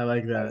I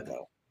like that. I don't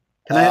know.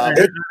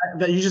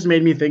 That you just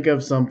made me think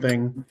of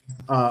something,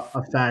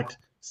 a fact.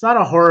 It's not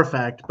a horror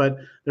fact, but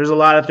there's a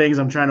lot of things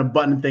I'm trying to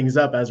button things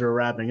up as we're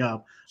wrapping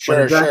up.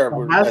 Sure.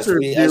 What's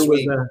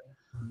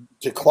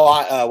it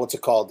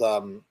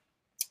called?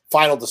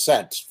 Final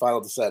Descent.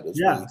 Final Descent is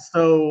Yeah,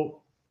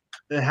 so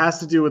it has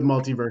to do with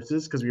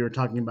multiverses because we were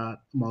talking about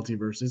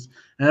multiverses,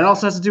 and it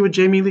also has to do with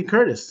Jamie Lee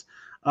Curtis.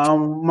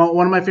 One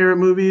of my favorite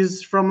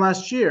movies from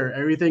last year,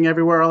 Everything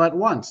Everywhere All at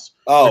Once.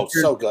 Oh,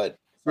 so good.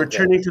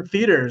 Returning to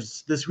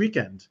theaters this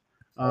weekend.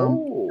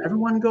 Oh.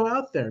 Everyone go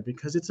out there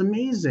because it's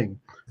amazing.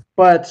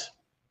 But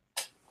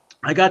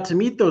I got to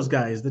meet those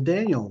guys, the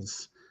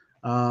Daniels.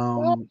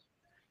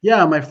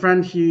 Yeah, my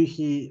friend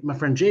my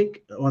friend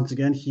Jake, once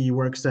again, he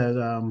works at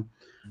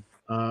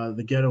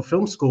the Ghetto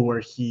Film School where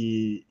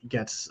he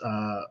gets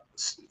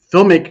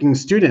filmmaking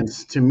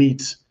students to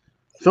meet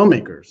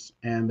filmmakers.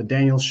 And the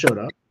Daniels showed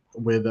up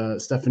with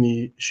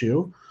Stephanie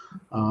Shu,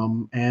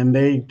 and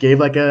they gave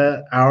like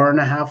a hour and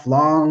a half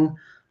long,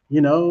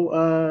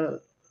 a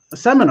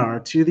seminar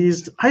to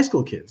these high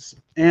school kids.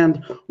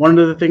 And one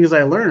of the things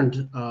I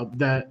learned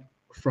that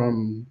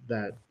from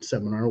that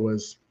seminar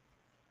was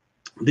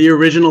the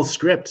original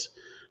script.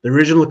 The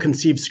original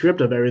conceived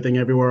script of Everything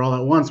Everywhere All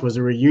at Once was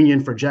a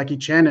reunion for Jackie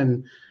Chan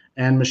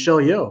and Michelle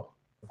Yeoh.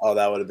 Oh,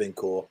 that would have been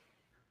cool.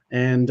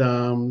 And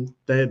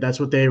that's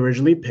what they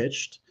originally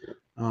pitched.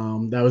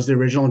 That was the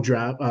original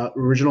draft,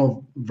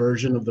 original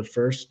version of the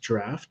first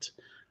draft.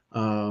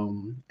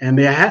 And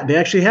they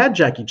actually had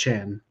Jackie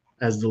Chan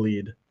as the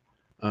lead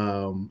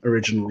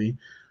originally,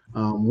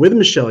 with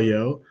Michelle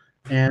Yeoh.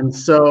 And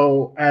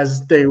so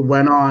as they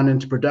went on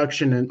into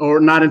production,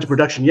 or not into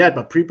production yet,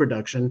 but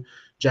pre-production,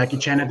 Jackie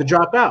Chan had to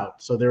drop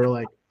out. So they were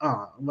like,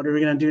 what are we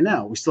going to do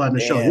now? We still have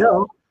Michelle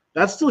Yeoh.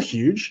 That's still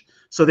huge.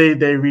 So they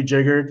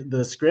rejiggered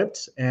the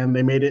script and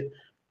they made it.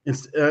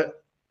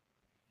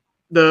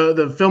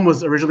 The film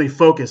was originally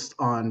focused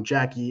on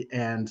Jackie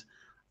and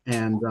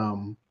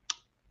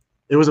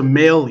it was a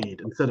male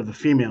lead instead of a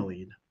female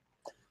lead.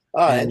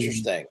 Oh,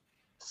 interesting.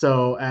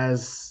 So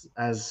as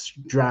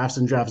drafts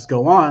and drafts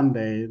go on,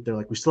 they're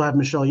like, we still have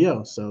Michelle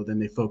Yeoh. So then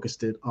they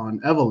focused it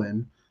on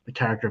Evelyn, the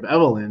character of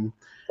Evelyn.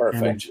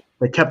 Perfect. And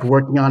they kept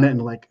working on it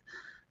and like,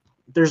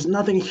 there's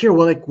nothing here.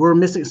 We're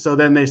missing. So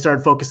then they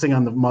started focusing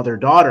on the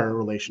mother-daughter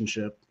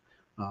relationship.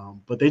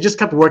 But they just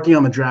kept working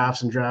on the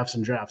drafts and drafts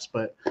and drafts.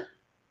 But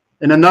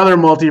in another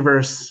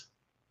multiverse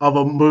of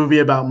a movie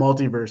about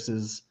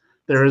multiverses,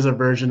 there is a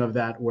version of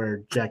that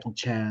where Jackie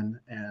Chan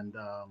and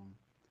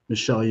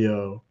Michelle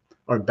Yeoh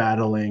are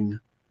battling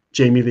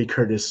Jamie Lee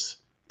Curtis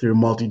through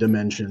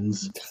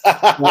multi-dimensions.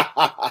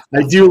 I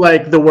do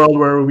like the world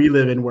where we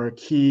live in, where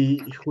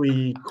Ke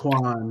Huy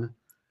Quan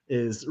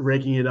is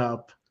raking it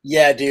up.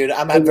 Yeah, dude,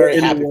 I'm very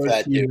happy for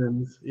that,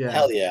 dude. Yeah.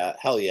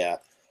 Hell yeah.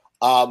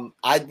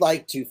 I'd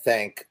like to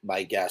thank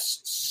my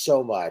guests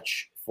so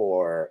much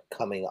for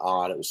coming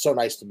on. It was so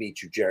nice to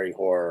meet you, Jerry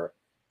Horror.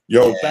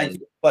 Yo, thank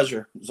you.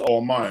 Pleasure. It's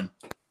all mine.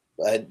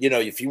 And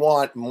if you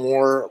want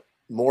more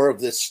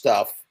of this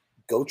stuff,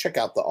 go check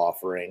out The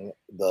Offering.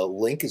 The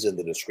link is in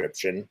the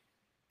description.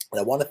 And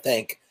I want to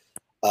thank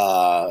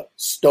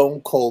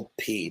Stone Cold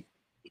Pete,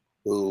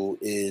 who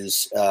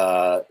is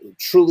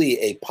truly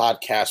a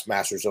podcast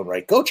master of his own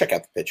right. Go check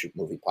out the Pitch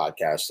Movie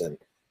Podcast. And,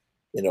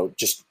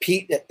 just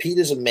Pete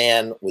is a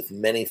man with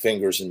many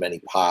fingers and many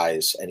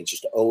pies, and he's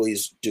just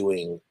always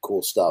doing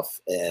cool stuff.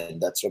 And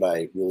that's what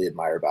I really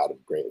admire about him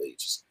greatly.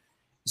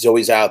 He's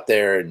always out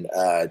there and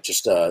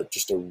just a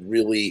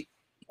really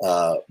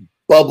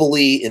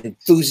bubbly,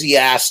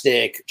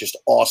 enthusiastic, just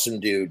awesome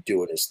dude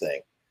doing his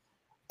thing.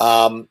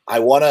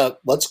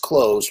 Let's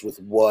close with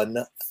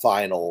one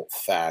final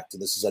fact.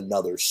 And this is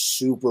another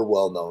super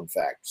well-known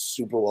fact,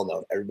 super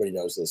well-known. Everybody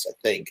knows this. I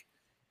think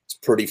it's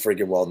pretty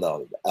freaking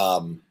well-known.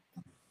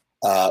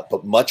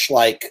 But much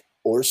like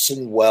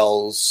Orson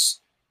Welles'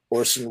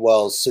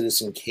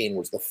 Citizen Kane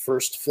was the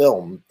first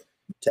film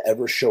to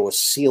ever show a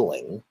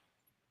ceiling.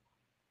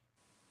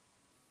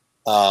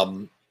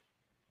 The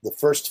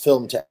first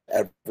film to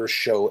ever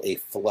show a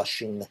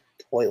flushing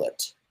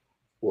toilet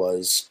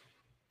was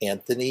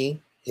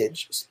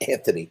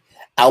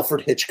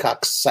Alfred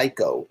Hitchcock's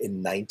Psycho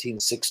in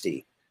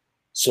 1960.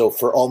 So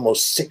for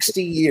almost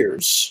 60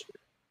 years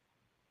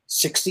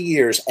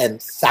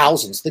and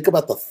thousands, think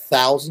about the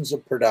thousands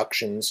of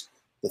productions,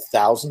 the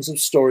thousands of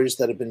stories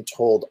that have been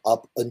told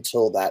up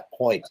until that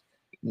point.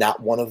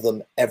 Not one of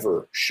them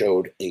ever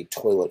showed a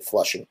toilet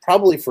flushing,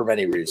 probably for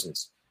many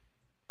reasons.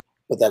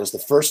 But that is the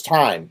first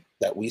time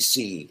that we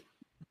see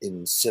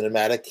in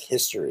cinematic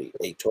history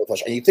a toilet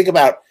flush. And you think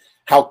about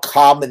how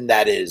common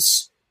that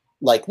is.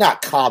 Like,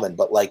 not common,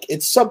 but like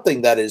it's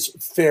something that is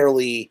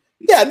fairly,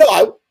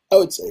 I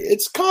would say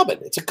it's common.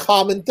 It's a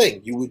common thing.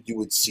 You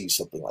would see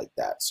something like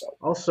that. So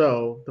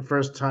also the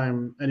first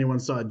time anyone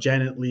saw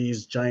Janet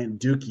Leigh's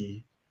giant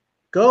dookie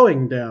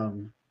going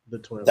down the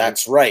toilet.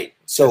 That's right.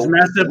 So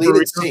massive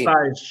burrito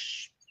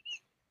size.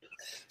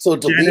 So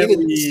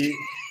deleted.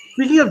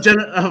 Speaking of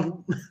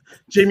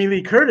Jamie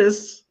Lee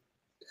Curtis,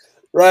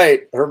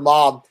 right? Her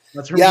mom.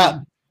 That's her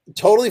mom.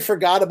 Totally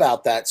forgot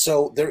about that.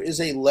 So there is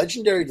a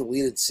legendary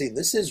deleted scene.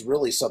 This is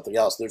really something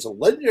else. There's a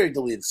legendary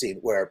deleted scene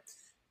where,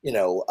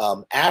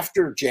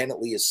 after Janet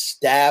Leigh is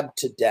stabbed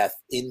to death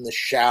in the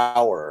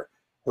shower,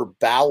 her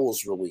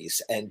bowels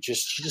release, and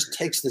she just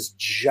takes this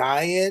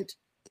giant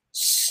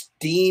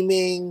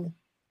steaming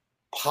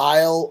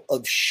pile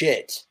of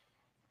shit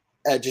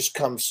just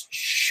comes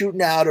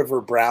shooting out of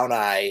her brown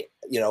eye,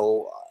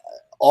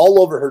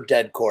 all over her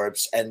dead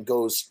corpse, and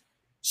goes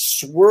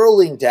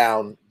swirling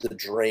down the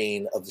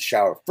drain of the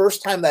shower.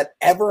 First time that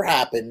ever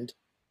happened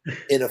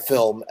in a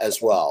film as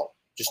well.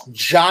 Just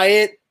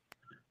giant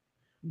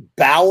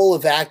bowel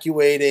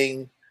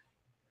evacuating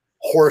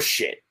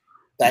horseshit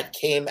that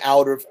came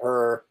out of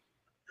her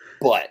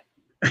butt.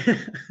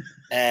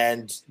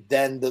 And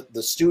then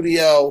the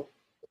studio,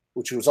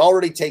 which was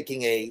already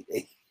taking a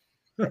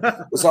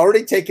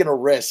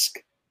risk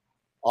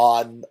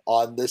on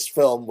this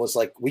film, was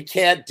like, we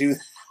can't do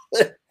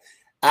that.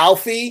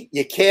 Alfie,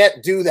 you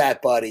can't do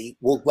that, buddy.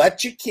 We'll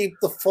let you keep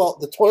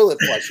the toilet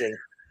flushing,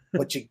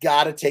 but you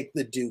got to take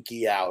the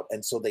dookie out.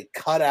 And so they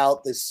cut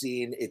out this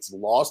scene. It's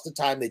lost the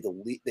time. They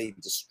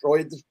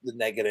destroyed the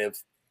negative.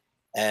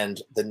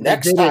 And the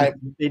next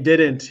time they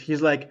didn't.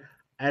 He's like,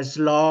 as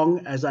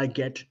long as I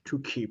get to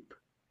keep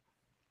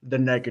the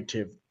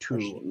negative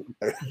to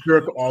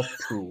jerk off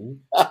to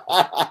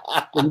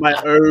in my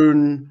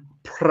own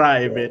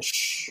private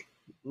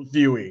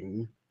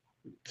viewing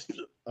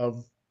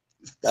of.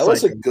 That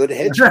was a good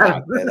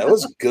Hitchcock, man. That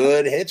was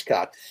good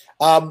Hitchcock.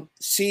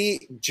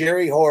 See,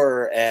 Jerry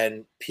Horror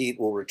and Pete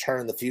will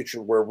return in the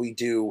future, where we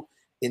do,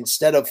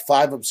 instead of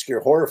 5 obscure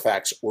horror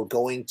facts, we're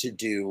going to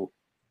do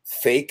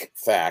fake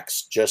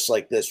facts just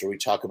like this, where we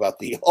talk about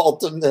the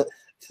alternate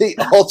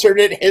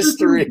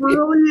history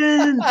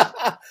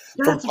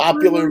from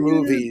popular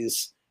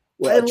movies.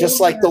 Well,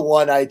 just like the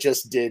one I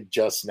just did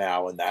just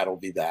now, and that'll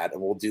be that.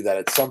 And we'll do that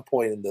at some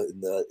point in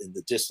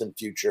the distant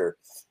future,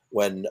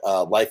 when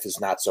life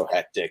is not so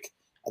hectic.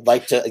 I'd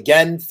like to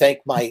again thank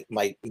my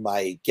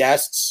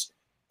guests.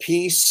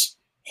 Peace,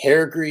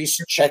 Hair Grease.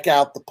 Check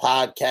out the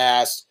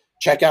podcast.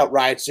 Check out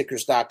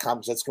riotstickers.com,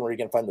 because that's where you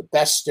can find the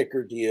best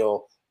sticker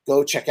deal.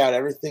 Go check out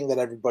everything that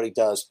everybody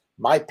does.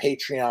 My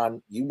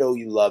Patreon, you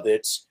love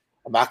it.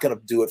 I'm not going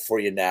to do it for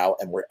you now,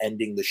 and we're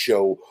ending the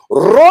show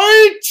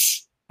right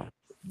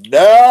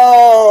now.